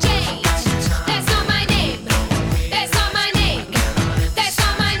call me Jane.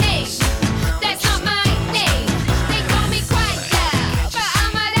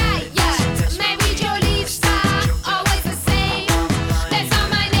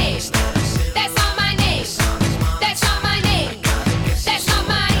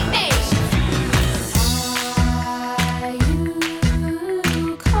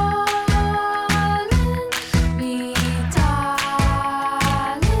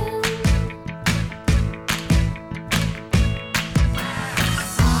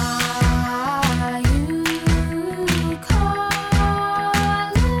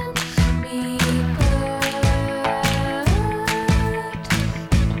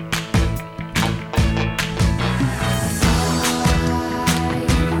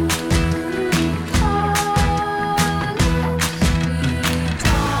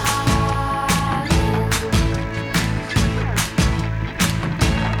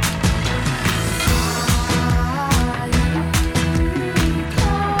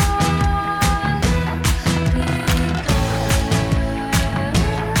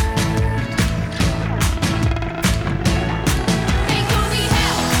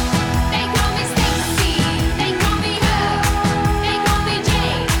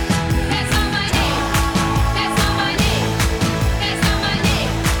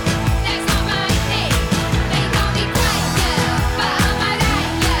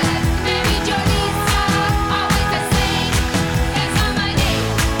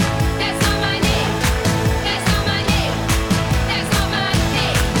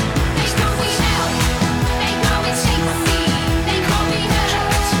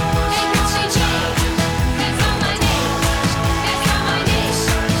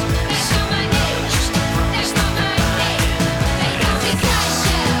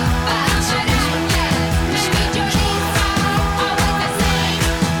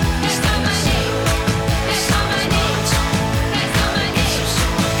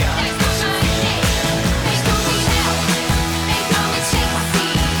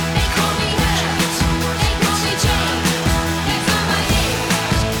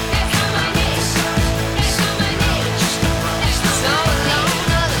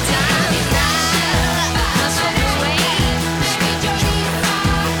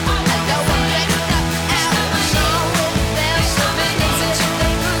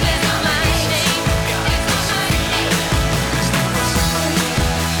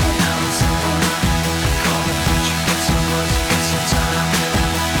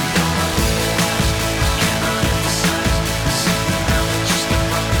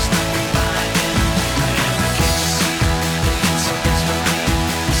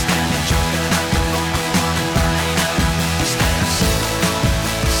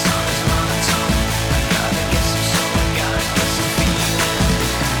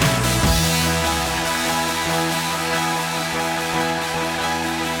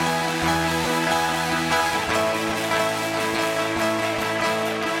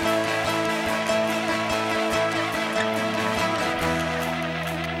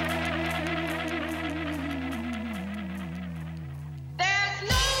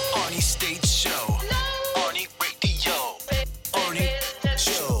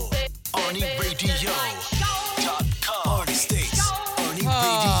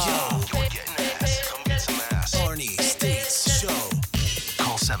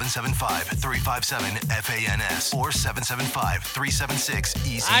 775-357-FANS or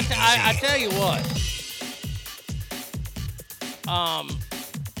 775-376-EASY. I tell you what.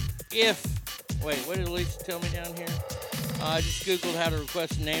 What did Lisa tell me down here? I just Googled how to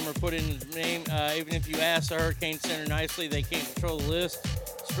request a name or put in his name. Even if you ask the Hurricane Center nicely, they can't control the list.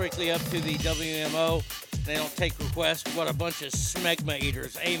 Strictly up to the WMO. They don't take requests. What a bunch of smegma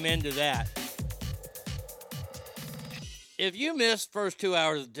eaters. Amen to that. If you missed first 2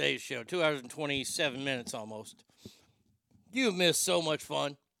 hours of today's show, 2 hours and 27 minutes almost, you've missed so much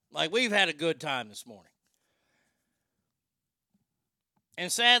fun. Like, we've had a good time this morning. And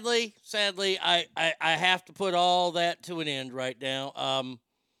sadly, I have to put all that to an end right now,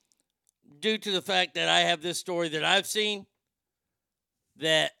 due to the fact that I have this story that I've seen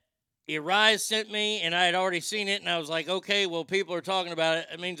that Arise sent me, and I had already seen it, and I was like, okay, well, people are talking about it.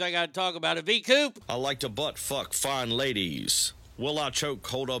 It means I got to talk about it. V-Coop. I like to butt fuck fine ladies. Will I choke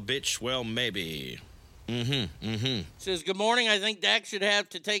hold a bitch? Well, maybe. Says, good morning. I think Dak should have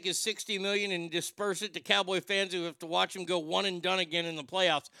to take his $60 million and disperse it to Cowboy fans who have to watch him go one and done again in the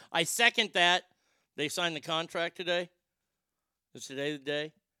playoffs. I second that. They signed the contract today. Is today the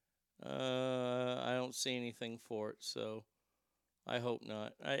day? I don't see anything for it, so I hope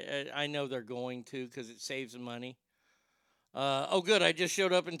not. I know they're going to because it saves them money. Oh, good. I just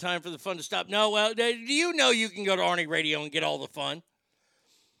showed up in time for the fun to stop. No, well, do you know you can go to Arnie Radio and get all the fun?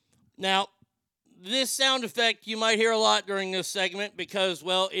 Now, this sound effect you might hear a lot during this segment because,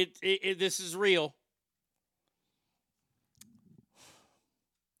 well, this is real.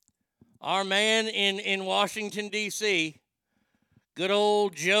 Our man in Washington, D.C., good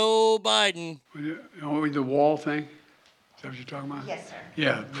old Joe Biden. The wall thing? Is that what you're talking about? Yes, sir.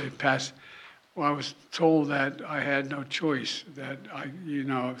 Yeah, they passed. Well, I was told that I had no choice, that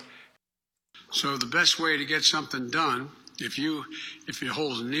So the best way to get something done, if it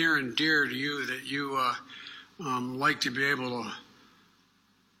holds near and dear to you that you like to be able to,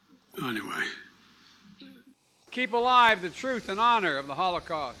 anyway. Keep alive the truth and honor of the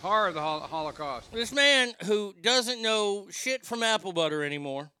Holocaust, horror of the Holocaust. This man who doesn't know shit from apple butter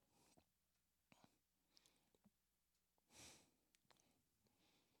anymore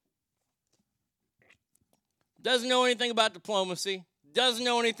doesn't know anything about diplomacy, doesn't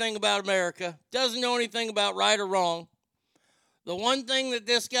know anything about America, doesn't know anything about right or wrong. The one thing that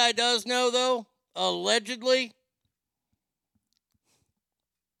this guy does know, though, allegedly,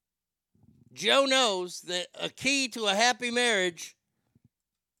 Joe knows that a key to a happy marriage,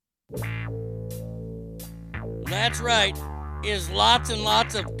 that's right, is lots and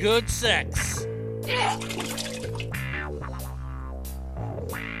lots of good sex.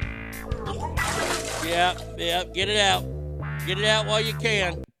 Yep, get it out. Get it out while you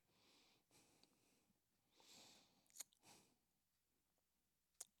can.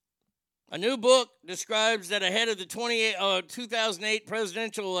 A new book describes that ahead of the 2008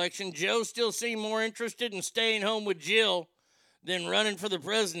 presidential election, Joe still seemed more interested in staying home with Jill than running for the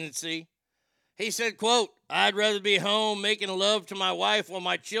presidency. He said, quote, I'd rather be home making love to my wife while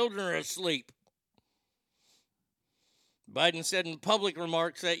my children are asleep. Biden said in public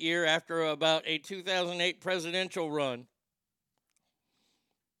remarks that year after about a 2008 presidential run.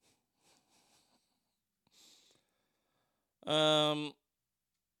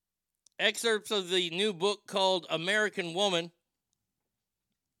 Excerpts of the new book called American Woman,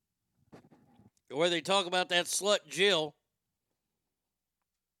 where they talk about that slut Jill,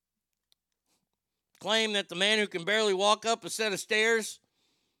 claim that the man who can barely walk up a set of stairs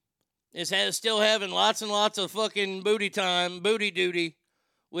is still having lots and lots of fucking booty duty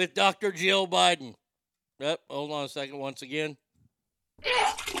with Dr. Jill Biden. Yep, hold on a second once again.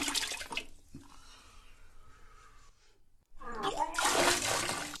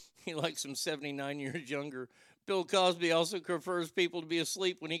 He likes him 79 years younger. Bill Cosby also prefers people to be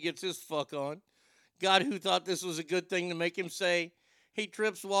asleep when he gets his fuck on. God, who thought this was a good thing to make him say he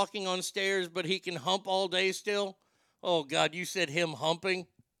trips walking on stairs, but he can hump all day still? Oh, God, you said him humping?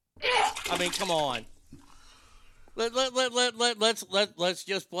 I mean, come on. Let's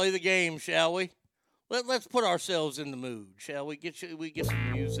just play the game, shall we? Let's put ourselves in the mood, shall we? Get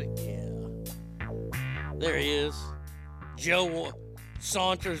some music? Yeah. There he is. Joe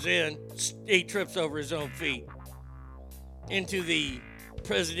saunters in. He trips over his own feet into the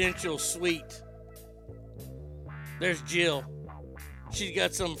presidential suite. There's Jill. She's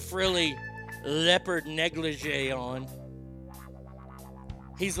got some frilly leopard negligee on.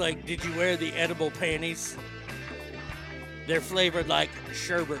 He's like, did you wear the edible panties? They're flavored like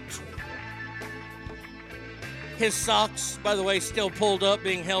sherbet. His socks, by the way, still pulled up,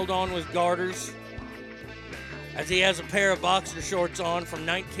 being held on with garters. as he has a pair of boxer shorts on from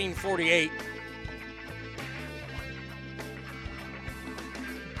 1948.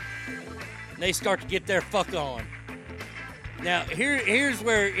 They start to get their fuck on. Now, here's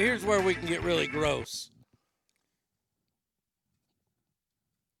where we can get really gross.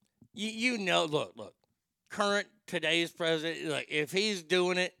 You know, look. Current today's president, like if he's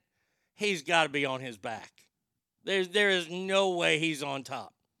doing it, he's got to be on his back. There is no way he's on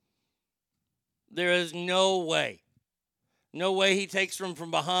top. There is no way. No way he takes her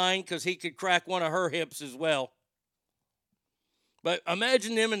from behind because he could crack one of her hips as well. But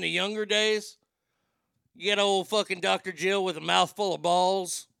imagine them in the younger days. You get old fucking Dr. Jill with a mouthful of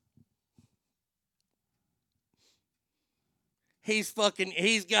balls.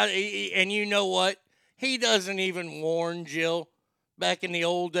 And you know what? He doesn't even warn Jill back in the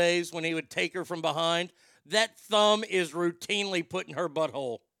old days when he would take her from behind. That thumb is routinely put in her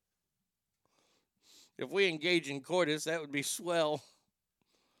butthole. If we engage in coitus, that would be swell.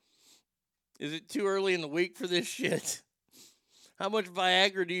 Is it too early in the week for this shit? How much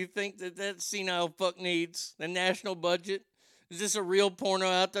Viagra do you think that senile fuck needs? The national budget? Is this a real porno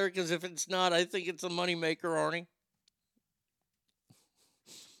out there? Because if it's not, I think it's a moneymaker, Arnie.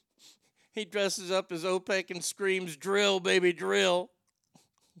 He dresses up as OPEC and screams, "Drill, baby, drill."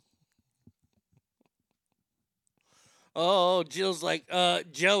 Oh, Jill's like,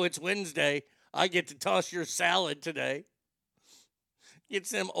 Joe, it's Wednesday. I get to toss your salad today. Gets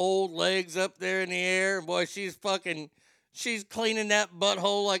them old legs up there in the air. And boy, she's cleaning that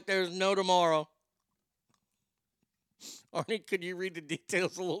butthole like there's no tomorrow. Arnie, could you read the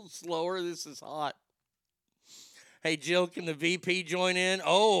details a little slower? This is hot. Hey, Jill, can the VP join in?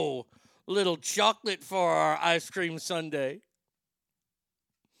 Oh, little chocolate for our ice cream sundae.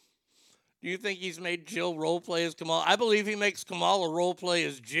 Do you think he's made Jill roleplay as Kamala? I believe he makes Kamala roleplay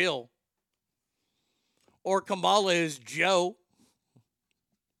as Jill. Or Kamala as Joe.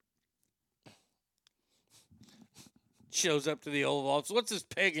 Shows up to the Oval Office. What's this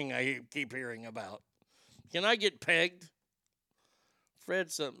pegging I keep hearing about? Can I get pegged?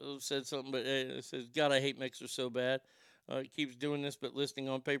 Fred said something, but it says, God, I hate Mixer so bad. It keeps doing this, but listening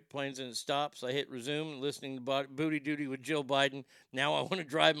on paper planes and it stops. I hit resume, listening to Booty Duty with Jill Biden. Now I want to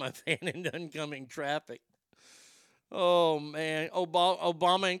drive my van into oncoming traffic. Oh, man.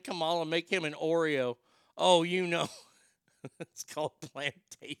 Obama and Kamala, make him an Oreo. Oh, you know. It's called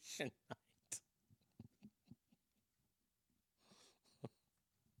Plantation Night.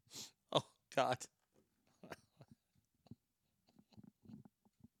 Oh, God.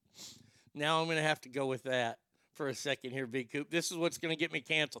 Now I'm going to have to go with that for a second here, B. Coop. This is what's going to get me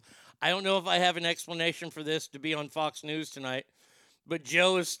canceled. I don't know if I have an explanation for this to be on Fox News tonight, but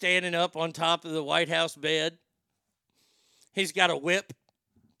Joe is standing up on top of the White House bed. He's got a whip.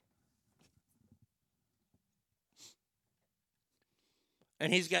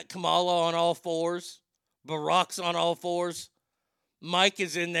 And he's got Kamala on all fours. Barack's on all fours. Mike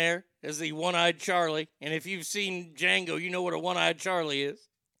is in there as the one-eyed Charlie. And if you've seen Django, you know what a one-eyed Charlie is.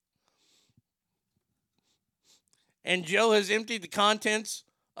 And Joe has emptied the contents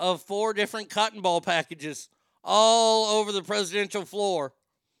of 4 different cotton ball packages all over the presidential floor.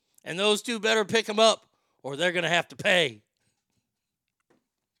 And those two better pick them up or they're going to have to pay.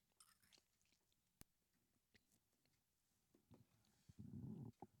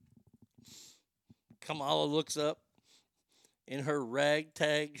 Kamala looks up in her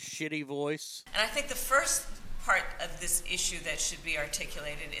ragtag, shitty voice. And I think the first part of this issue that should be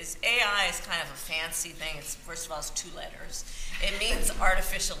articulated is AI is kind of a fancy thing. It's, first of all, it's 2 letters. It means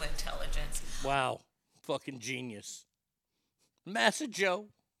artificial intelligence. Wow. Fucking genius. Massa Joe.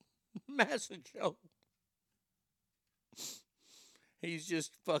 Massa Joe. He's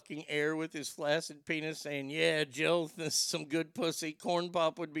just fucking air with his flaccid penis saying, yeah, Jill, this is some good pussy. Corn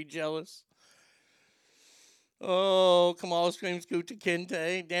Pop would be jealous. Oh, Kamala screams Kuta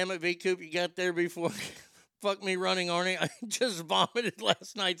Kinte. Damn it, V. Coop, you got there before. Fuck me running, Arnie. I just vomited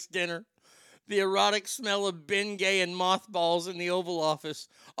last night's dinner. The erotic smell of Bengay and mothballs in the Oval Office.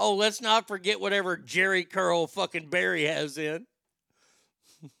 Oh, let's not forget whatever Jerry Curl fucking Barry has in.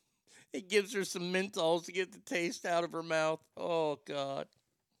 He gives her some menthols to get the taste out of her mouth. Oh, God.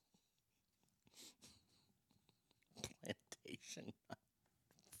 Plantation.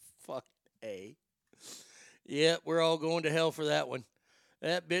 Fuck A. Yeah, we're all going to hell for that one.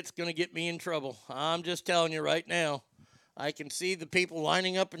 That bit's going to get me in trouble. I'm just telling you right now. I can see the people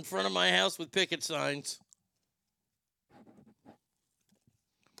lining up in front of my house with picket signs.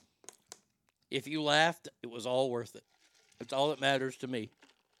 If you laughed, it was all worth it. That's all that matters to me.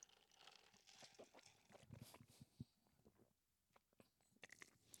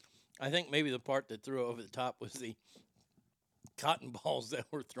 I think maybe the part that threw over the top was the cotton balls that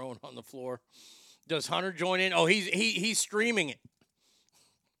were thrown on the floor. Does Hunter join in? Oh, he's streaming it.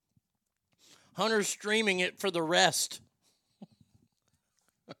 Hunter's streaming it for the rest.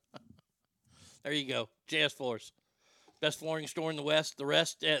 There you go. JS Floors. Best flooring store in the West. The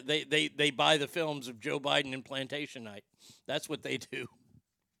rest, they buy the films of Joe Biden and Plantation Night. That's what they do.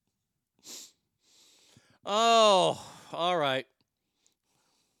 Oh, all right.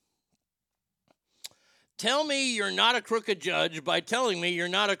 Tell me you're not a crooked judge by telling me you're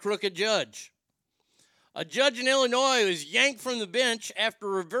not a crooked judge. A judge in Illinois was yanked from the bench after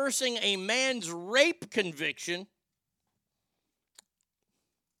reversing a man's rape conviction.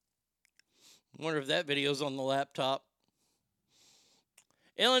 I wonder if that video's on the laptop.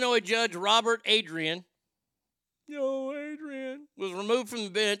 Illinois Judge Robert Adrian was removed from the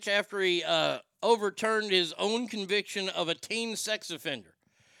bench after he overturned his own conviction of a teen sex offender.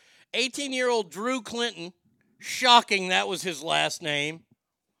 18-year-old Drew Clinton, shocking that was his last name,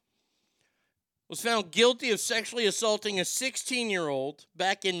 was found guilty of sexually assaulting a 16-year-old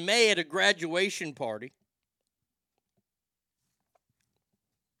back in May at a graduation party.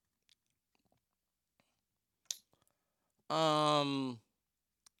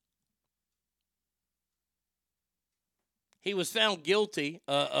 He was found guilty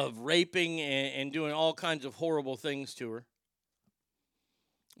of raping and doing all kinds of horrible things to her.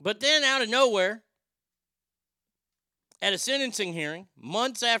 But then, out of nowhere, at a sentencing hearing,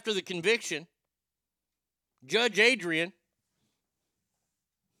 months after the conviction, Judge Adrian,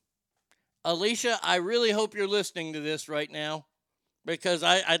 Alicia, I really hope you're listening to this right now, because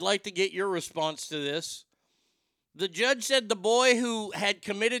I'd like to get your response to this. The judge said the boy who had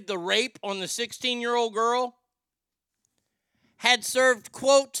committed the rape on the 16-year-old girl had served,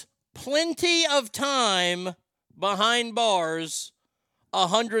 quote, plenty of time behind bars,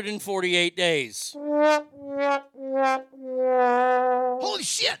 148 days. Holy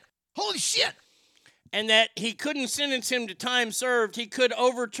shit! Holy shit! And that he couldn't sentence him to time served. He could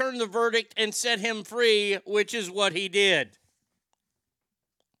overturn the verdict and set him free, which is what he did.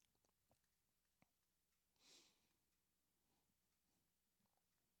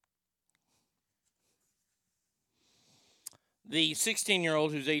 The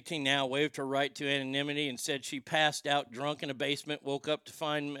 16-year-old, who's 18 now, waived her right to anonymity and said she passed out drunk in a basement, woke up to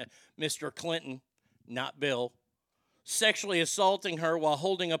find Mr. Clinton, not Bill, sexually assaulting her while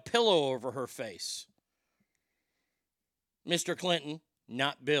holding a pillow over her face. Mr. Clinton,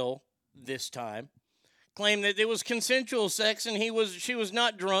 not Bill this time, claimed that it was consensual sex and she was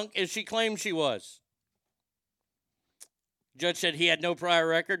not drunk as she claimed she was. Judge said he had no prior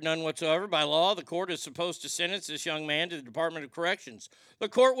record, none whatsoever. By law, the court is supposed to sentence this young man to the Department of Corrections. The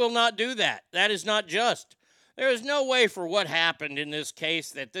court will not do that. That is not just. There is no way for what happened in this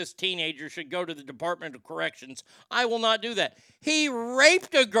case that this teenager should go to the Department of Corrections. I will not do that. He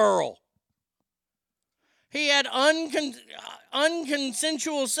raped a girl. He had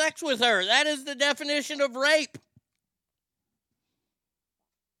unconsensual sex with her. That is the definition of rape.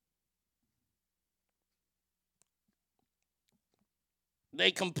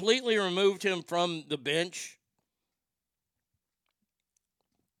 They completely removed him from the bench.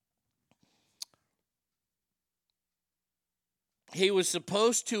 He was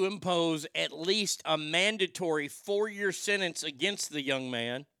supposed to impose at least a mandatory 4-year sentence against the young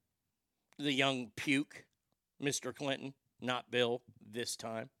man, the young puke, Mr. Clinton, not Bill this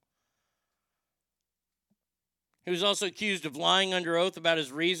time. He was also accused of lying under oath about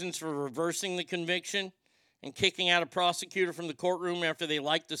his reasons for reversing the conviction and kicking out a prosecutor from the courtroom after they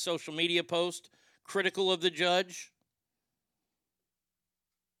liked the social media post critical of the judge.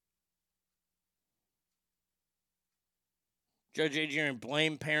 Judge Adrian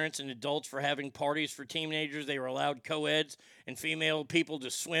blamed parents and adults for having parties for teenagers. They were allowed co-eds and female people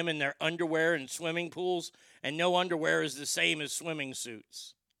to swim in their underwear in swimming pools, and no underwear is the same as swimming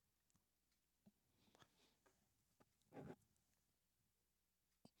suits.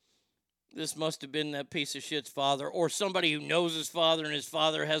 This must have been that piece of shit's father, or somebody who knows his father and his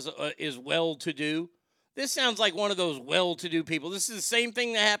father is well-to-do. This sounds like one of those well-to-do people. This is the same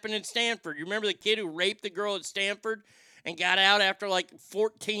thing that happened in Stanford. You remember the kid who raped the girl at Stanford and got out after like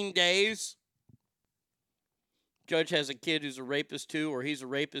 14 days? Judge has a kid who's a rapist too, or he's a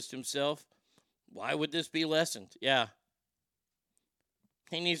rapist himself. Why would this be lessened? Yeah.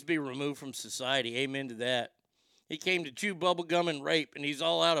 He needs to be removed from society. Amen to that. He came to chew bubble gum and rape, and he's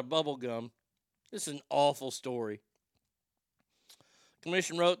all out of bubble gum. This is an awful story. The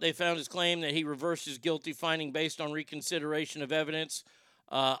commission wrote they found his claim that he reversed his guilty finding based on reconsideration of evidence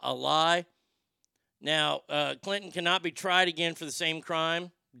a lie. Now, Clinton cannot be tried again for the same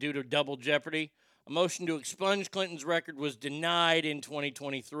crime. due to double jeopardy. A motion to expunge Clinton's record was denied in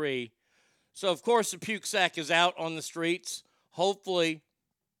 2023. So, of course, the puke sack is out on the streets. Hopefully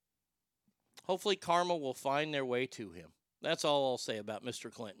karma will find their way to him. That's all I'll say about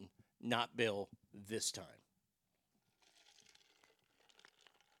Mr. Clinton, not Bill this time.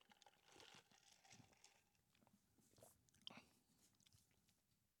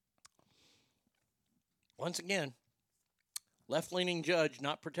 Once again, left-leaning judge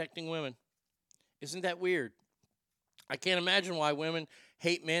not protecting women. Isn't that weird? I can't imagine why women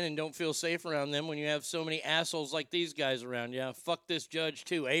hate men and don't feel safe around them when you have so many assholes like these guys around. Yeah, fuck this judge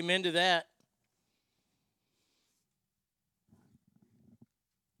too. Amen to that.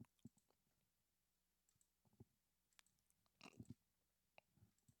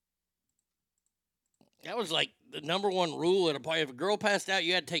 That was like the number one rule at a party. If a girl passed out,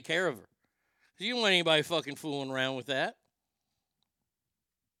 you had to take care of her. You don't want anybody fucking fooling around with that.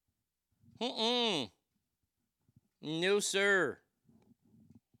 No, sir.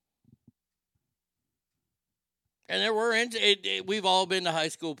 And there were, we've all been to high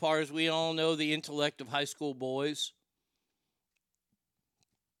school parties. We all know the intellect of high school boys.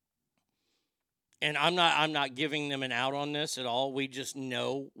 And I'm not giving them an out on this at all. We just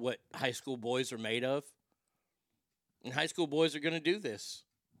know what high school boys are made of. And high school boys are going to do this.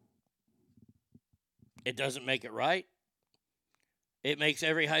 It doesn't make it right. It makes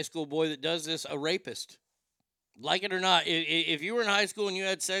every high school boy that does this a rapist. Like it or not, if you were in high school and you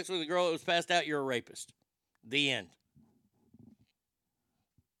had sex with a girl that was passed out, you're a rapist. The end.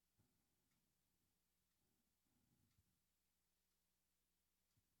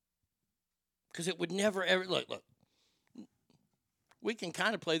 Because it would never, ever, look. We can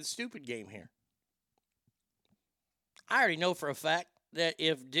kind of play the stupid game here. I already know for a fact that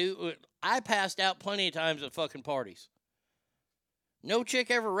I passed out plenty of times at fucking parties. No chick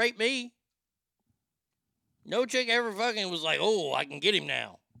ever raped me. No chick ever fucking was like, oh, I can get him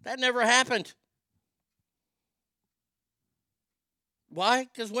now. That never happened. Why?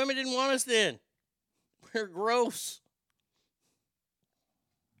 Because women didn't want us then. We're gross.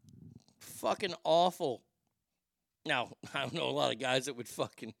 Fucking awful. Now, I don't know a lot of guys that would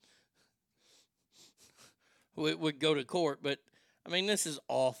fucking would go to court, but I mean, this is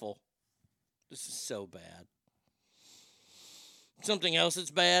awful. This is so bad. Something else that's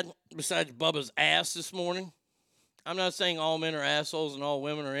bad, besides Bubba's ass this morning. I'm not saying all men are assholes and all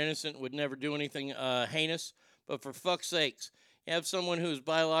women are innocent, would never do anything heinous, but for fuck's sakes, you have someone who is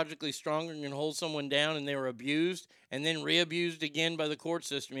biologically stronger and can hold someone down and they were abused and then re-abused again by the court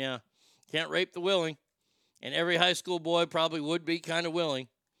system. Yeah, can't rape the willing. And every high school boy probably would be kind of willing.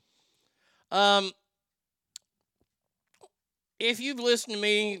 If you've listened to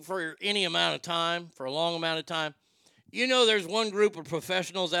me for any amount of time, for a long amount of time, you know there's one group of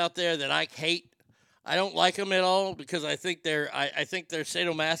professionals out there that I hate. I don't like them at all because I think they're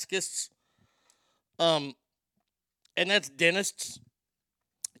sadomasochists. And that's dentists.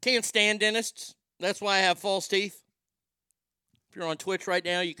 I can't stand dentists. That's why I have false teeth. If you're on Twitch right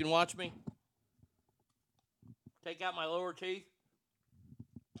now, you can watch me. Take out my lower teeth.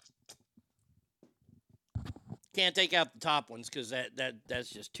 Can't take out the top ones because that's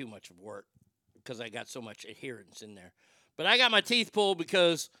just too much of work because I got so much adherence in there. But I got my teeth pulled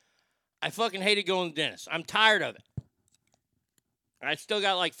because I fucking hated going to the dentist. I'm tired of it. I still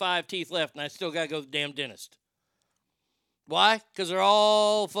got like 5 teeth left and I still got to go to the damn dentist. Why? Because they're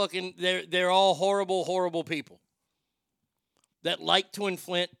all fucking, they're all horrible, horrible people that like to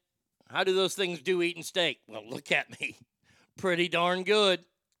inflate. How do those things do eating steak? Well, look at me. Pretty darn good.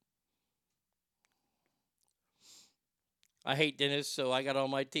 I hate dentists, so I got all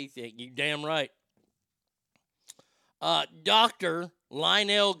my teeth in. You damn right. Dr.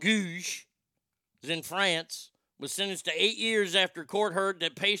 Lionel Gouge is in France, was sentenced to 8 years after court heard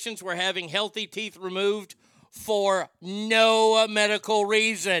that patients were having healthy teeth removed for no medical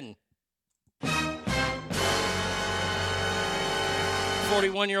reason.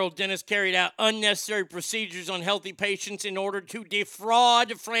 41-year-old dentist carried out unnecessary procedures on healthy patients in order to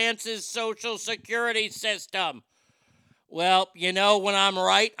defraud France's social security system. Well, you know, when I'm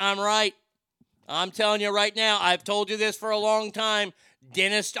right, I'm right. I'm telling you right now, I've told you this for a long time.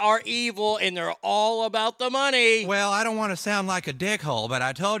 Dentists are evil, and they're all about the money. Well, I don't want to sound like a dickhole, but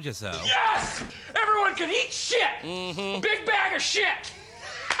I told you so. Yes! Everyone can eat shit! Mm-hmm. Big bag of shit!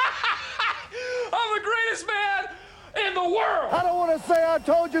 I'm the greatest man in the world! I don't want to say I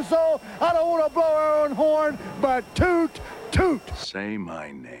told you so. I don't want to blow our own horn, but toot, toot. Say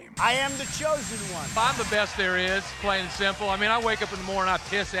my name. I am the chosen one. I'm the best there is, plain and simple. I mean, I wake up in the morning, I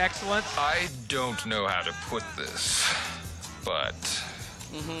piss excellence. I don't know how to put this, but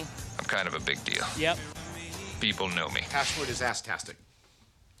I'm kind of a big deal. Yep. People know me. Password is ass-tastic.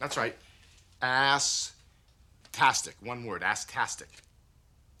 That's right. Ass-tastic. One word. Ass-tastic.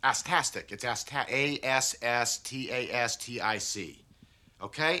 Ass-tastic. It's A-S-S-T-A-S-T-I-C.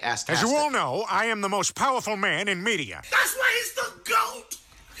 Okay? Ass-tastic. As you all know, I am the most powerful man in media. That's why he's the GOAT!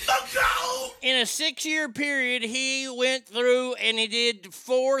 The GOAT! In a 6-year period, he went through and he did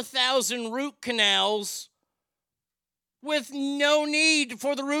 4,000 root canals with no need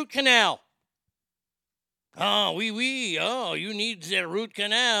for the root canal. Oh, you need the root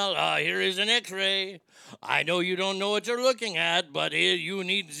canal. Here is an x-ray. I know you don't know what you're looking at, but you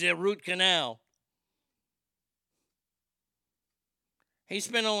need the root canal. He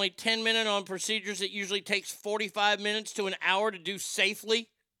spent only 10 minutes on procedures that usually takes 45 minutes to an hour to do safely.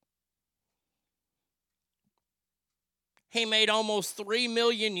 He made almost €3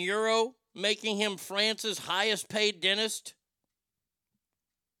 million, making him France's highest paid dentist.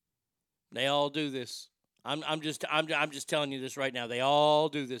 They all do this. I'm just telling you this right now. They all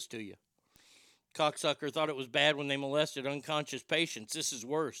do this to you. Cocksucker thought it was bad when they molested unconscious patients. This is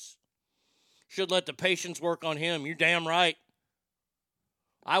worse. Should let the patients work on him. You're damn right.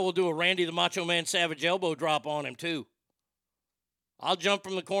 I will do a Randy the Macho Man Savage elbow drop on him, too. I'll jump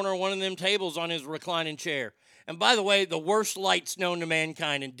from the corner of one of them tables on his reclining chair. And by the way, the worst lights known to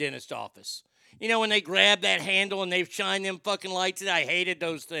mankind in dentist office. You know when they grab that handle and they've shined them fucking lights? I hated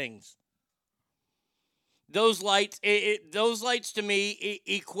those things. Those lights to me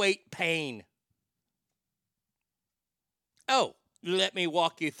equate pain. Oh, let me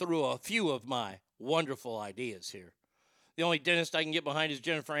walk you through a few of my wonderful ideas here. The only dentist I can get behind is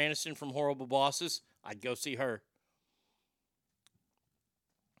Jennifer Aniston from Horrible Bosses. I'd go see her.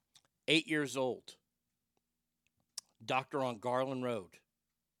 8 years old. Doctor on Garland Road.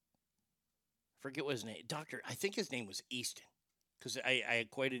 Forget what his name. Doctor, I think his name was Easton. Because I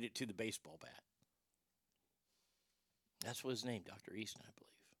equated it to the baseball bat. That's what his name, Dr. Easton, I believe.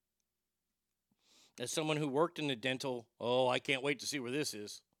 As someone who worked in the dental, I can't wait to see where this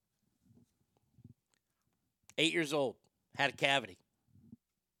is. 8 years old. Had a cavity.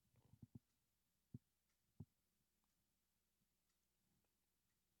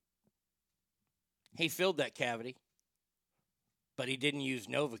 He filled that cavity, but he didn't use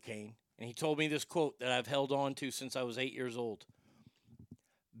Novocaine. And he told me this quote that I've held on to since I was 8 years old.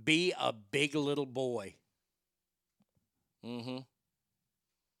 Be a big little boy.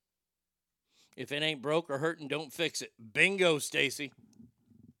 If it ain't broke or hurting, don't fix it. Bingo, Stacy.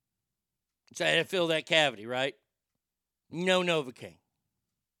 So I had to fill that cavity, right? No Novocaine.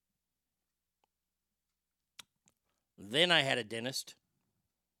 Then I had a dentist.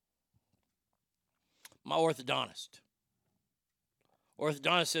 My orthodontist.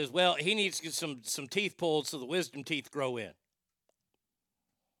 Orthodontist says, well, he needs to get some teeth pulled so the wisdom teeth grow in.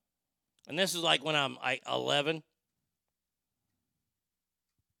 And this is like when I'm 11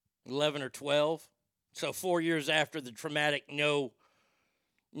 or 12. So 4 years after the traumatic no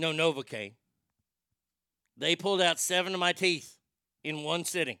Novocaine. They pulled out 7 of my teeth in one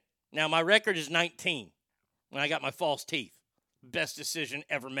sitting. Now, my record is 19 when I got my false teeth. Best decision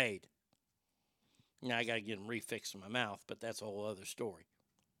ever made. Now, I got to get them refixed in my mouth, but that's a whole other story.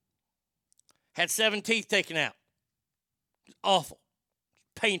 Had 7 teeth taken out. It was awful. It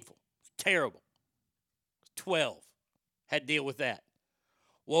was painful. It was terrible. I was 12. Had to deal with that.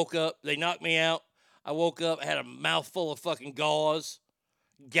 Woke up. They knocked me out. I woke up, had a mouthful of fucking gauze,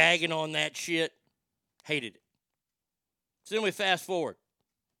 gagging on that shit. Hated it. So then we fast forward.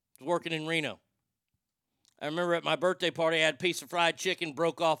 I was working in Reno. I remember at my birthday party, I had a piece of fried chicken,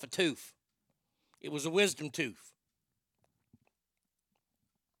 broke off a tooth. It was a wisdom tooth.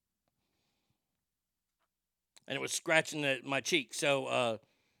 And it was scratching my cheek. So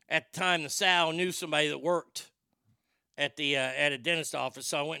at the time, the Sal knew somebody that worked at a dentist office.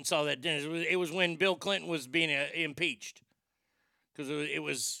 So I went and saw that dentist. It was when Bill Clinton was being impeached. Because it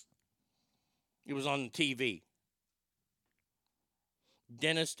was on the TV.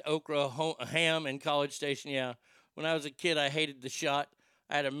 Dentist, okra, ham, and College Station. Yeah. When I was a kid, I hated the shot.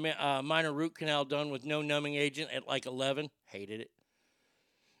 I had a minor root canal done with no numbing agent at like 11. Hated it.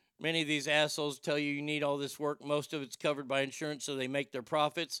 Many of these assholes tell you need all this work. Most of it's covered by insurance, so they make their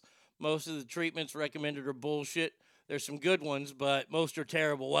profits. Most of the treatments recommended are bullshit. There's some good ones, but most are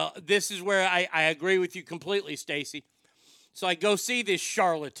terrible. Well, this is where I agree with you completely, Stacy. So I go see this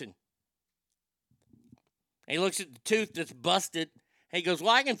charlatan. And he looks at the tooth that's busted. And he goes,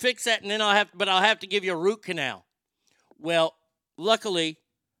 well, I can fix that, and then I'll have to give you a root canal. Well, luckily,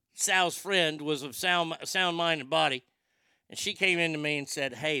 Sal's friend was of sound mind and body, and she came in to me and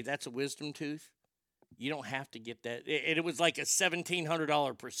said, hey, that's a wisdom tooth. You don't have to get that. It was like a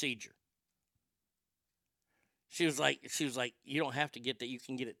 $1,700 procedure. She was like, you don't have to get that. You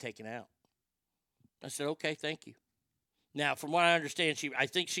can get it taken out. I said, okay, thank you. Now, from what I understand, I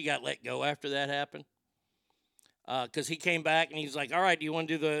think she got let go after that happened. Because he came back and he's like, all right, do you want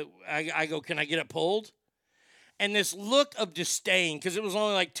to do I go, can I get it pulled? And this look of disdain, because it was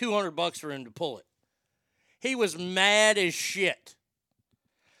only like $200 for him to pull it. He was mad as shit.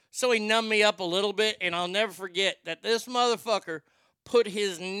 So he numbed me up a little bit, and I'll never forget that this motherfucker put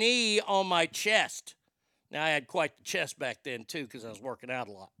his knee on my chest. Now, I had quite the chest back then, too, because I was working out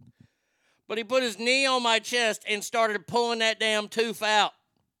a lot. But he put his knee on my chest and started pulling that damn tooth out.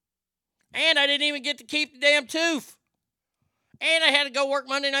 And I didn't even get to keep the damn tooth. And I had to go work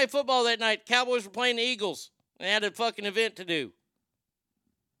Monday Night Football that night. Cowboys were playing the Eagles. They had a fucking event to do.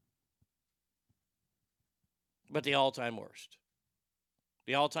 But the all-time worst.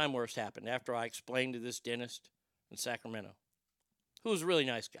 The all-time worst happened after I explained to this dentist in Sacramento, who was a really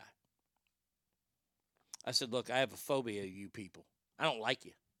nice guy. I said, look, I have a phobia of you people. I don't like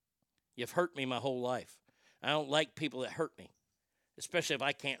you. You've hurt me my whole life. I don't like people that hurt me, especially if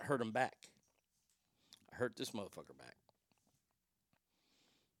I can't hurt them back. I hurt this motherfucker back.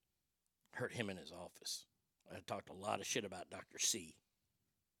 Hurt him in his office. I talked a lot of shit about Dr. C.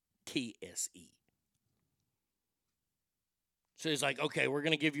 T-S-E. So he's like, okay, we're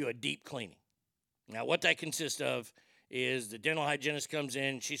going to give you a deep cleaning. Now, what that consists of is the dental hygienist comes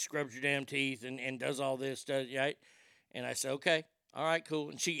in, she scrubs your damn teeth and does all this stuff, right? And I said, okay, all right, cool.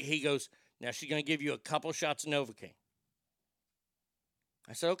 And he goes, now she's going to give you a couple shots of Novocaine.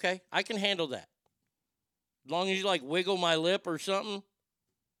 I said, okay, I can handle that. As long as you, like, wiggle my lip or something.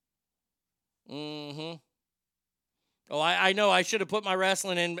 Mm-hmm. Oh, I know I should have put my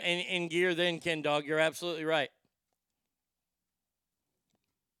wrestling in gear then, Ken Dog. You're absolutely right.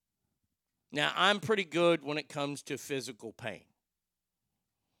 Now, I'm pretty good when it comes to physical pain.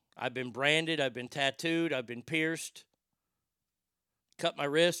 I've been branded, I've been tattooed, I've been pierced, cut my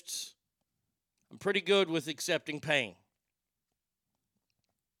wrists. I'm pretty good with accepting pain.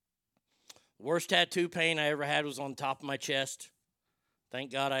 Worst tattoo pain I ever had was on top of my chest.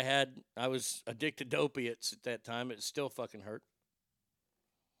 Thank God I was addicted to opiates at that time. It still fucking hurt.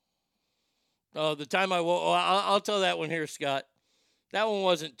 Oh, the time I'll tell that one here, Scott. That one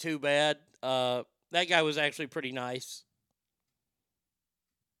wasn't too bad. That guy was actually pretty nice.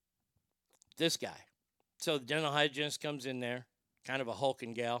 This guy. So the dental hygienist comes in there, kind of a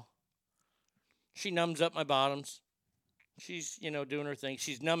hulking gal. She numbs up my bottoms. She's, doing her thing.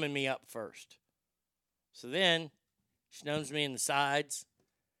 She's numbing me up first. So then she numbs me in the sides.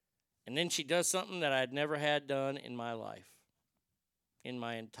 And then she does something that I'd never had done in my life. In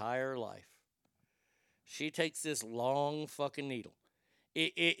my entire life. She takes this long fucking needle.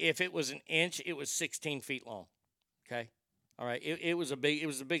 If it was an inch, it was 16 feet long. Okay? All right? It was the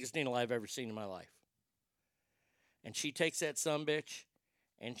biggest needle I've ever seen in my life. And she takes that sumbitch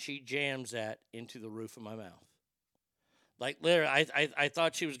and she jams that into the roof of my mouth. Like literally, I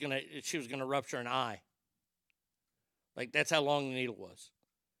thought she was gonna rupture an eye. Like that's how long the needle was.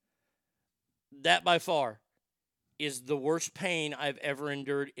 That by far is the worst pain I've ever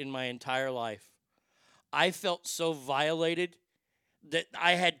endured in my entire life. I felt so violated that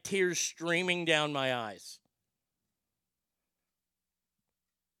I had tears streaming down my eyes.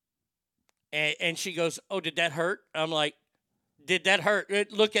 And she goes, oh, did that hurt? I'm like, did that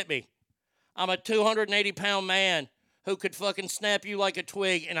hurt? Look at me. I'm a 280-pound man who could fucking snap you like a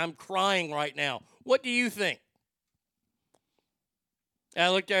twig, and I'm crying right now. What do you think? And I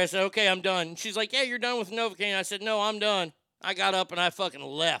looked at her, I said, okay, I'm done. She's like, yeah, you're done with Novocaine. I said, no, I'm done. I got up and I fucking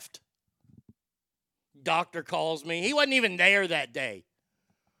left. Doctor calls me. He wasn't even there that day.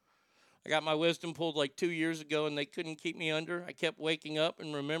 I got my wisdom pulled like 2 years ago, and they couldn't keep me under. I kept waking up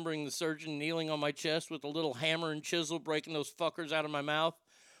and remembering the surgeon kneeling on my chest with a little hammer and chisel, breaking those fuckers out of my mouth.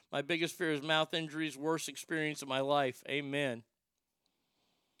 My biggest fear is mouth injuries, worst experience of my life. Amen.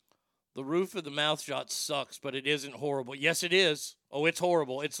 The roof of the mouth shot sucks, but it isn't horrible. Yes, it is. Oh, it's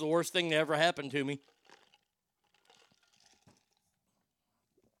horrible. It's the worst thing that ever happened to me.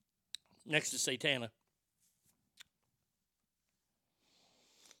 Next to Satana.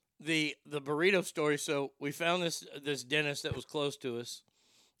 The burrito story, so we found this dentist that was close to us.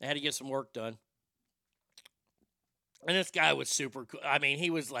 I had to get some work done. And this guy was super cool. I mean,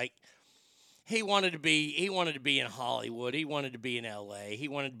 he was like, he wanted to be in Hollywood. He wanted to be in LA. He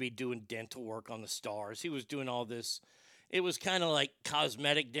wanted to be doing dental work on the stars. He was doing all this. It was kind of like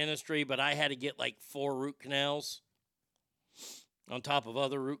cosmetic dentistry, but I had to get like 4 root canals on top of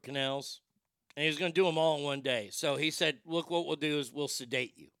other root canals. And he was going to do them all in one day. So he said, look, what we'll do is we'll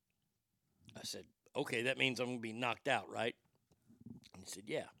sedate you. I said, okay, that means I'm going to be knocked out, right? And he said,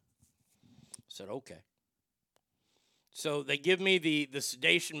 yeah. I said, okay. So they give me the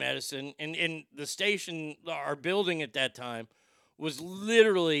sedation medicine, and in the station, our building at that time was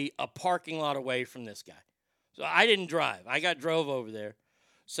literally a parking lot away from this guy. So I didn't drive. I got drove over there.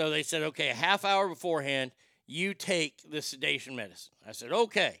 So they said, okay, a half hour beforehand, you take the sedation medicine. I said,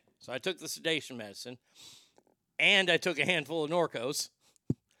 okay. So I took the sedation medicine, and I took a handful of Norcos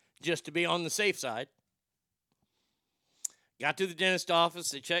just to be on the safe side. Got to the dentist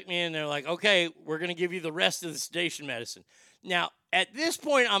office. They checked me in. They're like, okay, we're going to give you the rest of the sedation medicine. Now, at this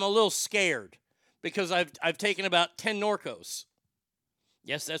point, I'm a little scared because I've taken about 10 Norcos.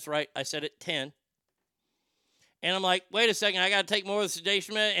 Yes, that's right. I said it, 10. And I'm like, wait a second, I got to take more of the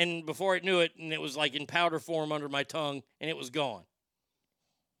sedation medicine. And before I knew it, and it was like in powder form under my tongue, and it was gone.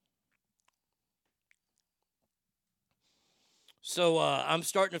 So I'm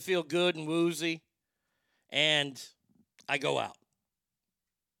starting to feel good and woozy, and I go out.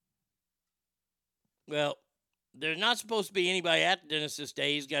 Well, there's not supposed to be anybody at the dentist this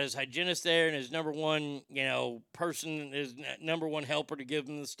day. He's got his hygienist there and his number one, person, his number one helper to give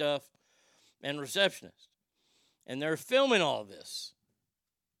him the stuff, and receptionist. And they're filming all this.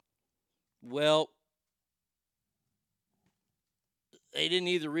 Well, they didn't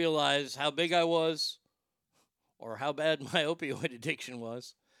either realize how big I was or how bad my opioid addiction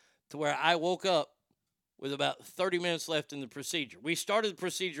was, to where I woke up with about 30 minutes left in the procedure. We started the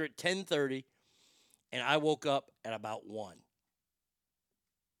procedure at 10:30, and I woke up at about 1.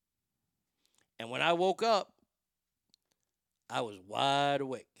 And when I woke up, I was wide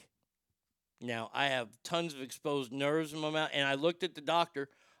awake. Now, I have tons of exposed nerves in my mouth, and I looked at the doctor,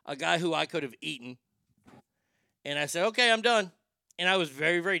 a guy who I could have eaten, and I said, okay, I'm done. And I was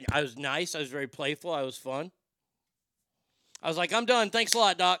I was nice, I was very playful, I was fun. I was like, I'm done, thanks a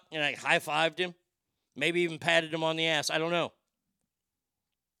lot, doc. And I high-fived him, maybe even patted him on the ass, I don't know.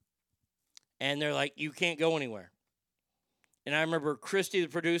 And they're like, you can't go anywhere. And I remember Christy, the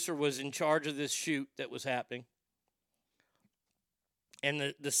producer, was in charge of this shoot that was happening.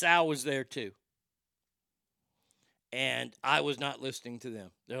 And the Sal was there too. And I was not listening to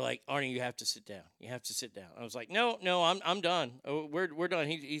them. They're like, Arnie, you have to sit down. You have to sit down. I was like, no, I'm done. Oh, we're done.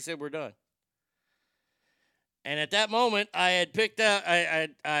 He said we're done. And at that moment, I had picked out, I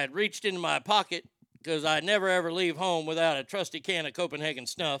had reached into my pocket, because I never ever leave home without a trusty can of Copenhagen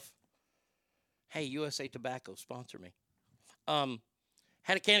snuff. Hey, USA Tobacco, sponsor me.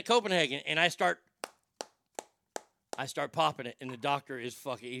 Had a can of Copenhagen, and I start popping it, and the doctor is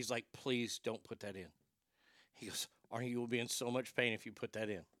he's like, please don't put that in. He goes, Arnie, you will be in so much pain if you put that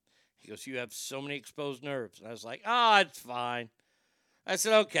in. He goes, you have so many exposed nerves. And I was like, it's fine. I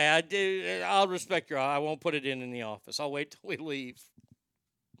said, okay, I'll respect I won't put it in the office. I'll wait till we leave.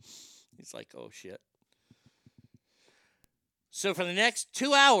 He's like, oh, shit. So for the next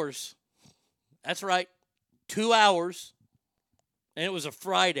 2 hours, that's right, 2 hours, and it was a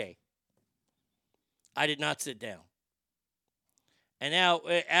Friday, I did not sit down. And now,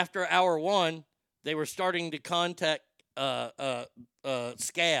 after hour 1, they were starting to contact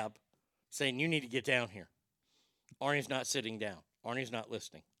Scab, saying, you need to get down here. Arnie's not sitting down. Arnie's not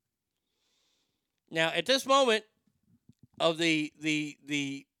listening. Now, at this moment of the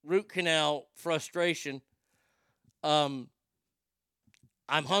root canal frustration, I'm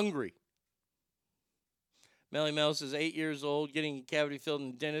hungry. Melly Mel says, 8 years old, getting a cavity filled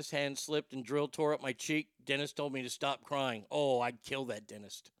in the dentist, hand slipped and drill tore up my cheek. Dentist told me to stop crying. Oh, I'd kill that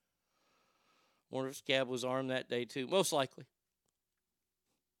dentist. Wonder if Scab was armed that day too. Most likely.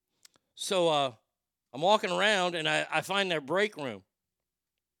 So I'm walking around and I find their break room.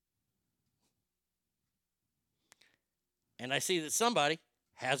 And I see that somebody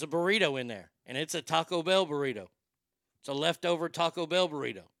has a burrito in there. And it's a Taco Bell burrito. It's a leftover Taco Bell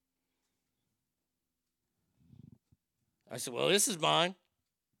burrito. I said, well, this is mine.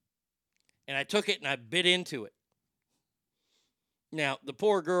 And I took it and I bit into it. Now, the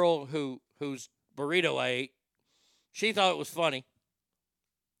poor girl whose burrito I ate, she thought it was funny.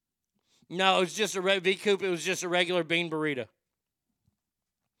 No, it was just V-Coop, it was just a regular bean burrito.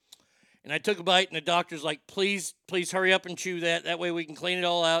 And I took a bite, and the doctor's like, please hurry up and chew that. That way we can clean it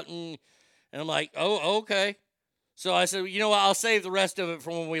all out. And I'm like, oh, okay. So I said, you know what, I'll save the rest of it for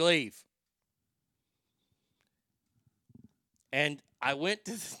when we leave. And I went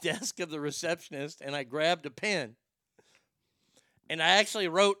to the desk of the receptionist, and I grabbed a pen. And I actually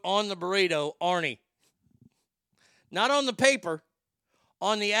wrote on the burrito, Arnie. Not on the paper,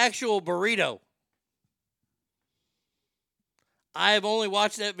 on the actual burrito. I have only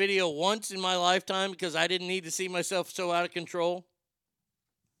watched that video once in my lifetime because I didn't need to see myself so out of control.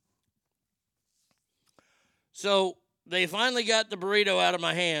 So they finally got the burrito out of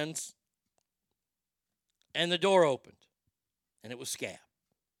my hands, and the door opened, and it was Scab.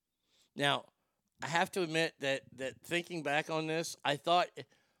 Now, I have to admit that thinking back on this,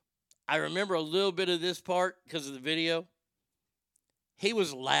 I remember a little bit of this part because of the video. He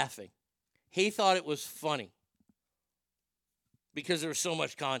was laughing. He thought it was funny because there was so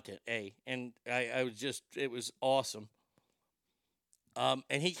much content, and I was just, it was awesome.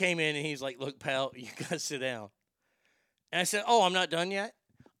 And he came in and he's like, look, pal, you got to sit down. And I said, oh, I'm not done yet?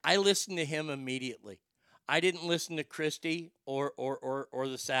 I listened to him immediately. I didn't listen to Christy or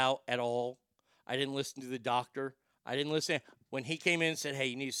the Sal at all. I didn't listen to the doctor. I didn't listen. When he came in and said, hey,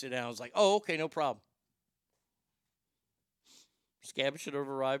 you need to sit down, I was like, oh, okay, no problem. Scab should have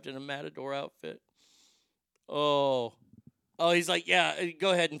arrived in a Matador outfit. Oh, he's like, yeah,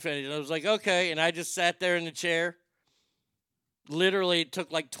 go ahead and finish. And I was like, okay. And I just sat there in the chair. Literally, it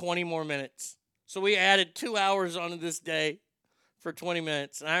took like 20 more minutes. So we added 2 hours onto this day for 20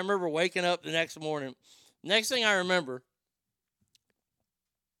 minutes. And I remember waking up the next morning. Next thing I remember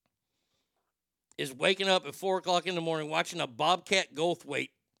is waking up at 4 o'clock in the morning watching a Bobcat Goldthwait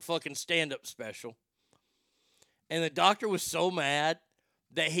fucking stand-up special. And the doctor was so mad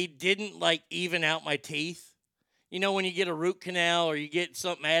that he didn't, like, even out my teeth. You know when you get a root canal or you get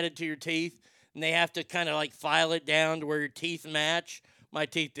something added to your teeth and they have to kind of, like, file it down to where your teeth match? My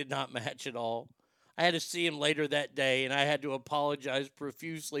teeth did not match at all. I had to see him later that day, and I had to apologize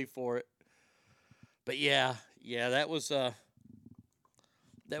profusely for it. But, yeah, that was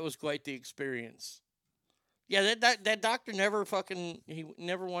quite the experience. Yeah, that doctor never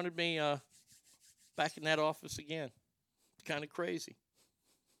wanted me back in that office again. Kind of crazy.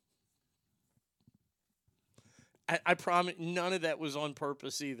 I promise none of that was on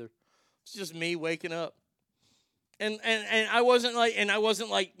purpose either. It's just me waking up. And I wasn't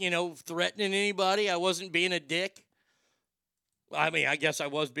like, you know, threatening anybody. I wasn't being a dick. I mean, I guess I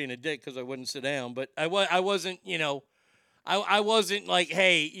was being a dick because I wouldn't sit down, but I wasn't, you know, I wasn't like,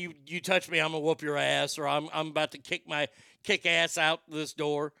 hey, you touch me, I'm gonna whoop your ass, or I'm about to kick ass out this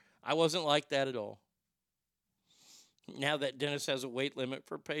door. I wasn't like that at all. Now that Dennis has a weight limit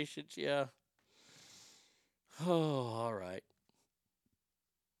for patients, yeah. Oh, all right.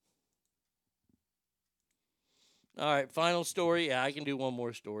 All right, final story. Yeah, I can do one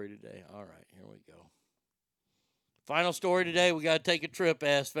more story today. All right, here we go. Final story today. We got to take a trip,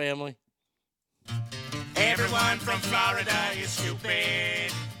 ass family. Everyone from Florida is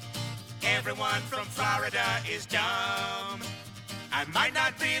stupid. Everyone from Florida is dumb. I might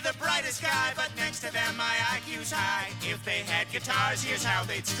not be the brightest guy, but next to them my IQ's high. If they had guitars, here's how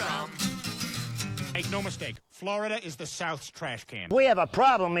they'd strum. Make no mistake, Florida is the South's trash can. We have a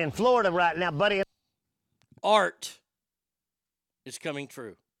problem in Florida right now, buddy. Art is coming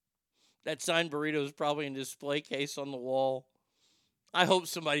true. That signed burrito is probably in a display case on the wall. I hope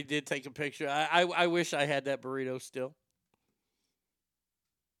somebody did take a picture. I wish I had that burrito still.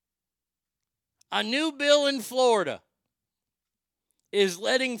 A new bill in Florida is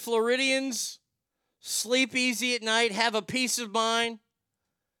letting Floridians sleep easy at night, have a peace of mind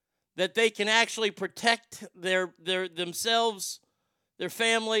that they can actually protect their themselves, their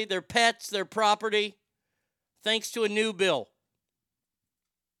family, their pets, their property, thanks to a new bill.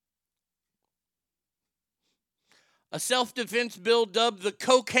 A self-defense bill dubbed the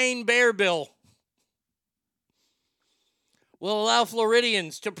Cocaine Bear Bill will allow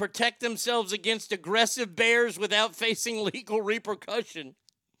Floridians to protect themselves against aggressive bears without facing legal repercussion,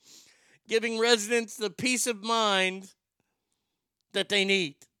 giving residents the peace of mind that they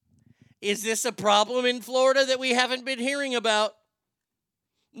need. Is this a problem in Florida that we haven't been hearing about?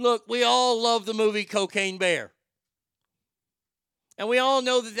 Look, we all love the movie Cocaine Bear. And we all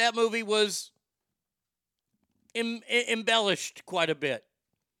know that movie was embellished quite a bit.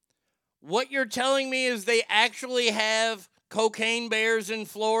 What you're telling me is they actually have cocaine bears in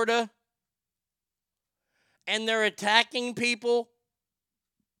Florida and they're attacking people?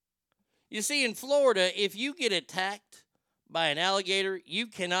 You see, in Florida, if you get attacked by an alligator, you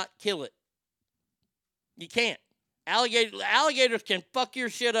cannot kill it. You can't. Alligators can fuck your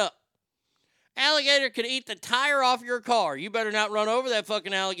shit up. Alligator could eat the tire off your car. You better not run over that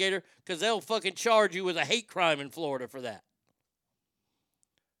fucking alligator because they'll fucking charge you with a hate crime in Florida for that.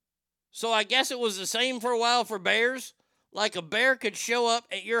 So I guess it was the same for a while for bears. Like a bear could show up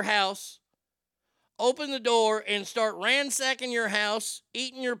at your house, open the door, and start ransacking your house,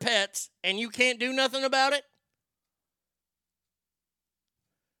 eating your pets, and you can't do nothing about it?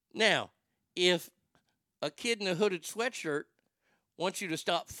 Now, if a kid in a hooded sweatshirt wants you to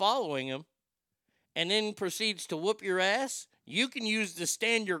stop following him and then proceeds to whoop your ass, You can use the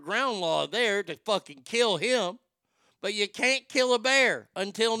stand your ground law there to fucking kill him, but you can't kill a bear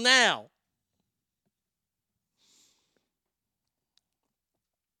until now.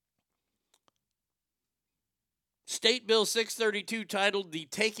 State Bill 632, titled "The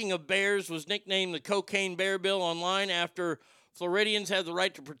Taking of Bears," was nicknamed the Cocaine Bear Bill online after Floridians have the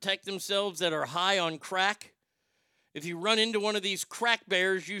right to protect themselves that are high on crack. If you run into one of these crack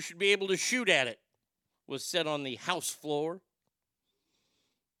bears, you should be able to shoot at it, was said on the House floor.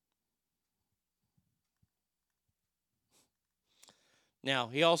 Now,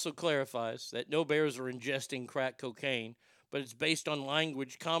 he also clarifies that no bears are ingesting crack cocaine, but it's based on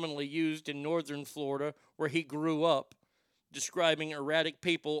language commonly used in northern Florida where he grew up, describing erratic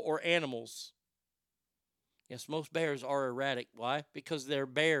people or animals. Yes, most bears are erratic. Why? Because they're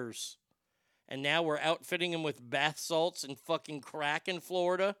bears. And now we're outfitting them with bath salts and fucking crack in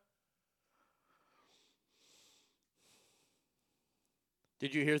Florida.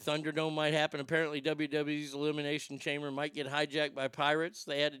 Did you hear Thunderdome might happen? Apparently, WWE's Elimination Chamber might get hijacked by pirates.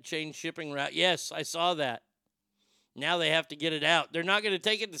 They had to change shipping route. Yes, I saw that. Now they have to get it out. They're not going to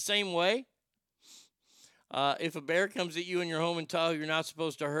take it the same way. If a bear comes at you in your home in Tahoe, you're not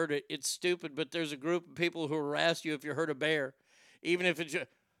supposed to hurt it. It's stupid, but there's a group of people who harass you if you hurt a bear. Even if it's...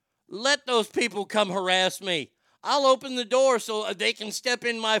 Let those people come harass me. I'll open the door so they can step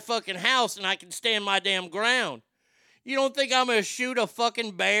in my fucking house and I can stand my damn ground. You don't think I'm going to shoot a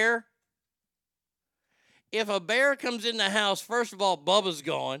fucking bear? If a bear comes in the house, first of all, Bubba's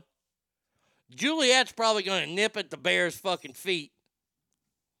gone. Juliet's probably going to nip at the bear's fucking feet.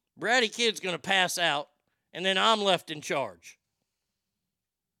 Bratty Kid's going to pass out. And then I'm left in charge.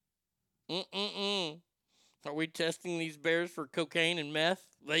 Are we testing these bears for cocaine and meth?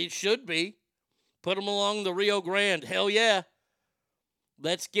 They should be. Put them along the Rio Grande. Hell yeah.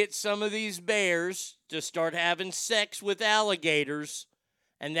 Let's get some of these bears to start having sex with alligators,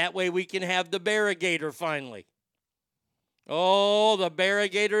 and that way we can have the barrigator finally. Oh, the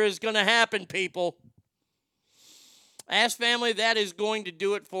barrigator is going to happen, people. Ask family, that is going to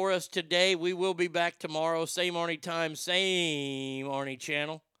do it for us today. We will be back tomorrow. Same Arnie time, same Arnie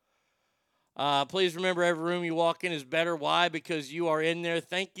channel. Please remember, every room you walk in is better. Why? Because you are in there.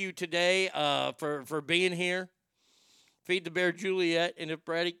 Thank you today for being here. Feed the bear Juliet, and if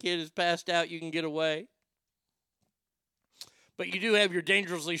Bratty Kid is passed out, you can get away. But you do have your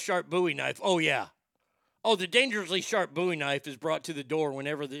dangerously sharp Bowie knife. Oh, yeah. Oh, the dangerously sharp Bowie knife is brought to the door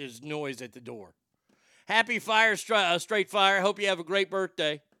whenever there's noise at the door. Happy fire, straight fire. Hope you have a great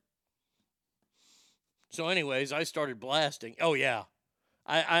birthday. So anyways, I started blasting. Oh, yeah.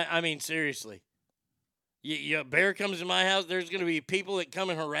 I mean, seriously. A bear comes in my house, there's going to be people that come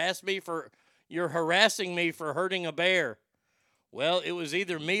and harass me for... You're harassing me for hurting a bear. Well, it was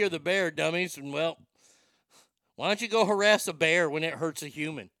either me or the bear, dummies. And, well, why don't you go harass a bear when it hurts a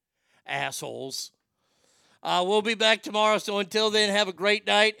human? Assholes. We'll be back tomorrow. So until then, have a great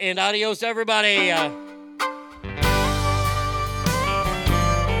night. And adios, everybody.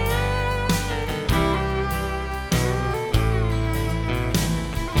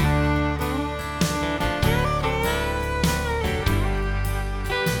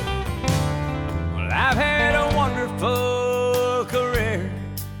 I've had a wonderful career,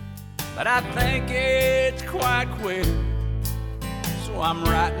 but I think it's quite queer. So I'm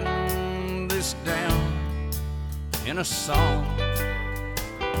writing this down in a song.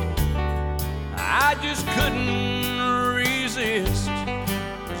 I just couldn't resist,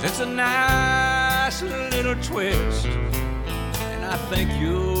 'cause it's a nice little twist, and I think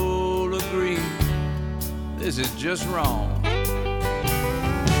you'll agree this is just wrong.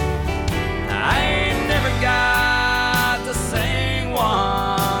 I ain't never got to sing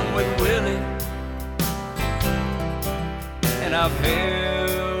one with Willie, and I've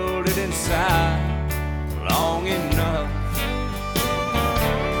held it inside long enough.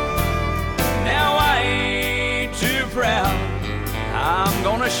 Now I ain't too proud, I'm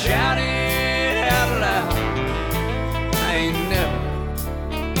gonna shout it out loud. I ain't never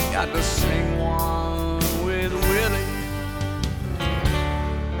got to sing one with Willie.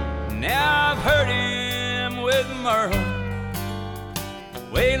 Now I've heard him with Merle,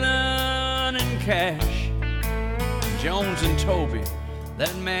 Waylon and Cash, Jones and Toby.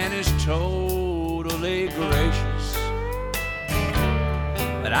 That man is totally gracious.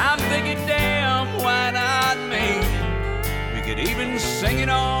 But I'm thinking, damn, why not me? We could even sing it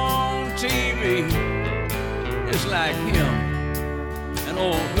on TV, just like him and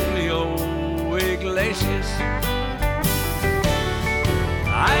old Julio Iglesias.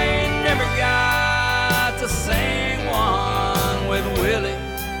 I ain't never got to sing one with Willie,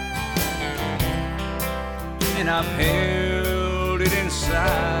 and I've held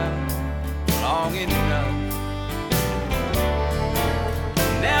side long enough.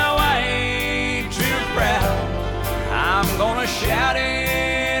 Now I ain't too proud, I'm gonna shout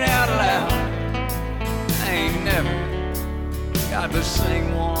it out loud. I ain't never got to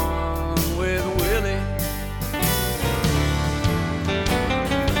sing one with Willie.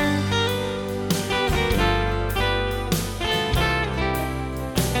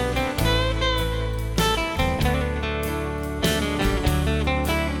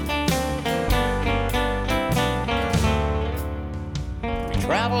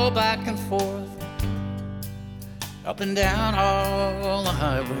 Travel back and forth, up and down all the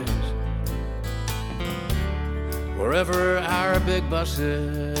highways, wherever our big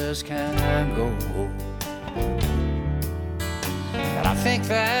buses can go. And I think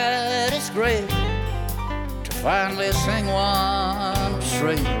that it's great to finally sing one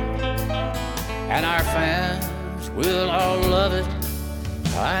straight, and our fans will all love it,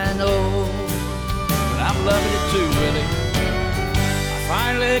 I know. And I'm loving it too, Willie.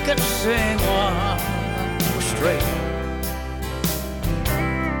 Finally could sing one straight.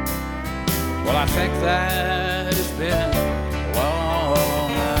 Well, I think that it's been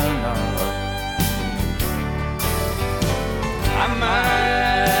long enough. I'm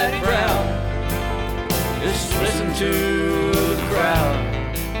mighty proud, just listen to the crowd.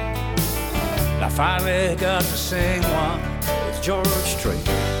 I finally got to sing one with George Strait.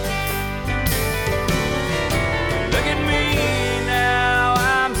 Look at me now,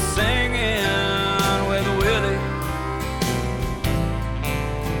 I'm singing with Willie.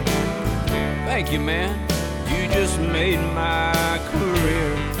 Thank you, man. You just made my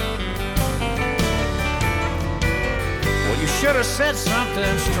career. Well, you should have said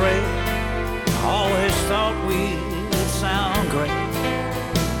something straight. I always thought we'd sound great.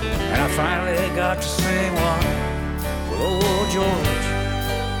 And I finally got to sing one with old George.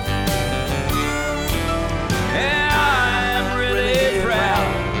 And I'm really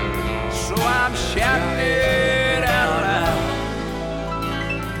proud, so I'm shouting it out loud.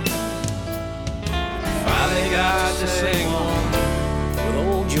 Finally got to sing one with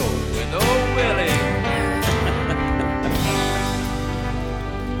old George, with old Willie.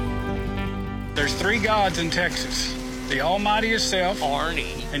 There's three gods in Texas: the Almighty Himself,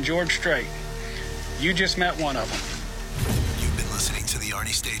 Arnie, and George Strait. You just met one of them. You've been listening to the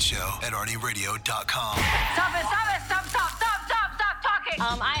Arnie State Show at ArnieRadio.com. Stop it, stop it, stop talking.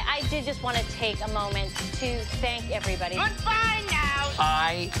 I did just want to take a moment to thank everybody. Goodbye now.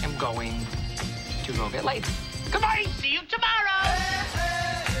 I am going to go get laid. Goodbye. See you tomorrow.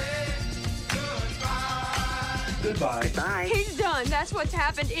 Goodbye. Bye. He's done. That's what's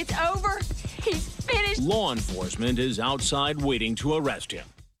happened. It's over. He's finished. Law enforcement is outside waiting to arrest him.